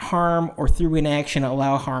harm, or through inaction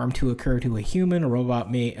allow harm to occur to a human. A robot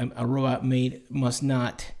must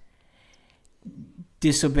not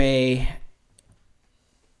disobey,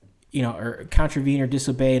 or contravene or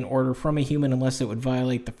disobey an order from a human unless it would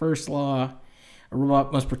violate the first law. a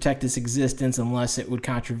robot must protect its existence unless it would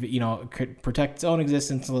could protect its own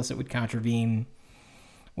existence unless it would contravene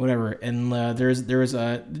whatever. And there was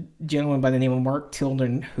a gentleman by the name of Mark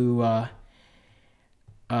Tilden who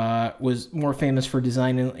was more famous for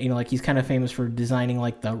designing, he's kind of famous for designing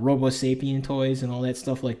like the Robo Sapien toys and all that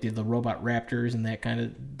stuff, like the Robot Raptors and that kind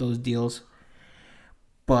of those deals.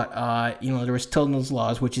 But there was Tilden's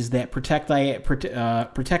laws, which is that protect thy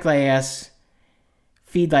ass,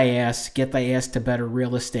 feed thy ass, get thy ass to better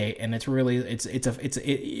real estate, and it's really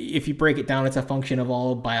if you break it down, it's a function of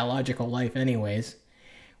all biological life, anyways.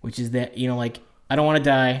 Which is that I don't want to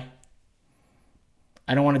die.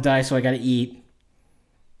 I don't want to die, so I got to eat.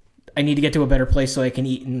 I need to get to a better place so I can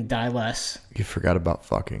eat and die less. You forgot about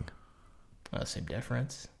fucking. Same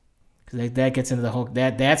difference. Because that gets into the whole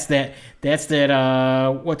that's that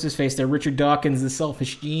what's his face there, Richard Dawkins, the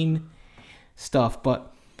selfish gene stuff.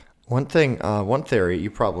 But one theory, you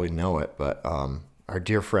probably know it, but our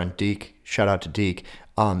dear friend Deke, shout out to Deke,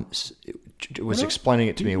 was explaining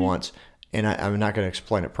it to me once, and I'm not going to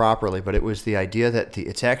explain it properly, but it was the idea that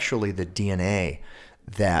it's actually the DNA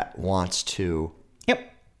that wants to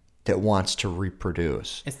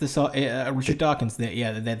reproduce. It's the Richard Dawkins. The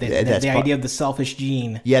idea of the selfish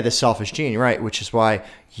gene. Yeah, the selfish gene, right? Which is why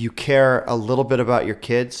you care a little bit about your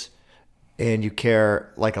kids, and you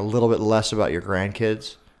care like a little bit less about your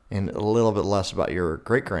grandkids, and a little bit less about your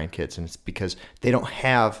great grandkids, and it's because they don't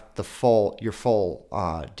have your full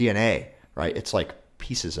DNA, right? It's like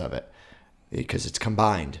pieces of it because it's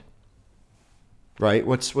combined. Right?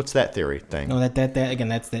 What's that theory thing? No, that again,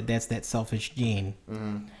 that's that selfish gene.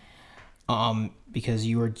 Mm-hmm. Because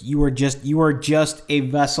you are just a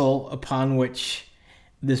vessel upon which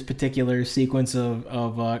this particular sequence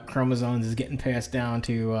of chromosomes is getting passed down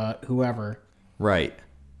to whoever. Right.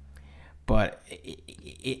 But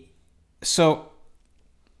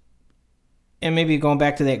and maybe going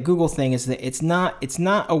back to that Google thing is that it's not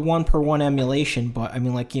a 1-for-1 emulation, but I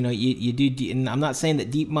mean, like, you do, and I'm not saying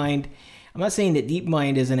that DeepMind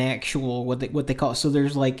is an actual what they call it. So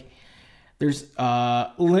there's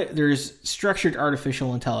structured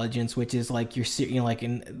artificial intelligence, which is like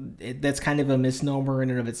that's kind of a misnomer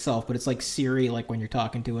in and of itself, but it's like Siri, like when you're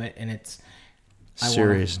talking to it, and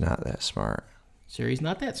Siri's not that smart. Siri's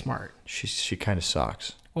not that smart. She kind of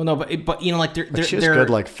sucks. Well, no, but she was good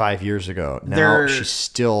like 5 years ago. Now she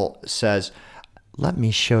still says, "Let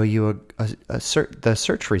me show you the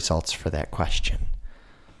search results for that question."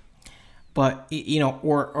 But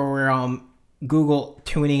or Google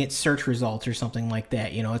tuning its search results or something like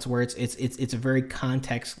that. It's where it's a very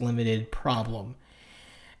context limited problem.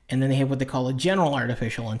 And then they have what they call a general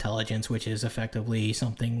artificial intelligence, which is effectively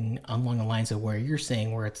something along the lines of where you're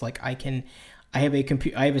saying, where it's like I have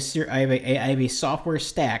a software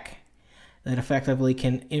stack that effectively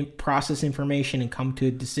can process information and come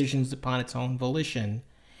to decisions upon its own volition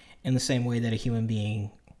in the same way that a human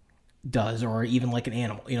being does, or even like an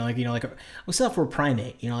animal, like a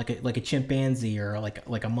primate, like a chimpanzee, or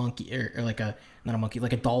like a monkey, or like not a monkey,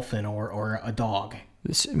 like a dolphin, or a dog.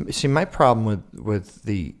 See, my problem with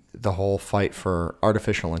the whole fight for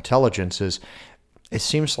artificial intelligence is it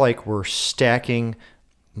seems like we're stacking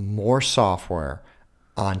more software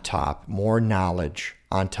on top, more knowledge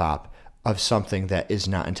on top of something that is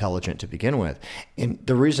not intelligent to begin with. And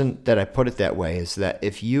the reason that I put it that way is that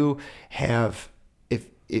if you have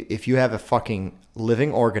a fucking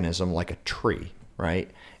living organism like a tree, right?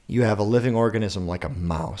 You have a living organism like a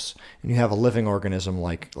mouse, and you have a living organism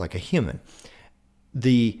like a human.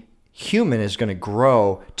 The human is going to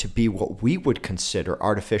grow to be what we would consider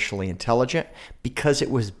artificially intelligent because it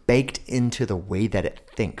was baked into the way that it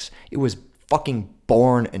thinks. It was fucking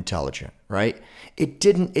born intelligent, right? It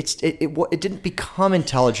didn't become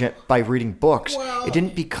intelligent by reading books. Well, it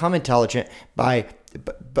didn't become intelligent by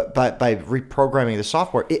reprogramming the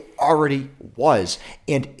software. It already was,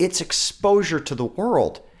 and its exposure to the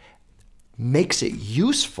world makes it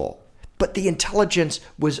useful. But the intelligence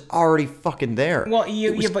was already fucking there. Well,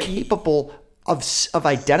 it was capable of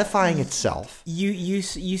identifying itself. You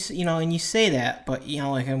and you say that, but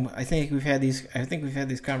I think we've had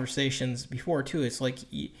these conversations before too. It's like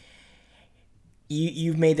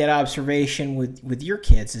you've made that observation with your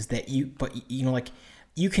kids, is that you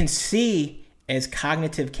can see as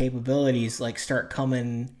cognitive capabilities start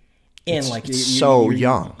coming in,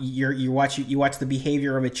 young. You watch the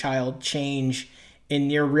behavior of a child change in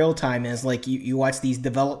near real time as you watch these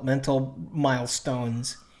developmental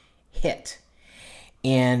milestones hit.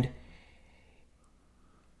 And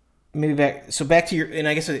maybe back to your, and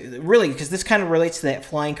I guess really, because this kind of relates to that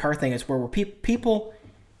flying car thing, is where people,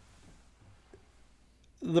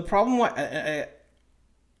 the problem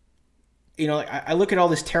I look at all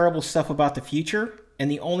this terrible stuff about the future, and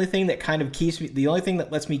the only thing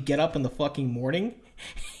that lets me get up in the fucking morning,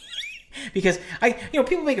 because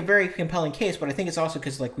people make a very compelling case, but I think it's also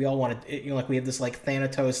because like we all want to, we have this like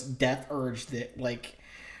Thanatos death urge that like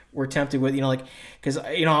we're tempted with, because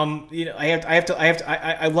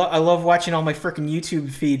I love watching all my freaking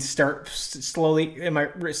YouTube feeds start slowly in my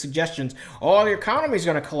suggestions. Oh, the economy's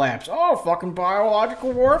gonna collapse. Oh, fucking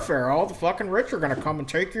biological warfare. All the fucking rich are gonna come and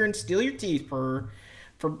take you and steal your teeth for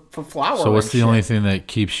flour. So what's the only thing that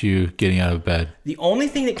keeps you getting out of bed? The only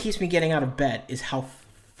thing that keeps me getting out of bed is how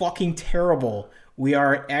fucking terrible we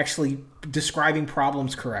are at actually describing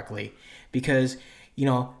problems correctly, because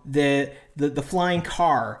the flying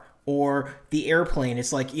car or the airplane,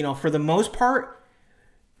 it's like, for the most part,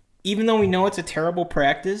 even though we know it's a terrible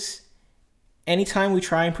practice, anytime we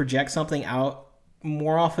try and project something out,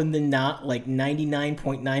 more often than not, like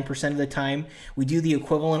 99.9% of the time, we do the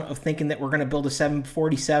equivalent of thinking that we're going to build a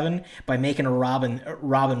 747 by making a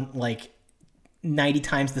Robin like 90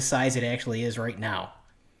 times the size it actually is right now.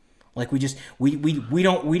 Like we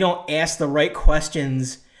don't ask the right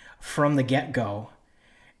questions from the get-go,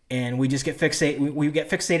 and we just get fixated. We get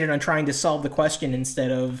fixated on trying to solve the question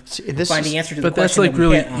instead of finding answer to the question. But that's like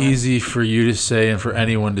really easy for you to say, and for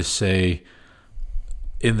anyone to say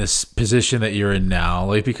in this position that you're in now,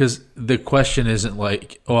 like, because the question isn't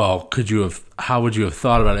like, well, how would you have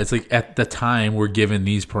thought about it? It's like at the time we're given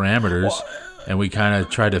these parameters, and we kind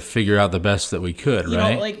of try to figure out the best that we could,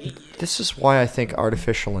 right? This is why I think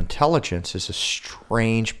artificial intelligence is a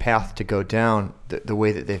strange path to go down the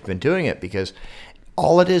way that they've been doing it, because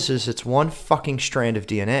all it is it's one fucking strand of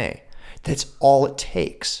DNA. That's all it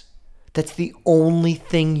takes. That's the only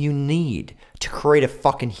thing you need to create a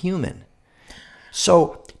fucking human.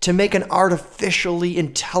 So to make an artificially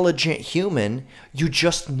intelligent human, you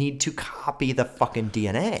just need to copy the fucking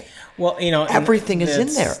DNA. Well, everything is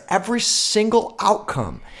in there. Every single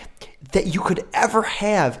outcome that you could ever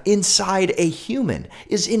have inside a human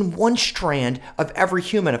is in one strand of every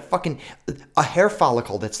human. A hair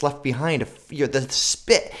follicle that's left behind, the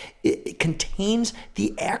spit, it contains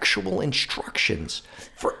the actual instructions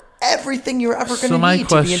for everything you're ever going to need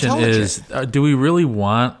to be intelligent. So my question is, do we really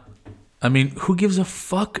want... I mean, who gives a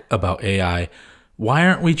fuck about AI? Why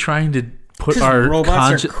aren't we trying to put our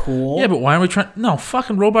robots are cool? Yeah, but why aren't we trying? No,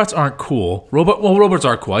 fucking robots aren't cool. Robots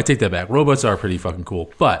are cool. I take that back. Robots are pretty fucking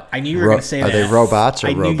cool. But I knew you were going to say that. Are they robots or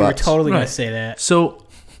robots? I knew you were totally going to say that. So,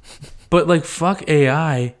 but like, fuck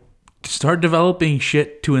AI. Start developing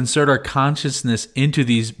shit to insert our consciousness into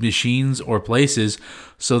these machines or places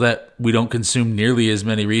so that we don't consume nearly as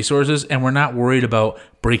many resources, and we're not worried about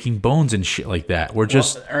breaking bones and shit like that. We're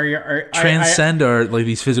just transcend our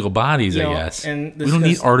these physical bodies, I guess. And we don't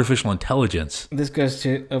need artificial intelligence. This goes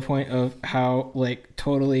to a point of how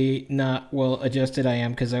totally not well adjusted I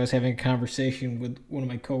am, because I was having a conversation with one of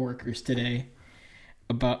my coworkers today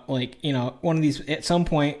about one of these. At some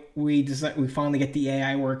point we finally get the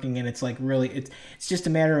AI working, and it's it's just a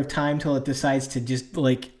matter of time till it decides to just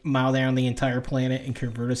mow down the entire planet and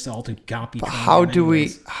convert us all to Computron. How do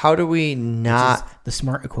we not the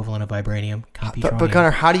smart equivalent of vibranium? But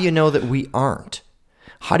Gunnar, how do you know that we aren't?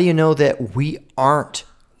 How do you know that we aren't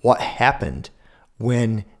what happened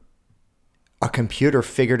when a computer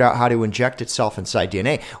figured out how to inject itself inside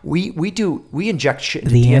DNA? We inject shit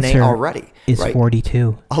into DNA already. Is right?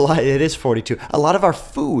 42. It is 42. A lot of our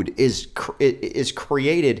food is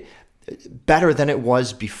created better than it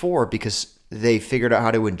was before because they figured out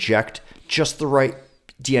how to inject just the right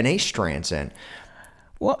DNA strands in.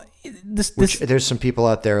 Well, there's some people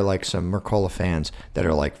out there, like some Mercola fans, that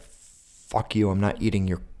are like, "Fuck you! I'm not eating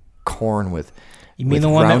your corn with." You mean the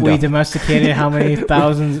one Roundup. That we domesticated how many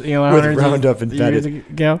thousands, with Roundup embedded. Years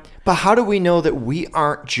ago? But how do we know that we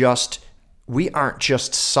aren't just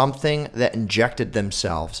something that injected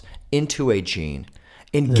themselves into a gene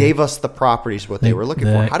and gave us the properties what they were looking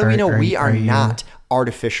for? How do we know we are not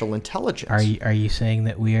artificial intelligence? Are you saying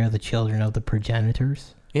that we are the children of the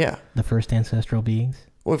progenitors? Yeah, the first ancestral beings.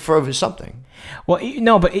 Well, for something. Well,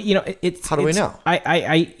 no, but it's. How do we know?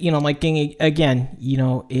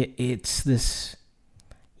 It's this.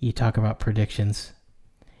 You talk about predictions,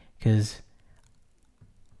 because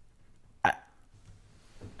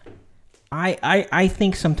I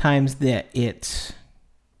think sometimes that it's,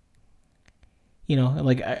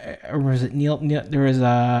 or was it Neil? There was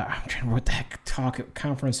I'm trying to remember what the heck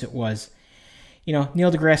conference it was. Neil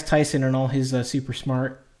deGrasse Tyson and all his super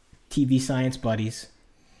smart TV science buddies.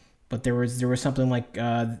 But there was something like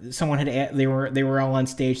someone had they were all on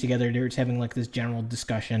stage together. They were just having this general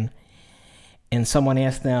discussion. And someone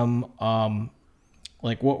asked them,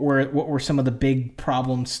 Like what were some of the big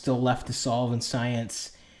problems still left to solve in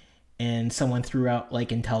science? And someone threw out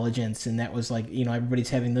like intelligence, and that was like, everybody's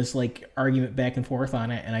having this like argument back and forth on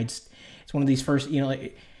it. And it's one of these first,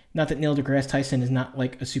 like, not that Neil deGrasse Tyson is not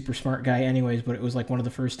like a super smart guy anyways, but it was like one of the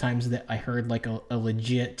first times that I heard like a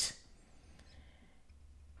legit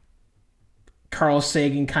Carl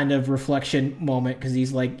Sagan kind of reflection moment, because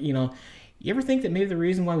he's like, you ever think that maybe the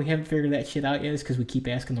reason why we haven't figured that shit out yet is because we keep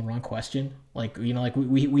asking the wrong question? Like, like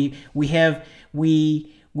we have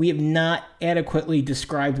not adequately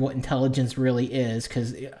described what intelligence really is,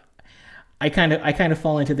 because I kind of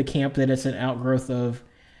fall into the camp that it's an outgrowth of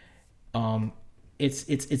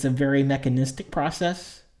it's a very mechanistic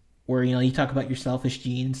process where you talk about your selfish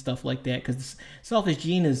gene and stuff like that, because the selfish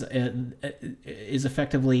gene is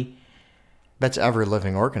effectively That's every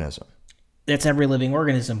living organism. That's every living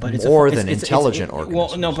organism, but it's more than intelligent organisms.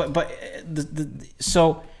 Well, no, but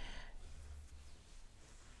so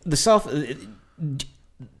the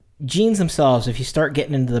genes themselves, if you start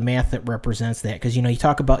getting into the math that represents that, because you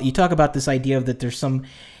talk about this idea of that there's some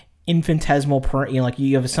infinitesimal like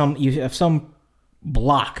you have some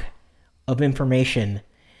block of information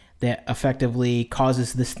that effectively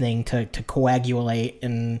causes this thing to coagulate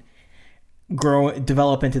and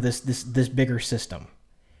develop into this bigger system.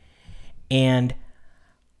 And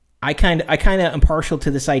I kind of am partial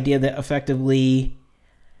to this idea that effectively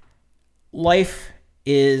life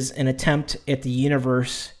is an attempt at the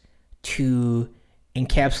universe to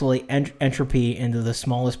encapsulate entropy into the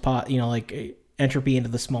smallest entropy into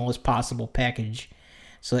the smallest possible package,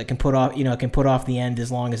 so that it can put off the end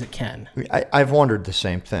as long as it can. I've wondered the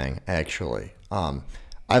same thing, actually.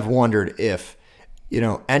 I've wondered if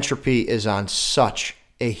entropy is on such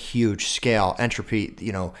a huge scale. Entropy,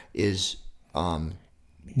 is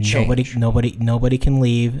change. Nobody can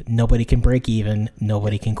leave. Nobody can break even.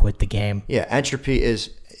 Nobody can quit the game. Yeah, entropy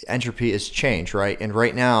is change, right? And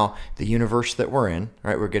right now, the universe that we're in,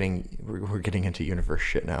 right? We're getting into universe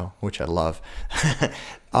shit now, which I love.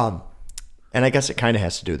 And I guess it kind of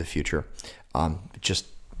has to do with the future.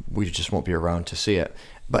 We just won't be around to see it.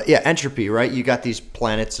 But yeah, entropy, right? You got these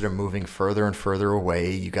planets that are moving further and further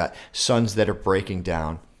away. You got suns that are breaking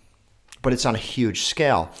down. But it's on a huge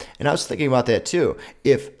scale. And I was thinking about that too.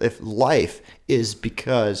 If life is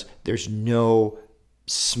because there's no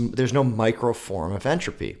micro form of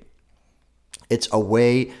entropy, it's a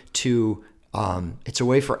way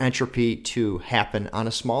for entropy to happen on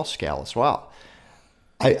a small scale as well.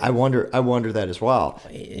 I wonder that as well.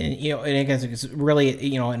 And I guess it's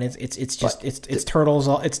really, and it's just it's turtles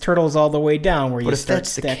all the way down where you start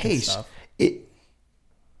stacking stuff.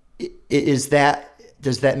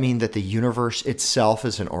 Does that mean that the universe itself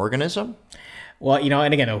is an organism? Well,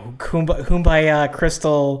 and again, Kumbaya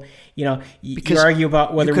Crystal, you argue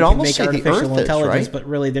about whether we can make artificial intelligence, right? But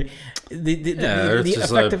really the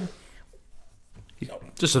effective.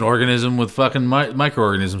 Just an organism with fucking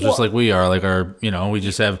microorganisms, just like we are. Like we got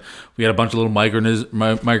a bunch of little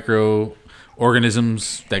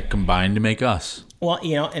microorganisms that combine to make us. Well,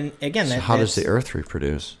 and again, so how does the Earth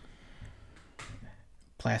reproduce?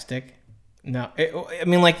 Plastic. No,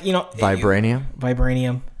 vibranium,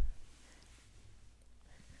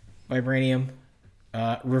 reverbium,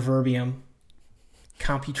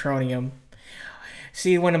 computronium.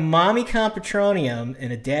 See, when a mommy computronium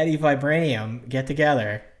and a daddy vibranium get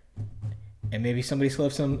together, and maybe somebody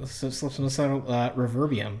slips them some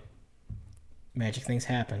reverbium, magic things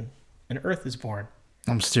happen, and Earth is born.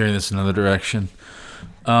 I'm steering this in another direction.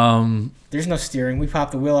 There's no steering. We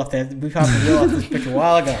popped the wheel off this bitch a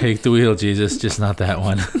while ago. Take the wheel, Jesus. Just not that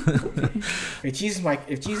one. If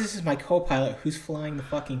Jesus is my co-pilot, who's flying the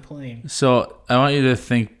fucking plane? So I want you to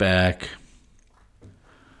think back.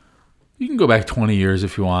 You can go back 20 years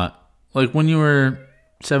if you want. Like when you were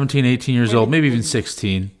 17, 18 years old, maybe even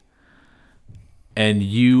 16, and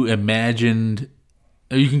you imagined.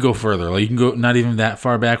 You can go further. Like you can go not even that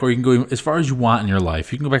far back, or you can go as far as you want in your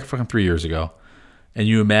life. You can go back fucking 3 years ago. And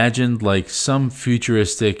you imagined like some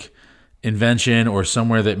futuristic invention or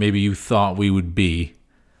somewhere that maybe you thought we would be.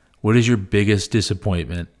 What is your biggest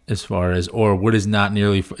disappointment or what is not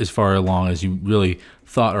nearly as far along as you really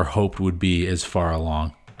thought or hoped would be as far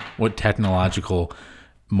along? What technological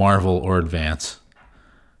marvel or advance?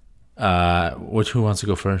 Who wants to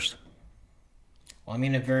go first? Well, I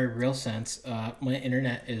mean, in a very real sense, my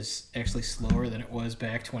internet is actually slower than it was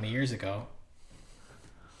back 20 years ago.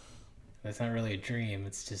 That's not really a dream.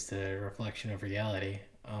 It's just a reflection of reality.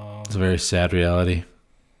 It's a very sad reality.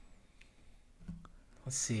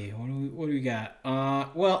 Let's see. What do we got?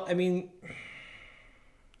 Well, I mean,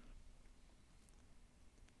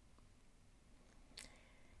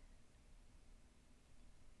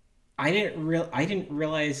 I didn't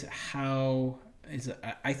realize how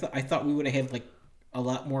I thought we would have had like a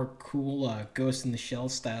lot more cool Ghost in the Shell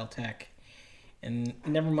style tech, and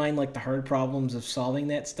never mind like the hard problems of solving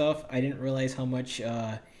that stuff. I didn't realize how much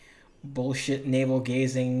bullshit navel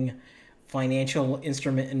gazing financial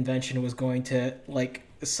instrument invention was going to like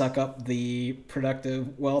suck up the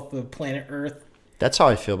productive wealth of planet Earth. That's how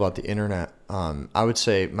I feel about the internet. I would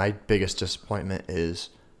say my biggest disappointment is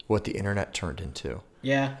what the internet turned into.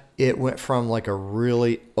 Yeah. It went from like a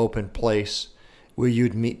really open place where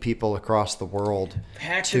you'd meet people across the world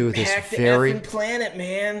to this very effing planet,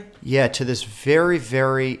 man. Yeah, to this very,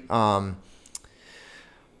 very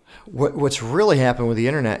what's really happened with the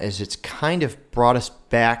internet is it's kind of brought us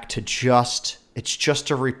back to it's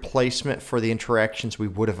just a replacement for the interactions we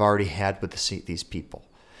would have already had with these people.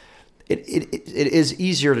 It is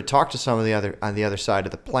easier to talk to some of on the other side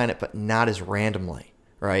of the planet, but not as randomly,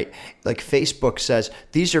 right? Like Facebook says,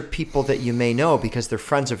 these are people that you may know because they're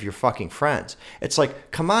friends of your fucking friends. It's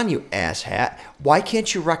like, come on, you asshat. Why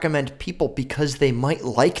can't you recommend people because they might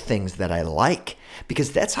like things that I like?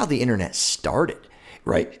 Because that's how the internet started,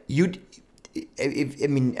 right? I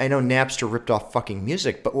mean, I know Napster ripped off fucking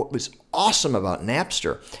music, but what was awesome about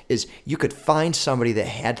Napster is you could find somebody that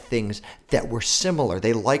had things that were similar.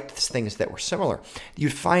 They liked things that were similar.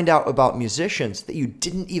 You'd find out about musicians that you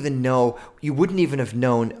didn't even know, you wouldn't even have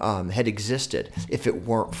known had existed if it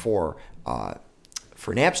weren't for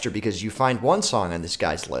Napster, because you find one song on this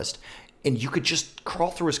guy's list and you could just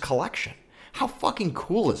crawl through his collection. How fucking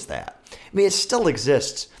cool is that? I mean, it still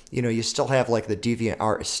exists. You know, you still have like the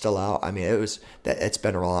DeviantArt is still out. I mean, it's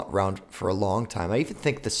been around for a long time. I even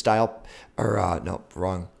think the style,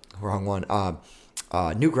 wrong one.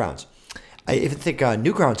 Newgrounds. I even think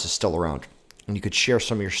Newgrounds is still around, and you could share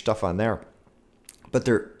some of your stuff on there. But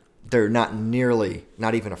they're not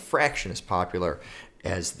even a fraction as popular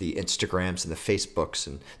as the Instagrams and the Facebooks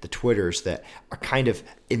and the Twitters that are kind of,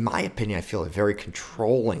 in my opinion, I feel very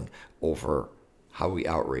controlling over how we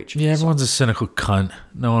outreach. Yeah, everyone's a cynical cunt.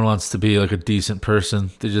 No one wants to be like a decent person.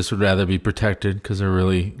 They just would rather be protected because they're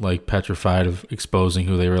really like petrified of exposing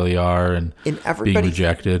who they really are and being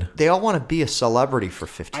rejected. They all want to be a celebrity for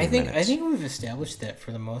 15 minutes. I think we've established that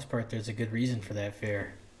for the most part. There's a good reason for that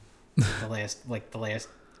fear. the last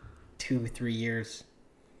 2-3 years.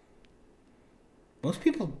 Most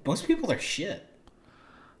people are shit.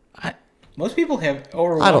 Most people have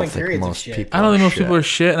overwhelming periods of shit. I don't think most people are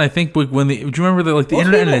shit, and I think when do you remember the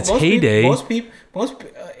internet in its heyday?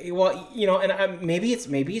 Well, you know, and maybe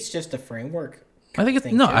it's just a framework. I think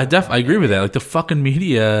I agree with that. Like the fucking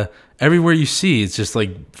media, everywhere you see, it's just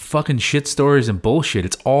like fucking shit stories and bullshit.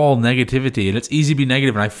 It's all negativity, and it's easy to be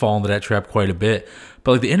negative, and I fall into that trap quite a bit.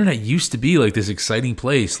 But like the internet used to be like this exciting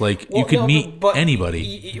place, like you could meet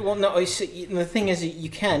anybody. The thing is, you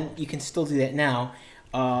can still do that now,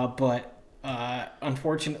 but.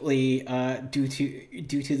 Unfortunately, due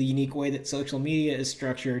to the unique way that social media is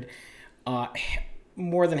structured,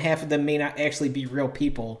 more than half of them may not actually be real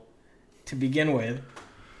people to begin with,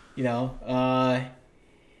 you know.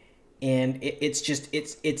 And it's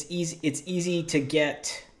easy to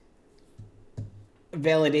get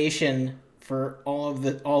validation for all of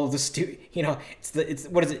the you know, it's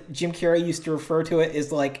what is it? Jim Carrey used to refer to it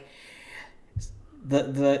as like.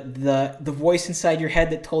 The voice inside your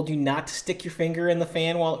head that told you not to stick your finger in the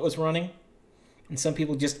fan while it was running, and some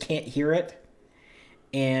people just can't hear it,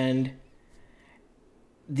 and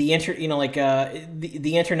the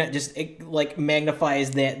internet just like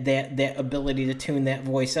magnifies that ability to tune that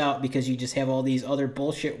voice out because you just have all these other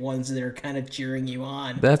bullshit ones that are kind of cheering you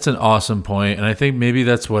on. That's an awesome point, and I think maybe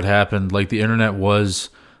that's what happened. Like the internet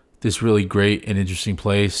was this really great and interesting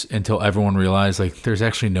place until everyone realized like there's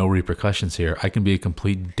actually no repercussions here. I can be a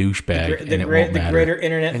complete douchebag and it won't matter. The greater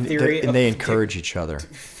internet theory, and they encourage each other.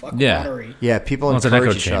 Yeah, people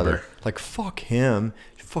encourage each other. Like fuck him,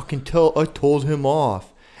 I told him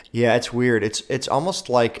off. Yeah, it's weird. It's almost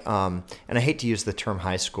like, and I hate to use the term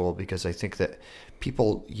high school because I think that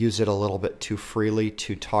people use it a little bit too freely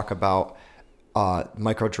to talk about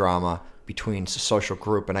microdrama between a social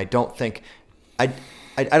group, and I don't think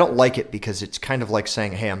I don't like it because it's kind of like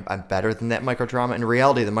saying, hey, I'm better than that microdrama. In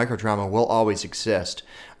reality, the microdrama will always exist.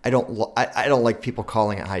 I don't like people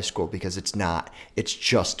calling it high school because it's not. It's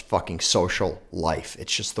just fucking social life.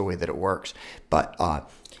 It's just the way that it works. But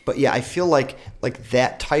yeah, I feel like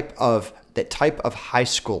that type of high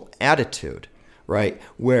school attitude, right,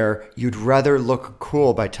 where you'd rather look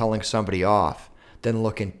cool by telling somebody off than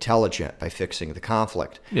look intelligent by fixing the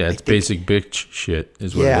conflict. Yeah, it's basic bitch shit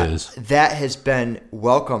is what it is. That has been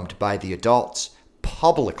welcomed by the adults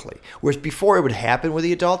publicly. Whereas before it would happen with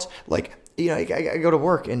the adults, like I go to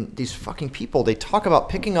work and these fucking people, they talk about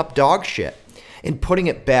picking up dog shit and putting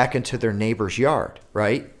it back into their neighbor's yard,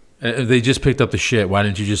 right? They just picked up the shit. Why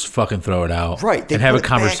didn't you just fucking throw it out? Right. They and have a put it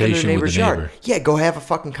back in their conversation with neighbor's the neighbor. yard. Yeah, go have a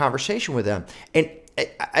fucking conversation with them. And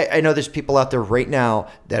I know there's people out there right now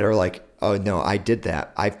that are like, oh, no, I did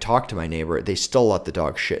that. I've talked to my neighbor. They still let the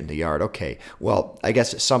dog shit in the yard. Okay, well, I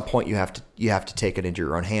guess at some point you have to take it into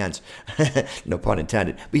your own hands. No pun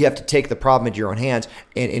intended. But you have to take the problem into your own hands,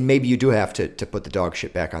 and maybe you do have to put the dog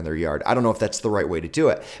shit back on their yard. I don't know if that's the right way to do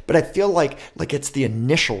it, but I feel like it's the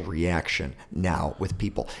initial reaction now with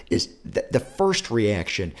people is the first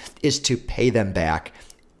reaction is to pay them back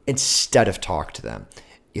instead of talk to them.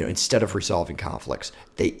 Instead of resolving conflicts,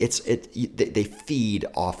 they feed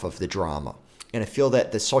off of the drama, and I feel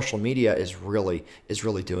that the social media is really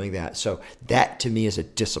doing that. So that to me is a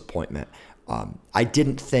disappointment. I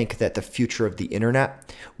didn't think that the future of the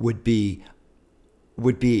internet would be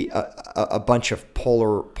a bunch of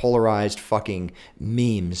polarized fucking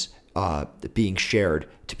memes being shared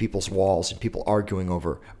to people's walls and people arguing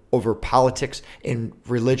over politics and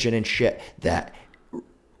religion and shit that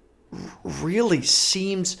really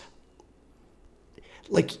seems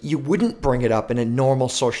like you wouldn't bring it up in a normal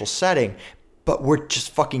social setting, but we're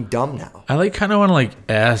just fucking dumb now. I kind of want to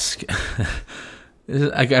ask.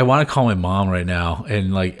 I want to call my mom right now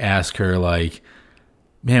and ask her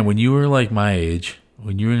man, when you were my age,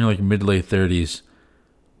 when you were in your mid to late 30s,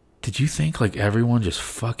 did you think everyone just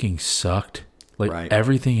fucking sucked? Right.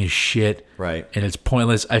 Everything is shit, right? And it's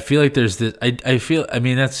pointless. I feel like there's this. I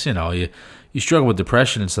mean, that's you struggle with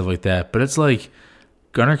depression and stuff like that, but it's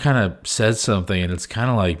Gunnar kind of said something, and it's kind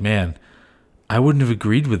of man, I wouldn't have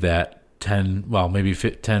agreed with that 10,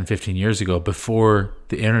 15 years ago before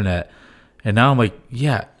the internet. And now I'm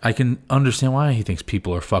yeah, I can understand why he thinks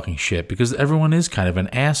people are fucking shit, because everyone is kind of an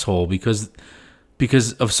asshole because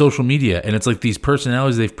of social media. And it's these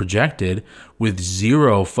personalities they've projected with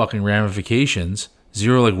zero fucking ramifications,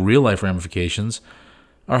 zero real life ramifications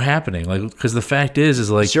are happening. Because the fact is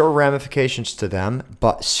zero ramifications to them,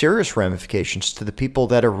 but serious ramifications to the people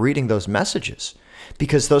that are reading those messages.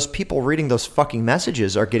 Because those people reading those fucking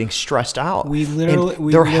messages are getting stressed out.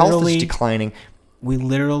 Their health is declining. We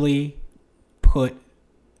literally put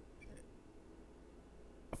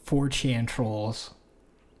 4chan trolls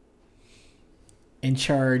in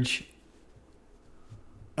charge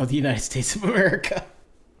of the United States of America.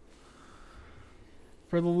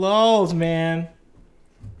 For the lulz, man.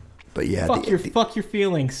 But yeah, fuck your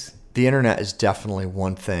feelings. The internet is definitely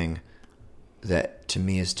one thing that to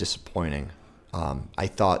me is disappointing. I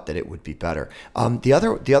thought that it would be better. The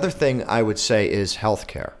other thing I would say is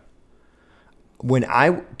healthcare.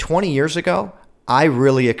 20 years ago, I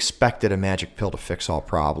really expected a magic pill to fix all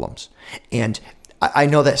problems, and I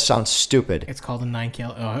know that sounds stupid. It's called a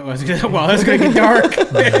 9-cal. Oh, it was gonna, well, that was going to get dark.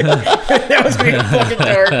 That was going to get fucking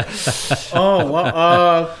dark. Oh,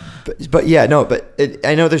 well, But yeah, no, but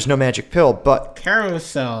I know there's no magic pill, but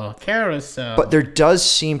carousel. But there does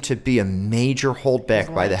seem to be a major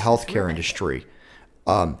holdback by the healthcare industry.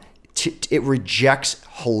 It rejects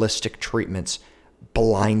holistic treatments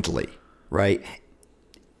blindly, right?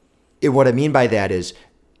 What I mean by that is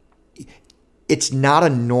it's not a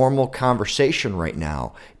normal conversation right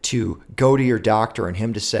now to go to your doctor and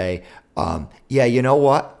him to say, yeah, you know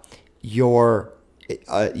what? You're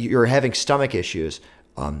having stomach issues.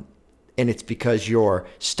 And it's because your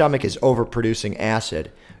stomach is overproducing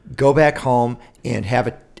acid. Go back home and have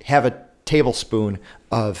a tablespoon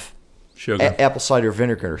of sugar, apple cider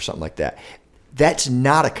vinegar or something like that. That's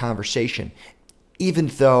not a conversation, even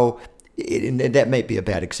though and that may be a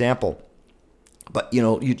bad example. But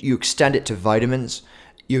you extend it to vitamins,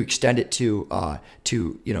 you extend it to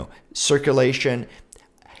circulation.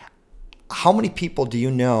 How many people do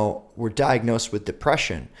you know were diagnosed with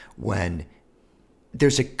depression when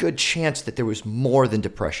there's a good chance that there was more than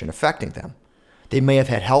depression affecting them? They may have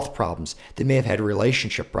had health problems. They may have had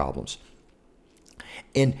relationship problems.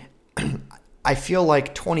 And I feel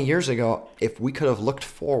like 20 years ago, if we could have looked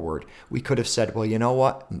forward, we could have said, well, you know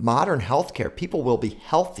what? Modern healthcare, people will be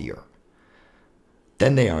healthier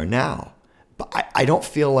than they are now. But I don't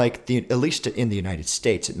feel like, at least in the United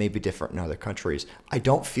States, it may be different in other countries. I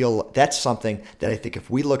don't feel that's something that I think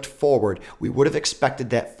if we looked forward, we would have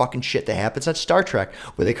expected that fucking shit that happens on Star Trek,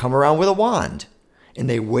 where they come around with a wand and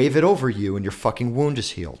they wave it over you and your fucking wound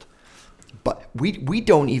is healed. But we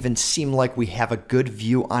don't even seem like we have a good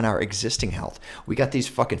view on our existing health. We got these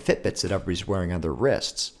fucking Fitbits that everybody's wearing on their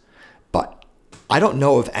wrists. But I don't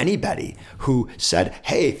know of anybody who said,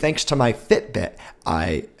 hey, thanks to my Fitbit,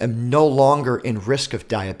 I am no longer in risk of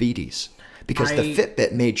diabetes. because the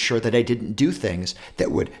Fitbit made sure that I didn't do things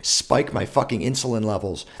that would spike my fucking insulin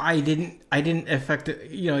levels. I didn't affect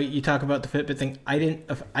it. You know, you talk about the Fitbit thing. I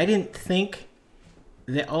didn't think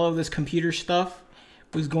that all of this computer stuff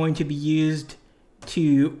was going to be used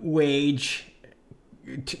to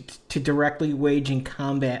directly waging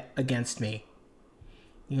combat against me.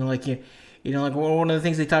 You know, like like one of the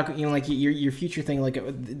things they talk, like your future thing, like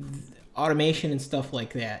automation and stuff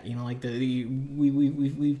like that. You know, like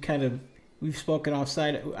we've spoken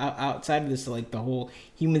outside of this, like the whole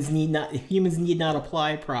humans need not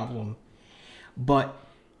apply problem, but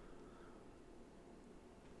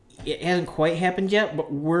it hasn't quite happened yet.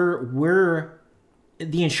 But we're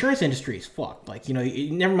the insurance industry is fucked. Like,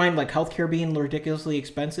 never mind like healthcare being ridiculously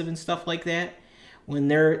expensive and stuff like that. When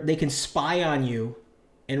they can spy on you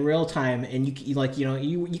in real time, and you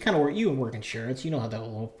kind of work insurance. You know how the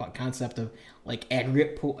whole concept of like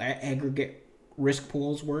aggregate risk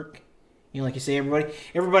pools work. Like you say,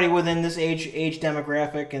 everybody within this age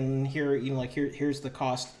demographic, and here's the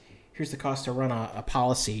cost. Here's the cost to run a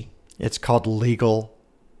policy. It's called legal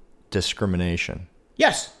discrimination.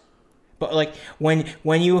 Yes. But like when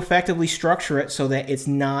you effectively structure it so that it's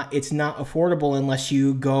not affordable unless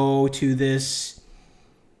you go to this,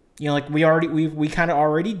 like we kind of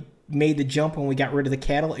already made the jump when we got rid of the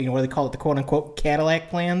Cadillac, what do they call it, the quote unquote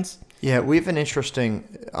Cadillac plans. Yeah, we have an interesting.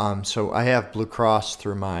 So I have Blue Cross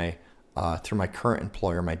through my current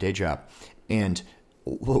employer, my day job, and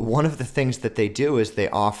one of the things that they do is they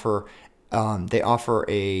offer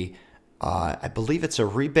a. I believe it's a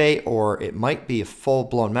rebate, or it might be a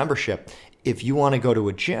full-blown membership. If you want to go to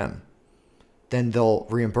a gym, then they'll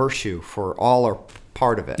reimburse you for all or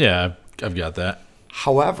part of it. Yeah, I've got that.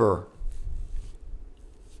 However,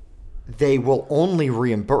 they will only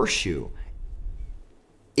reimburse you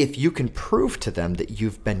if you can prove to them that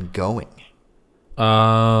you've been going.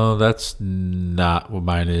 That's not what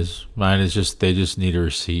mine is. Mine is they just need a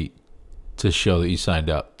receipt to show that you signed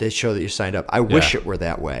up. They show that you signed up. I wish it were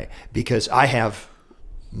that way, because I have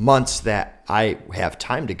months that I have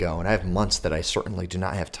time to go, and I have months that I certainly do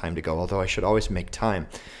not have time to go, although I should always make time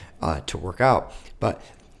to work out. But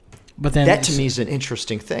then that to me is an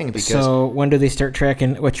interesting thing, because so when do they start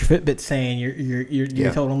tracking what your Fitbit's saying,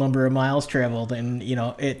 your total number of miles traveled, and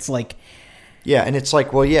it's like, yeah, and it's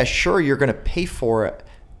like, well, yeah, sure, you're going to pay for it.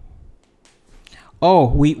 Oh,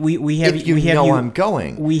 we have if you know I'm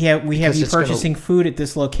going. We have you purchasing food at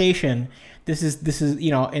this location. This is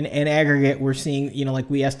in aggregate we're seeing, like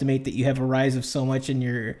we estimate that you have a rise of so much in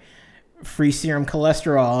your free serum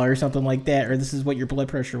cholesterol or something like that, or this is what your blood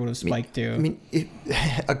pressure would have spiked to. I mean,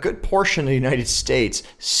 a good portion of the United States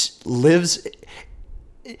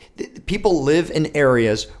people live in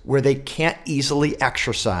areas where they can't easily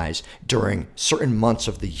exercise during certain months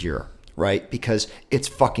of the year. Right, because it's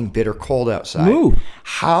fucking bitter cold outside. Move.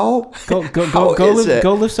 How go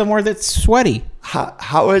live somewhere that's sweaty.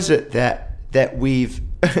 How is it that we've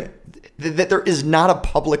that there is not a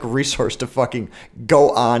public resource to fucking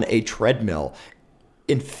go on a treadmill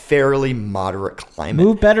in fairly moderate climate?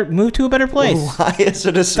 Move to a better place. Why is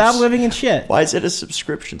it stop living in shit? Why is it a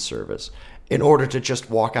subscription service in order to just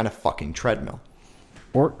walk on a fucking treadmill?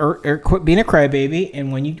 Or quit being a crybaby,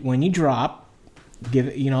 and when you drop, give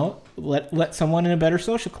it, let someone in a better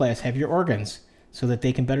social class have your organs so that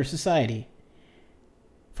they can better society.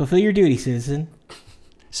 Fulfill your duty, citizen.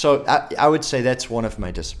 So I would say that's one of my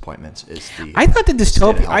disappointments. I thought the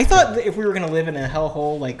dystopia. I thought that if we were going to live in a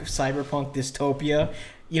hellhole like cyberpunk dystopia,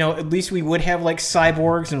 at least we would have like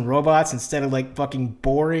cyborgs and robots instead of like fucking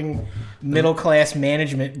boring middle class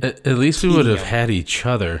management. At least we would have had each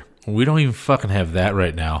other. We don't even fucking have that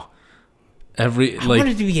right now. I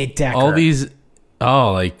wanted to be a Decker. All these.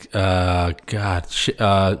 Oh, like, God,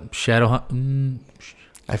 Shadowhunt.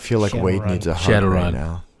 I feel like Shadowrun. Wade needs a hug right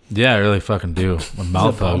now. Yeah, I really fucking do. My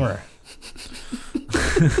mouth hug.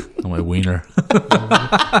 On my wiener.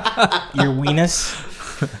 Your weenus?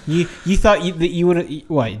 You thought that you would have...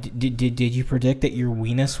 What? Did you predict that your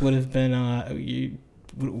weenus would have been...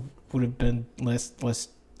 would have been less...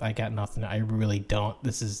 I got nothing. I really don't.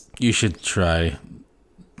 This is... You should try...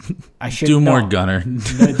 I should do more Gunner.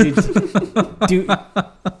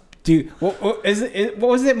 do what was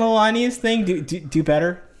it Melania's thing? Do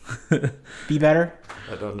better. Be better.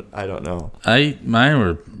 I don't know. Mine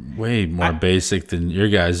were way more basic than your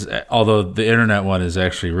guys. Although the internet one is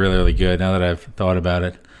actually really, really good. Now that I've thought about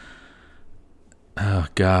it. Oh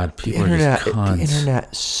God, people are just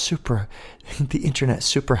cunts. The internet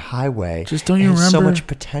super highway. Just don't you remember so much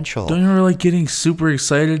potential? Don't you remember like getting super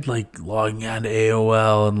excited, like logging on to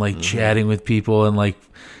AOL and like chatting with people and like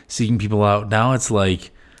seeking people out? Now it's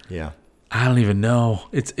like, yeah, I don't even know.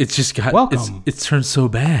 It's just got Welcome. it's turned so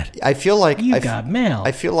bad. I feel like You got mail.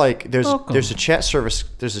 I feel like Welcome. there's a chat service.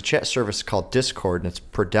 There's a chat service called Discord, and it's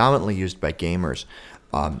predominantly used by gamers.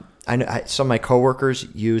 I know some of my coworkers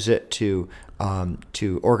use it to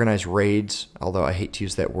organize raids. Although I hate to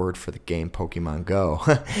use that word for the game Pokemon Go,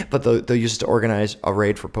 but they'll use it to organize a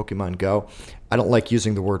raid for Pokemon Go. I don't like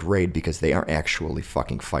using the word raid because they aren't actually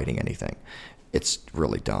fucking fighting anything. It's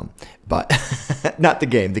really dumb, but not the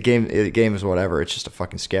game. The game is whatever. It's just a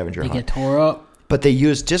fucking scavenger They hunt. get tore up. But they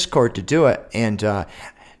use Discord to do it, and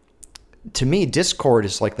to me, Discord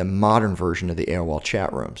is like the modern version of the AOL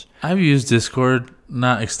chat rooms. I've used Discord,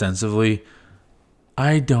 not extensively.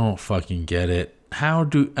 I don't fucking get it.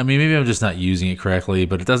 Maybe I'm just not using it correctly,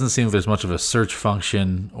 but it doesn't seem like there's much of a search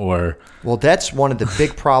function or... Well, that's one of the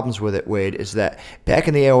big problems with it, Wade, is that back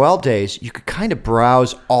in the AOL days, you could kind of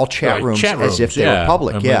browse all chat rooms as if they were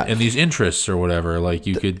public. And these interests or whatever, like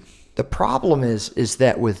you could... The problem is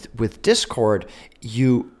that with Discord,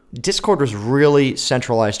 Discord was really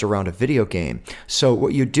centralized around a video game. So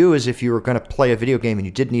what you do is if you were going to play a video game and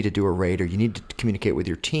you did need to do a raid or you need to communicate with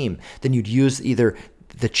your team, then you'd use either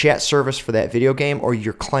the chat service for that video game or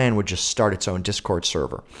your clan would just start its own Discord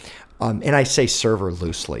server. And I say server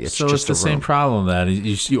loosely. It's just the same problem that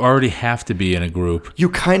you already have to be in a group. You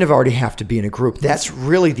kind of already have to be in a group. That's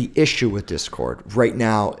really the issue with Discord right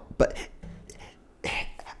now. But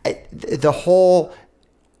the whole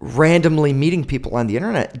randomly meeting people on the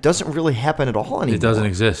internet doesn't really happen at all anymore. It doesn't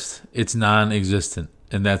exist. It's non-existent.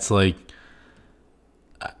 And that's like...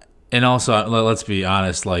 And also, let's be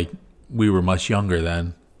honest, like, we were much younger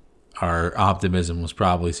then. Our optimism was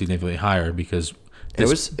probably significantly higher because... It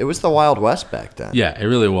was the Wild West back then. Yeah, it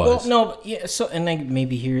really was. Well, no, yeah. So, and then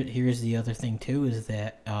maybe here's the other thing too is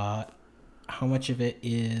that how much of it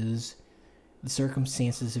is the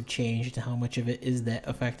circumstances have changed, and how much of it is that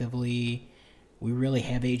effectively we really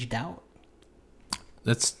have aged out.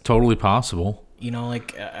 That's totally possible. You know,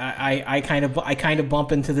 like I kind of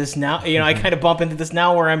bump into this now. You know, I kind of bump into this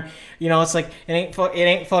now where I'm, you know, it's like it ain't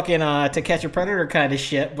fucking To Catch a Predator kind of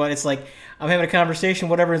shit, but it's like I'm having a conversation,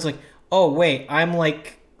 whatever. It's like, oh wait, I'm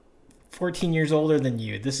like 14 years older than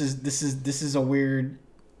you. This is a weird.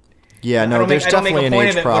 Yeah, no, there's definitely an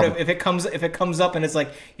age problem. If it comes up and it's like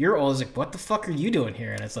you're old, it's like what the fuck are you doing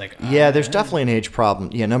here? And it's like yeah, there's definitely an age problem.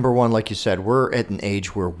 Yeah, number one, like you said, we're at an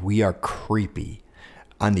age where we are creepy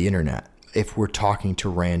on the internet. If we're talking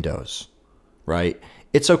to randos, right?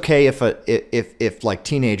 It's okay if like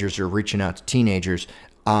teenagers are reaching out to teenagers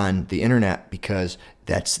on the internet because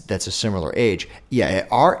that's a similar age. Yeah, at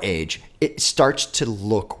our age, it starts to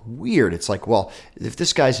look weird. It's like, well, if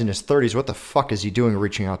this guy's in his 30s, what the fuck is he doing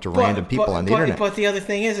reaching out to random people on the internet? But the other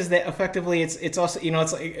thing is that effectively it's also, you know,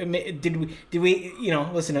 it's like did we you know,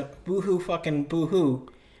 listen to boohoo,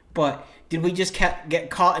 but did we just get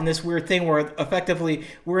caught in this weird thing where effectively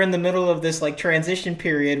we're in the middle of this like transition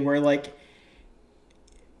period where like,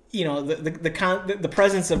 you know, the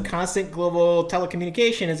presence of constant global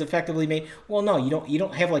telecommunication is effectively made. Well, no, you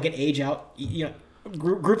don't have like an age out. You know,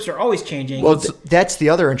 groups are always changing. Well, that's the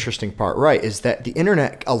other interesting part, right? Is that the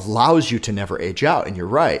internet allows you to never age out, and you're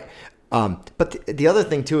right. But the other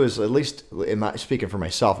thing too is, at least speaking for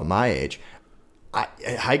myself at my age,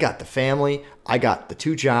 I got the family, I got the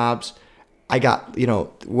 2 jobs. I got, you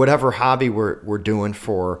know, whatever hobby we're doing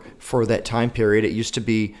for that time period. It used to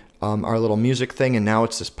be our little music thing, and now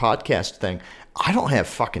it's this podcast thing. I don't have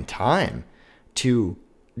fucking time to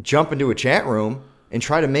jump into a chat room and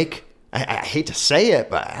try to make. I hate to say it,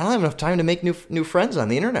 but I don't have enough time to make new friends on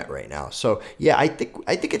the internet right now. So yeah, I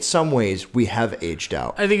think in some ways we have aged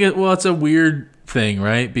out. I think it's a weird thing,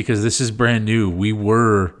 right? Because this is brand new. We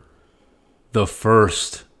were the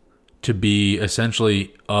first to be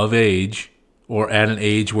essentially of age. Or at an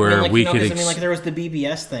age where we could. Like there was the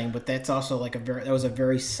BBS thing, but that's also like that was a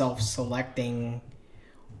very self-selecting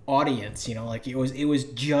audience. You know, like it was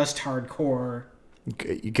just hardcore.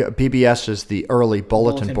 BBS is the early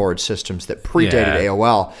bulletin board systems that predated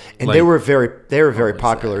AOL, and like, they were very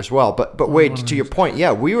popular as well. But Wade, to your point,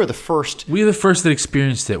 yeah, we were the first. We were the first that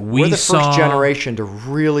experienced it. We're the first generation to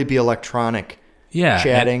really be electronic. Yeah,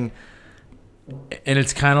 chatting. And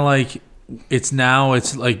it's kind of like. It's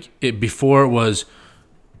like before it was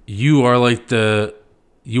you are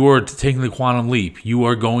taking the quantum leap. You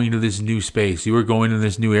are going to this new space. You are going to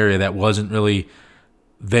this new area that wasn't really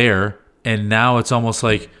there. And now it's almost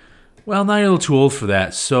like, well, now you're a little too old for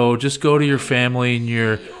that. So just go to your family and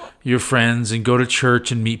your friends and go to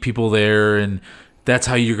church and meet people there. And that's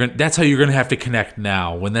how you're going to have to connect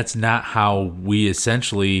now, when that's not how we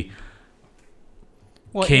essentially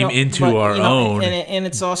came into our own, and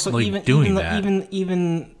it's also like, even doing even the, that.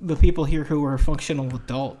 even the people here who are functional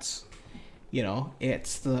adults.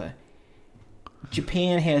 It's the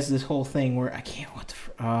Japan has this whole thing where I can't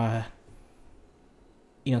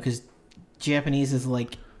because Japanese is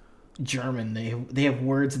like German. They have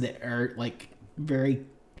words that are like very.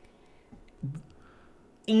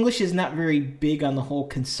 English is not very big on the whole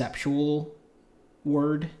conceptual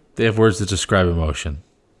word. They have words that describe emotion.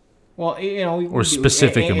 Well, or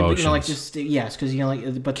specific emotions. Like just yes, because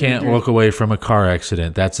but can't walk away from a car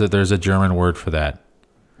accident. There's a German word for that.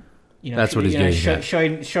 That's what he's getting at.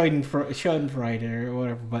 Schadenfreude or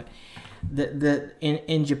whatever. But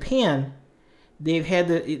in Japan, they've had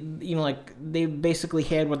they basically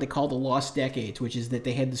had what they call the lost decades, which is that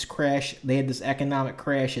they had this crash. They had this economic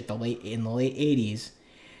crash in the late 80s,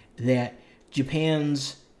 that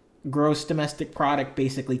Japan's gross domestic product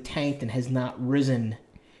basically tanked and has not risen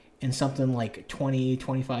in something like 20,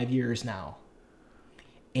 25 years now.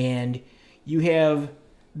 And you have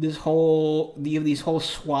these whole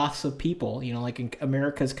swaths of people, like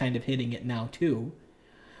America's kind of hitting it now too,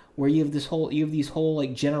 where you have these whole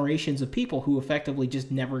like generations of people who effectively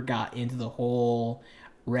just never got into the whole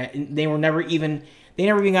they never even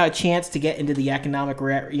got a chance to get into the economic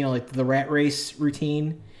rat, like the rat race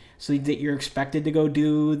routine, so that you're expected to go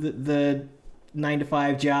do the 9 to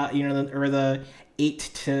 5 job, or the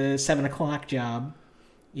 8 to 7 o'clock job,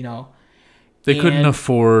 They couldn't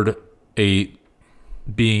afford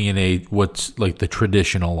being in what's like the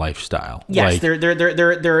traditional lifestyle. Yes, like,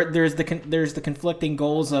 there's the conflicting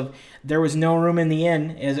goals of there was no room in the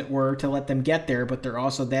inn, as it were, to let them get there, but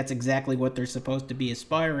that's exactly what they're supposed to be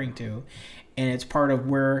aspiring to, and it's part of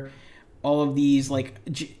where all of these like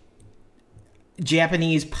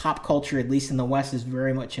Japanese pop culture, at least in the West, is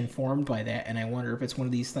very much informed by that. And I wonder if it's one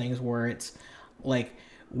of these things where it's like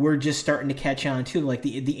we're just starting to catch on too. Like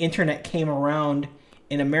the internet came around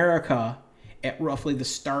in America at roughly the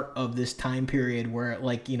start of this time period, where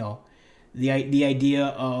like the idea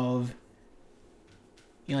of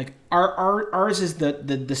like ours is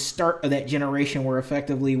the start of that generation where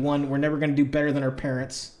effectively we're never going to do better than our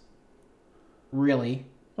parents, really.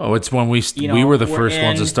 Oh, it's when we were the first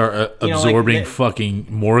ones to start absorbing fucking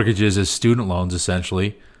mortgages as student loans,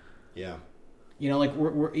 essentially. Yeah.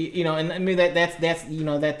 We're and I mean that's that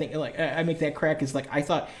thing. Like I make that crack is like I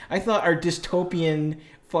thought our dystopian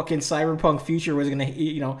fucking cyberpunk future was gonna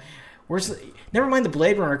never mind the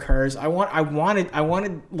Blade Runner cars. I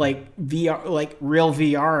wanted like VR, like real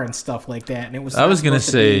VR and stuff like that. And it was. I was gonna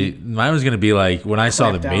say mine was gonna be like when I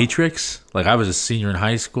saw The Matrix. Like I was a senior in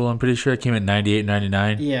high school. I'm pretty sure it came in 98,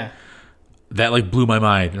 99. Yeah. That like blew my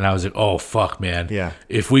mind, and I was like, "Oh fuck, man! Yeah,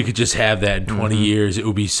 if we could just have that in 20 years, it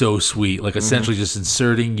would be so sweet." Like essentially, just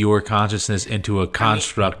inserting your consciousness into a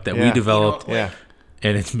construct that we developed.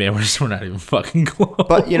 And it's we're not even fucking close.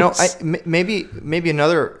 But maybe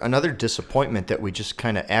another disappointment that we just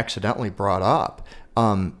kind of accidentally brought up.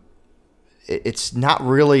 It's not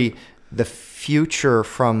really the future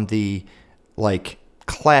from the like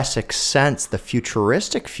classic sense, the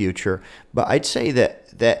futuristic future. But I'd say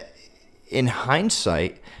that in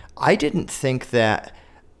hindsight, I didn't think that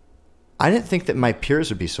my peers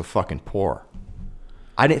would be so fucking poor.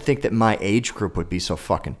 I didn't think that my age group would be so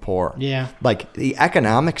fucking poor. Yeah. Like the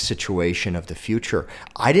economic situation of the future,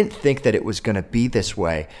 I didn't think that it was going to be this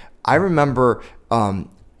way. I remember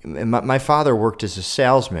my father worked as a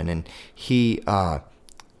salesman, and he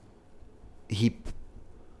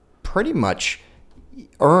pretty much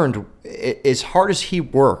earned, as hard as he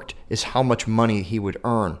worked, is how much money he would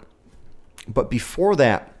earn. But before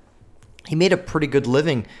that, he made a pretty good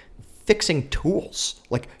living fixing tools,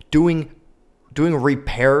 like doing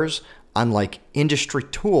repairs on like industry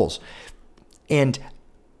tools. And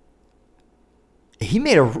he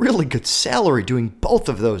made a really good salary doing both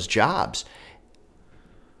of those jobs.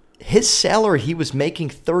 His salary he was making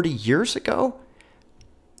 30 years ago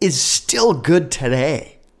is still good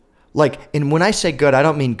today. Like, and when I say good, I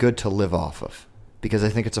don't mean good to live off of, because I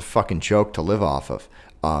think it's a fucking joke to live off of.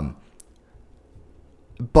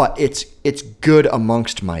 But it's good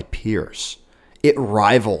amongst my peers. It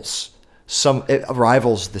rivals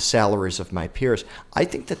the salaries of my peers. I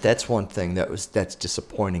think that's one thing that's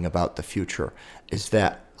disappointing about the future, is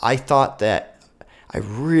that I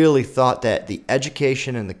really thought that the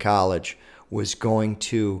education in the college was going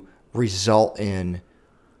to result in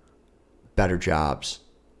better jobs.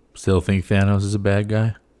 Still think Thanos is a bad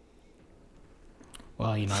guy?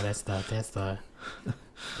 Well, that's the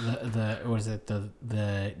what is it,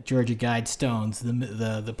 the Georgia Guidestones,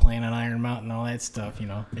 the plan on Iron Mountain, all that stuff.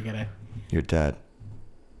 They gotta. You're dead.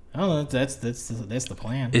 Oh, that's the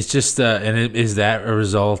plan. It's just, is that a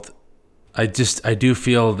result? I do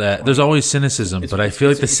feel that there's always cynicism, but I feel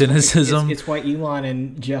like the cynicism. It's why Elon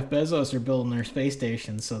and Jeff Bezos are building their space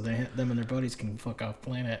stations so them and their buddies can fuck off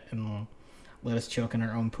planet and let us choke in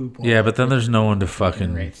our own poop. Yeah, but then there's no one to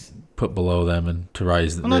fucking put below them and to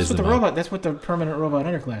raise them. Well, that's what the permanent robot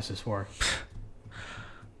underclass is for.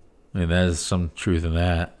 I mean, there's some truth in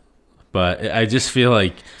that, but I just feel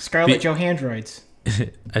like Scarlett Johandroids.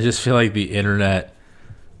 I just feel like the internet.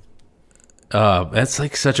 That's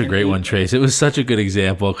like such a great one, Trace. It was such a good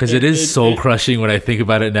example because it is soul crushing when I think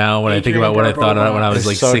about it now. When I think about what I thought when I was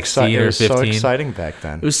like 16 or 15, it was so exciting back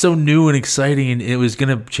then. It was so new and exciting, and it was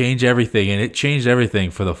gonna change everything, and it changed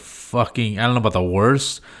everything for the fucking. I don't know about the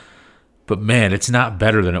worst, but man, it's not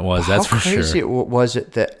better than it was. That's for sure. How crazy was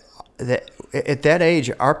it that at that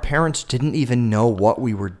age, our parents didn't even know what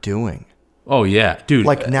we were doing. Oh, yeah. Dude.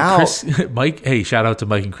 Like now. Mike, hey, shout out to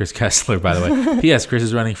Mike and Chris Kessler, by the way. P.S. Chris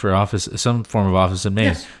is running for office, some form of office in Maine.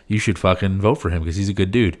 Yes. You should fucking vote for him because he's a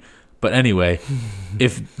good dude. But anyway,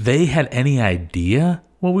 if they had any idea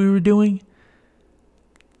what we were doing,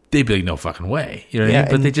 they'd be like, no fucking way. You know what I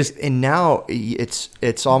mean? But they just. And now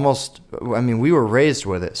it's almost. I mean, we were raised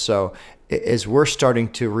with it. So as we're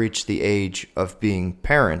starting to reach the age of being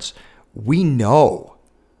parents, we know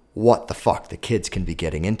what the fuck the kids can be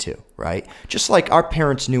getting into, right? Just like our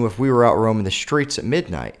parents knew if we were out roaming the streets at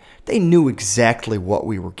midnight, they knew exactly what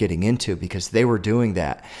we were getting into because they were doing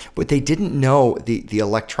that. But they didn't know the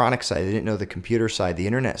electronic side. They didn't know the computer side, the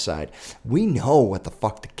internet side. We know what the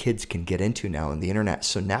fuck the kids can get into now on the internet.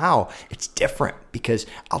 So now it's different because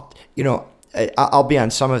I'll be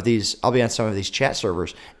on some of these chat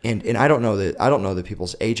servers and I don't know the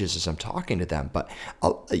people's ages as I'm talking to them, but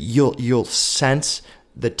you'll sense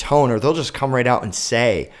the tone, or they'll just come right out and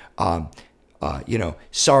say,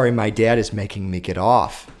 sorry, my dad is making me get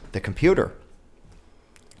off the computer.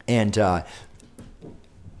 And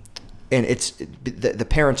it's the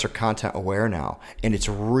parents are content aware now, and it's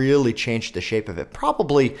really changed the shape of it.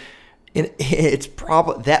 Probably,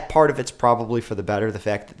 that part of it's probably for the better. The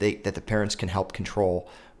fact that the parents can help control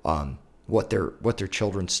what their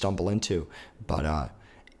children stumble into, but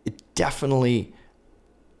it definitely.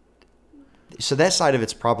 So that side of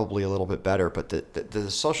it's probably a little bit better, but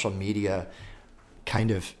the social media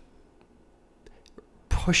kind of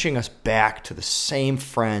pushing us back to the same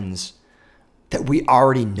friends that we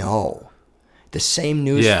already know, the same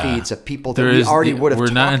news feeds of people that we already would have talked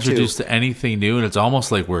to. We're not introduced to anything new, and it's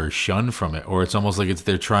almost like we're shunned from it, or it's almost like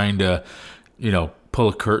they're trying to, pull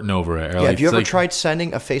a curtain over it. Yeah, have you ever tried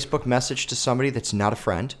sending a Facebook message to somebody that's not a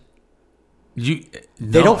friend? They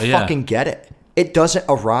don't fucking get it. It doesn't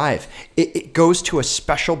arrive. It goes to a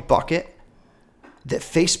special bucket that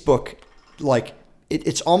Facebook,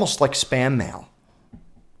 it's almost like spam mail.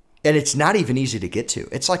 And it's not even easy to get to.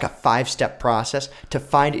 It's like a 5-step process to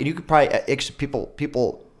find, and you could probably,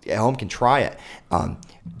 people at home can try it.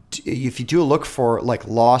 If you do look for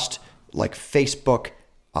lost Facebook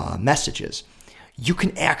messages, you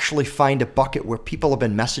can actually find a bucket where people have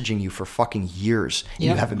been messaging you for fucking years and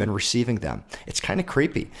you haven't been receiving them. It's kind of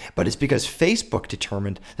creepy, but it's because Facebook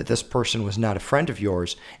determined that this person was not a friend of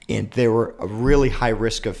yours and they were a really high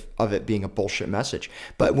risk of it being a bullshit message.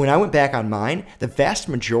 But when I went back on mine, the vast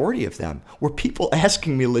majority of them were people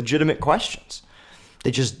asking me legitimate questions.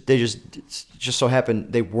 They just so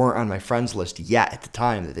happened they weren't on my friends list yet at the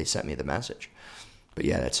time that they sent me the message. But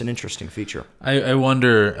yeah, that's an interesting feature. I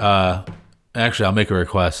wonder... Actually, I'll make a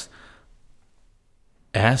request.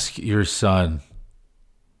 Ask your son,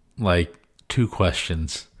 2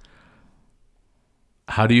 questions.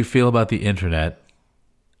 How do you feel about the internet?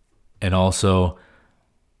 And also,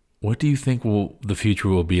 what do you think the future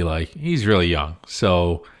will be like? He's really young,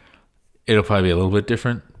 so it'll probably be a little bit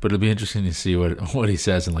different, but it'll be interesting to see what he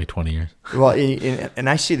says in 20 years. Well, and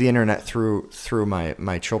I see the internet through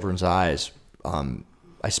my children's eyes.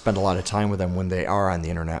 I spend a lot of time with them when they are on the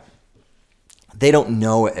internet. They don't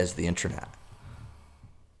know it as the internet.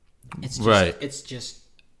 It's just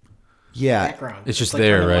background. It's just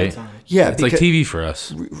there, right? Yeah, it's like TV for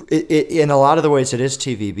us. In a lot of the ways, it is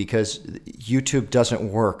TV because YouTube doesn't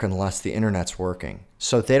work unless the internet's working.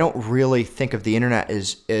 So they don't really think of the internet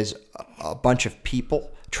as a bunch of people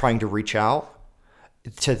trying to reach out.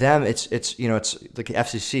 To them, it's like the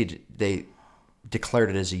FCC. They declared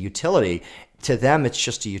it as a utility. To them, it's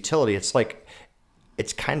just a utility. It's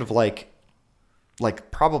kind of like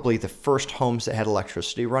probably the first homes that had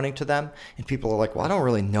electricity running to them, and people are like, well, I don't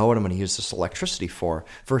really know what I'm going to use this electricity for,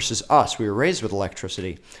 versus us. We were raised with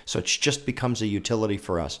electricity, so it just becomes a utility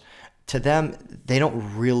for us. To them, they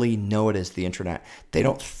don't really know it as the internet. They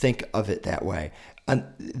don't think of it that way.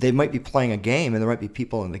 they might be playing a game and there might be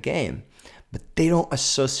people in the game, but they don't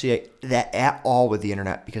associate that at all with the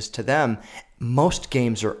internet because to them, most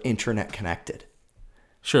games are internet connected.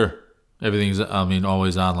 Sure. Everything's,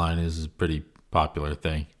 always online is a pretty popular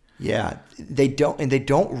thing. Yeah, they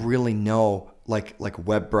don't really know like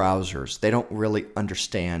web browsers. They don't really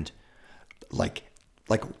understand like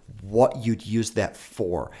what you'd use that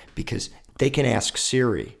for because they can ask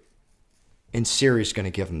Siri, and Siri's going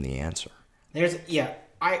to give them the answer. We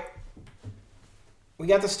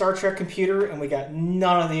got the Star Trek computer, and we got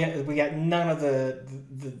none of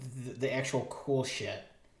the actual cool shit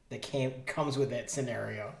that comes with that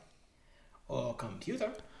scenario. Oh,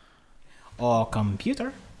 computer.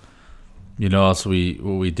 You know, what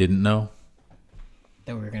we didn't know,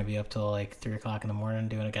 That we were gonna be up till like 3:00 in the morning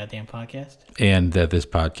doing a goddamn podcast. and that this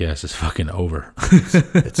podcast is fucking over.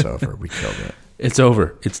 It's over. We killed it. It's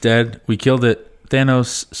over. It's dead. We killed it.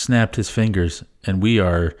 Thanos snapped his fingers, and we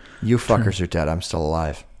are. You fuckers are dead. I'm still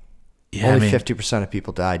alive. Yeah, Only 50% of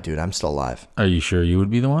people died, dude. I'm still alive. Are you sure you would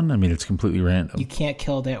be the one? I mean, it's completely random. You can't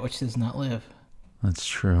kill that which does not live. That's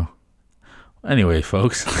true. Anyway,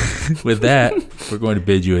 folks, with that, we're going to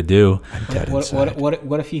bid you adieu. I'm dead What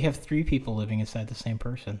inside. if you have 3 people living inside the same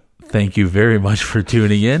person? Thank you very much for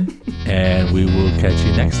tuning in, and we will catch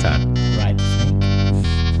you next time.